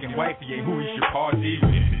up thinking wifey ain't who he should party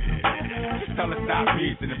with. Tell her stop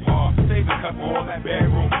beating and pause. Save the cup for all that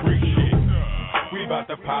bedroom free shit. We about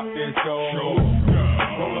to pop this show.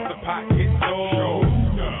 Roll up the pot, get sold.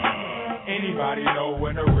 Anybody know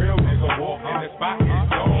when a real nigga walk in the spot is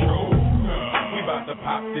sold. We about to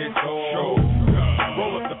pop this show.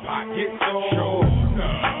 Roll up the pot, get sold.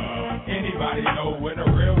 Anybody know when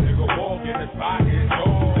a real nigga walk in the spot is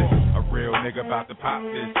sold. A real nigga about to pop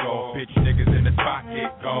this show. Bitch niggas in the spot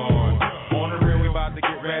get gone. On the real, we about to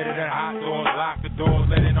get ready to hot doors. Lock the doors,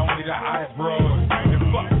 let in only the hottest bros. And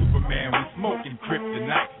fuck Superman, we smoking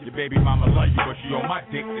kryptonite. Your baby mama love you, but she on my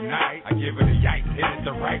dick tonight. I give her the yikes, hit it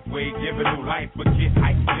the right way, give her new life, but get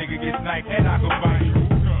hype, nigga get sniped, and I go fight you.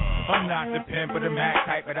 I'm not the pimp or the Mac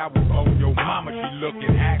type, but I will owe your mama. She look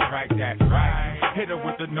and act right, that's right. Hit her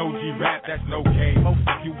with the no G rap, that's no game. Most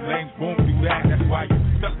of you lames won't do that, that's why you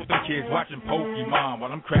stuck with them kids watching Pokemon while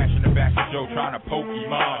I'm crashing the back of the show trying to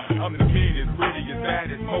Pokemon. I'm the meanest, prettiest,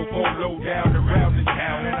 baddest mofo low down around the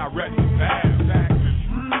town, and I rep the fast.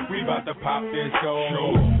 We about to pop this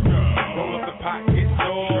show. Roll up the pot, get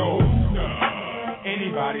sold.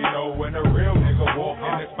 Anybody know when a real nigga walk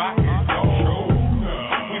in the spot is sold.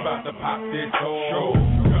 We about to pop this show.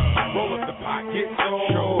 Roll up the pot, get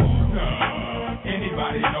sold.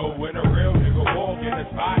 Anybody know when a real nigga walk in the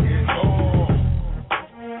spot is sold.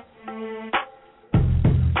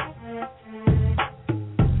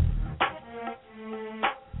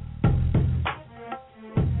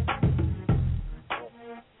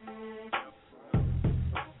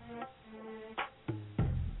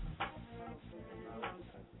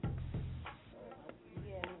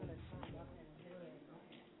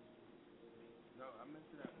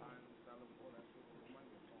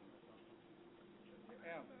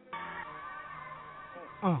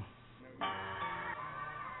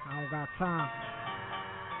 I don't got time.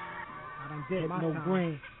 I done did my time.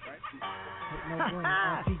 Green. Hit no green.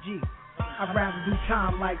 RPG. I'd rather do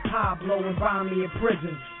time like Pablo and bind me in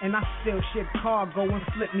prison. And I still ship cargo and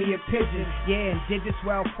flip me a pigeon. Yeah, and digits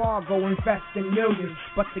well Fargo, invest in millions.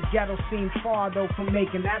 But the ghetto seems far though from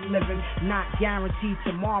making that living. Not guaranteed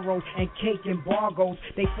tomorrow, and cake embargoes.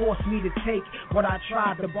 They forced me to take what I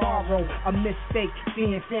tried to borrow. A mistake,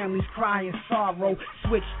 seeing families cry in sorrow.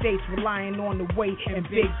 Switch states, relying on the weight and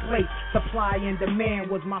big plates. Supply and demand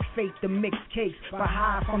was my fate to mix cakes. But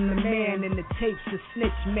high from the man and the tapes the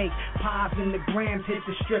snitch make. Pies in the grams hit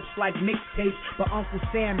the strips like mixtapes. But Uncle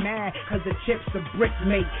Sam mad cause the chips the brick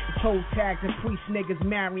mate. Toe tags and priest niggas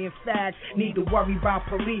marrying fags. Need to worry about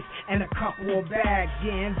police and a couple of bags.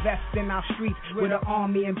 Yeah, invest in our streets with an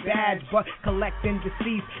army and badge. But collecting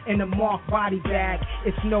deceased in a marked body bag.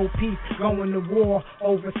 It's no peace going to war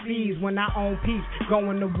overseas. When I own peace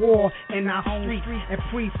going to war in our streets. And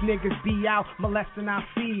priest niggas be out molesting our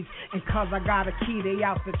seeds. And cause I got a key they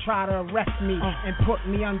out to try to arrest me. And put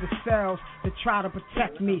me under cells to try to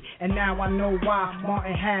protect me. And now I know why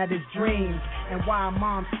Martin had his dreams. And why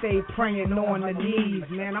mom stayed praying on the knees.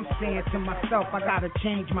 Man, I'm saying to myself, I gotta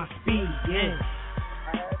change my speed. Yeah.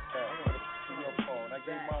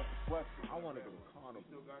 I want to go to carnival.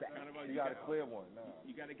 You got a clear one now.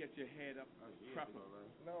 You got to get your head up proper.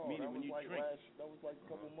 No, meaning that when was you like drink. that was like a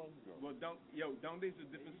couple months ago. Well, don't these are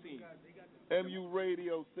different scenes. MU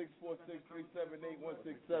Radio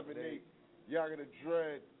 646-378-1678. Y'all gonna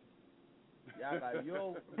dread. Y'all got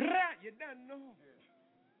yo. Brah, you done know.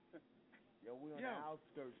 Yo, we on the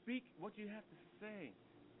outskirts. Speak what you have to say.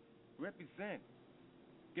 Represent.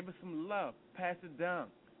 Give us some love. Pass it down.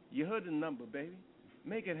 You heard the number, baby.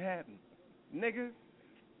 Make it happen. Niggas,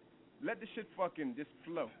 let the shit fucking just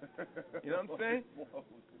flow. You know what I'm saying?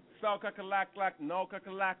 So kakalak-lak, no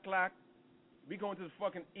kakalak-lak. We going to the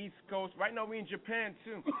fucking East Coast. Right now we in Japan,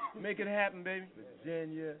 too. Make it happen, baby.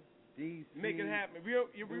 Virginia, D.C. Make it happen.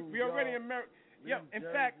 We already in America. Yo, in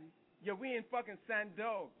fact, we in fucking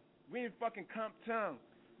Sando. We in fucking Compton.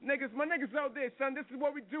 Niggas, my niggas out there, son. This is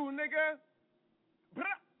what we do, nigga.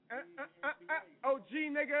 OG,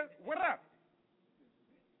 nigga. What up?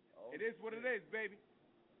 It is what it is, baby.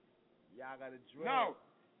 Y'all got a dread. No.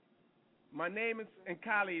 My name is in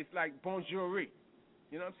Cali. It's like bonjour. You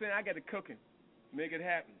know what I'm saying? I got it cooking. Make it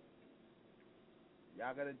happen.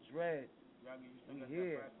 Y'all got a dread. We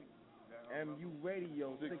here. MU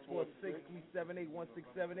Radio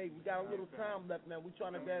 646-378-1678. We got a little time left, man. We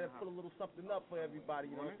trying to put a little something up for everybody.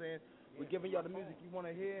 You know what I'm saying? We're giving y'all the music you want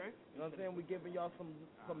to hear. You know what I'm saying? We're giving y'all some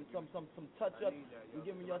touch ups. We're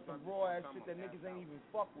giving y'all some raw ass shit that niggas ain't even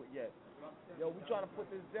fuck with yet. Yo, we trying to put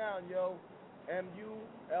this down, yo. MU,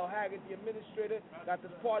 L. Haggood, the administrator, got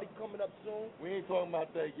this party coming up soon. We ain't talking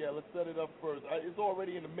about that yet. Let's set it up first. It's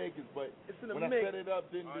already in the makers, but it's in the when mix. I set it up,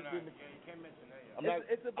 you can't mention that yet.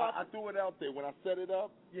 I threw it out there. When I set it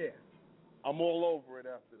up, yeah, I'm all over it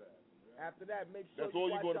after that. After that, make sure that's all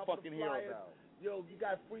you're going to fucking hear about. Yo, you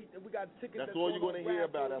got free. We got tickets. That's all you're going to hear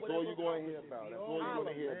about. That's all you're going to hear about. That's all you're going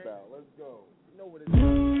to hear about. Let's go. You know what it is.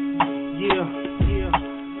 Yeah.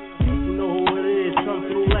 You know who it is. Come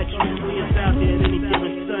through electrically. It's out there any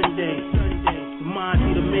given Sunday. Reminds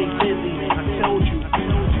you to make busy. I told you.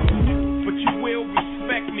 But you will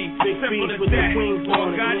respect me. Big Simple beats as with that. the wings Or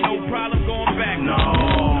on it. got no problem going back. No.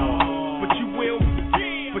 But you will.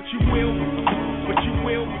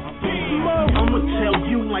 I'ma tell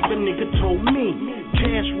you like a nigga told me.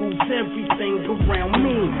 Cash rules everything around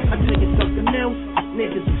me. I tell you something else,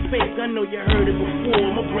 niggas is fake. I know you heard it before.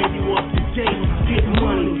 I'ma bring you up to date. Get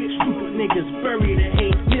money. Stupid niggas buried at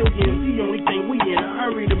 8 million. The only thing we in a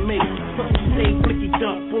hurry to make. Something stay flickied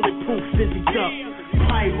up, bulletproof, fizzied up.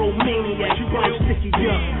 Pyromaniac, you burn sticky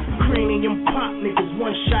up. Cranium pop niggas,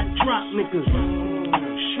 one shot drop niggas.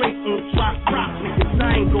 Straight on top rock niggas.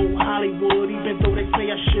 I ain't go Hollywood, even though they say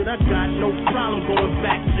I should. I got no problem going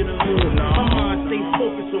back to the hood. My mind stay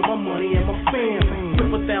focused on my money and my fam.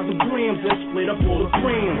 Flip 1,000 grams and split up all the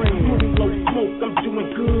grams. Moving low smoke, I'm doing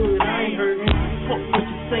good. I ain't hurting. Fuck what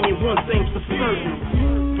you saying, one thing's for certain.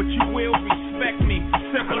 But you will respect me,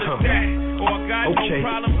 simple as that. Or I got no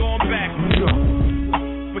problem going back.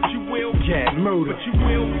 But you will. Yeah, murder. But you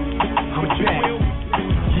will. I'm but you back. will.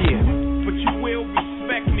 Yeah. But you will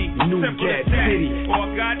respect me, New simple Gat as that. City. Or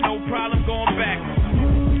I got no problem going back.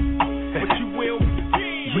 But you will.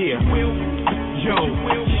 Yeah. You will. Yo,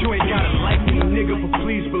 you ain't gotta like me, nigga, but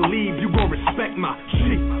please believe you gon' respect my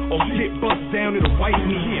shit. Or get bust down, it'll wipe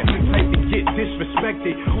me here. The type to get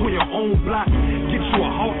disrespected on your own block. Get you a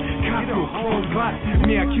Hulk, cop you a chrome Glock.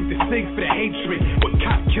 Me, I keep the stakes for the hatred with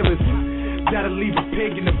cop killers. That'll leave a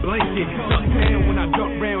pig in the blanket. Duck down when I duck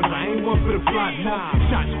rounds. I ain't one for the fly talk.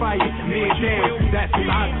 Shots fired, man down. That's what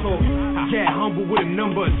I talk. Yeah, humble with a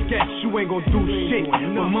number of sketch. You ain't gon' do shit but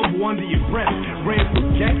mumble under your breath. Ran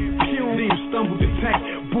forget. Leave stumble detect.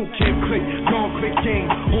 Boot camp click. Gone click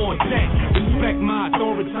game on deck. Respect my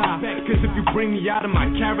authority. Cause if you bring me out of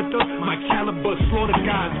my character, my caliber slaughter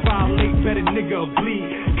guys. Violate better nigga or bleed.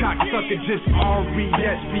 Cocksucker just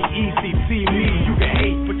R-E-S-P-E-C-T me. You can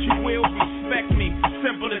hate, but you will respect me,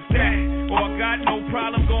 simple as that. Or I got no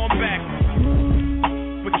problem going back.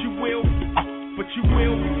 But you will. But you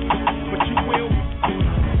will. But you will.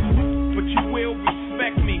 But you will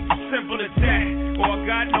respect me, simple as that. Or I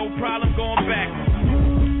got no problem going back.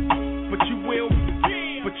 But you will.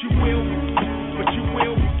 But you will. But you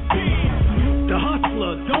will. The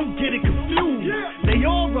hustler, don't get it confused. They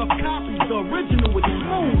all rough copies, the original is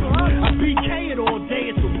smooth. I BK it all day,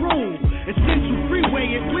 it's a rule. And since you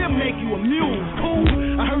freeway it, we'll make you amuse. Cool,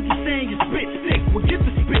 I heard you saying you spit sick, well get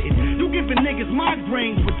the spitting. You giving niggas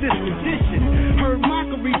migraines with this condition. Heard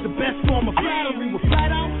mockery's the best form of flattery. With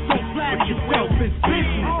flat out, don't flatter yourself, it's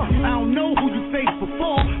business. I don't know who you faced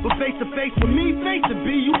before, but face to face with me, face to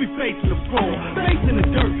be, you be facing the floor. Face in the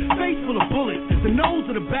dirt, face full of bullets, the nose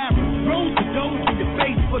of the barrel, rose the dose in your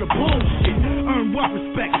face for the bullshit. Earn what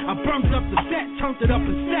respect? I burnt up the set, turned it up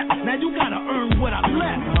a step. Now you gotta earn what I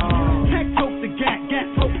left. Tech tote the gat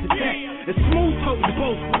tote the deck. And smooth tote the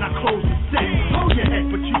boat when I close the set. Hold your head.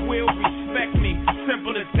 But you will respect me,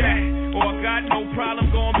 simple as that. Or I got no problem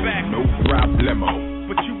going back. No problemo.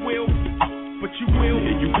 But you will. But you will.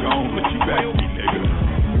 Yeah, you gon' respect me, nigga.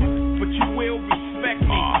 But you will respect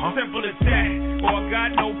me, simple as that. Or I got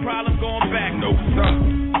no problem going back. No, sir.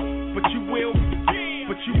 But you will.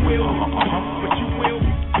 But you will. But you will.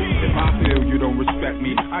 If I feel you don't respect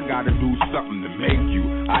me, I gotta do something to make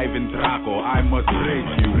you. Ivan Draco, I must break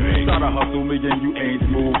you. Try to hustle me and you ain't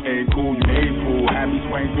smooth, ain't cool, you ain't fool. Have me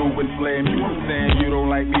swing through and flame you. I'm saying you don't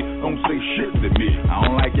like me, don't say shit to me. I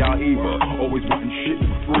don't like y'all either, always wanting shit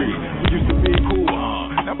for free. We used to be cool,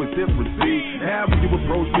 that was different, see. Now when you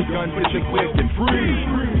approach me, gun, bitch, and quick and free.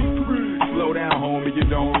 Slow down, homie, you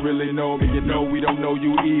don't really know me. You know we don't know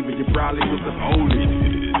you even. You probably was the police.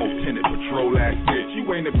 Lieutenant Patrol ass bitch. You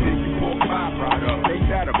ain't a pig, you pork pie product. Ain't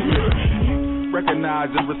that a bitch? Recognize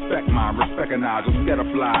and respect mine. Recognize I'm scared of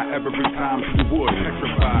fly every time you would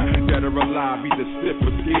petrify. Dead or alive, either stiff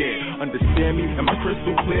or scared. Understand me? Am I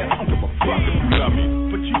crystal clear? I don't give a fuck if you love me.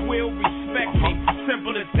 But you will respect me,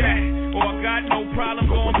 simple as that. Or I got no problem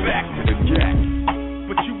going back to the jack.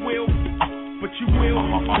 But you will. But you will.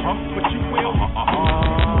 But you will.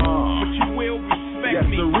 But you will respect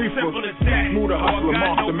me, simple as that. Smoother hustler,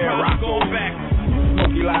 monster man, rock.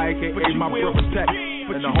 Smokey like aka my brother Tech.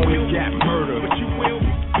 And the homie Gat Murder. But you will.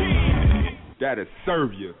 That'll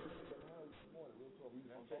serve you.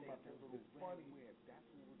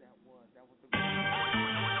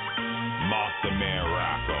 Monster Man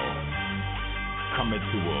Rocco. coming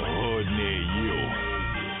to a hood near you.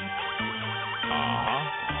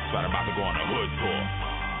 So I'm about to go on a hood tour.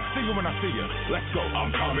 See you when I see you. Let's go.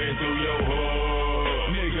 I'm coming to your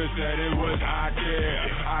hood. Niggas said it was hot there.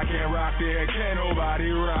 I can't rock there. Can't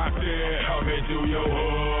nobody rock there. Coming to your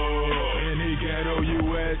hood. In the ghetto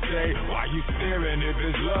USA. Why you staring? If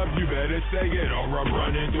it's love, you better say it. Or I'm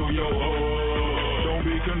running through your hood. Don't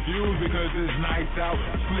be confused because it's nice out.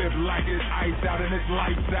 Slip like it's ice out and it's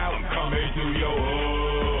lights out. I'm coming to your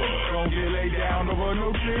hood. Don't get laid down over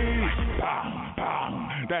no cheese. Bang,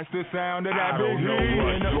 bang. That's the sound of that big heat.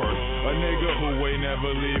 A nigga who ain't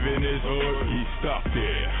never leaving his hood, he stuck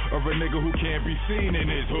there. Or a nigga who can't be seen in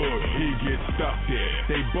his hood, he gets stuck there.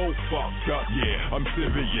 They both fucked up, yeah, I'm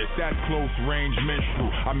serious. That's close range menstrual,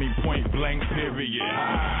 I mean point blank period.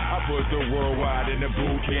 I put the worldwide in the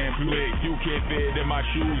boot camp click. You can't fit in my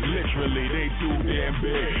shoes, literally, they too damn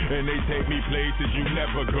big. And they take me places you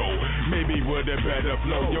never go, maybe with a better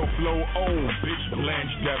flow. Yo, flow old, bitch,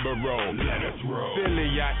 Blanche Devereaux. Let us roll.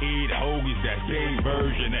 Philly, I eat hoagies, that's their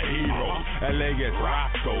version of heroes. LA gets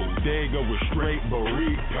Roscoe, they go with straight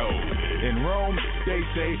burritos. In Rome, they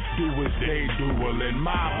say do as they do. Well, in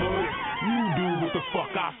my hood, you do what the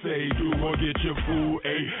fuck I say do. Or get your food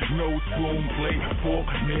ate, no spoon, plate, fork,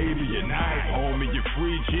 maybe a knife. Homie, your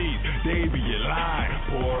free G's, they be your line.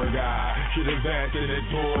 Poor guy, should've asked a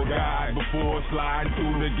tour guide before sliding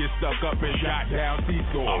through to get stuck up and shot down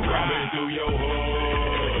seesaw. I'm coming through your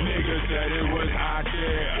hood. Niggas said it was hot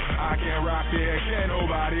there. I can't rock there, can't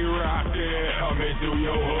nobody rock there. Coming through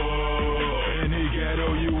your hood. In the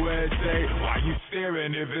ghetto USA. Why you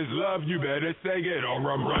staring? If it's love, you better say it. Or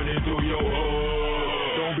I'm running through your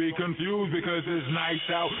hood. Don't be confused because it's nice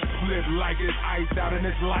out. Slip like it's ice out and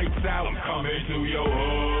it's lights out. I'm coming through your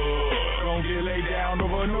hood. Don't get laid down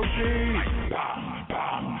over no cheese. Bang,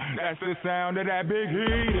 bang. That's the sound of that big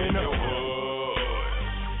heat in the hood.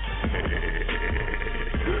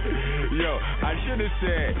 Yo, I should have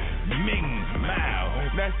said Ming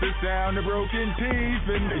Mao. That's the sound of broken teeth.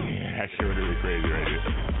 And that shit would be crazy right here.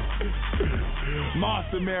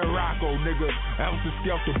 Monster Man Rocco, nigga. Elsa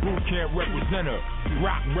Skelter boot camp representative.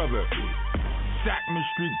 Rock brother. Sackman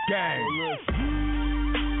Street gang.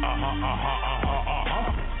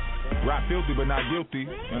 Rock filthy but not guilty.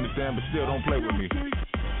 Understand? But still don't play with me.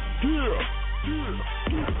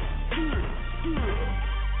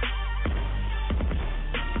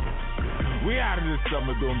 We out of this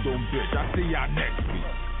summer, dum bitch. I see y'all next week.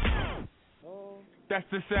 That's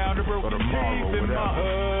the sound of broken teeth in my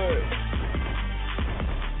hood.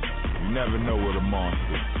 You never know what a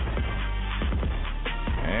monster.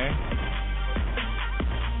 Yeah.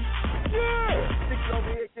 Sneaking over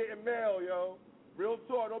here getting mail, yo. Real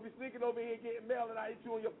talk. Don't be sneaking over here getting mail and I hit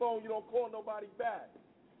you on your phone. You don't call nobody back.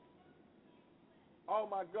 Oh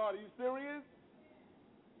my God, are you serious?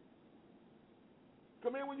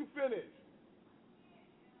 Come in when you finish.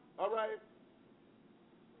 All right.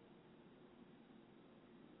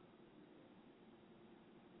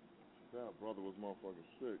 That brother was motherfucking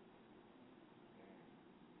sick.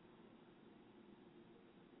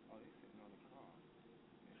 Oh, he's sitting on the car.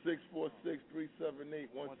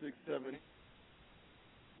 646-378-1670.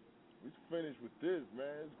 We finished with this,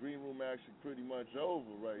 man. This green room action pretty much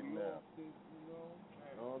over right now. You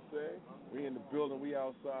know what I'm saying? We in the building, we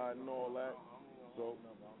outside and all that. So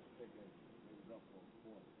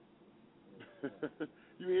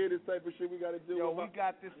you hear this type of shit we got to do? Yo, we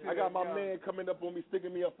got this shit. I got my man coming up on me,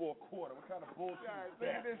 sticking me up for a quarter. What kind of bullshit is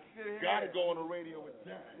that? This shit here. Gotta go on the radio with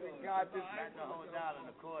that. We got this.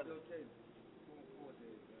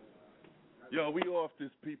 Yo, we off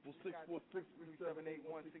this, people.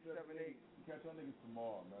 646-378-1678. Catch y'all niggas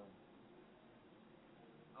tomorrow, man.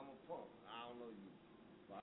 I'm a punk.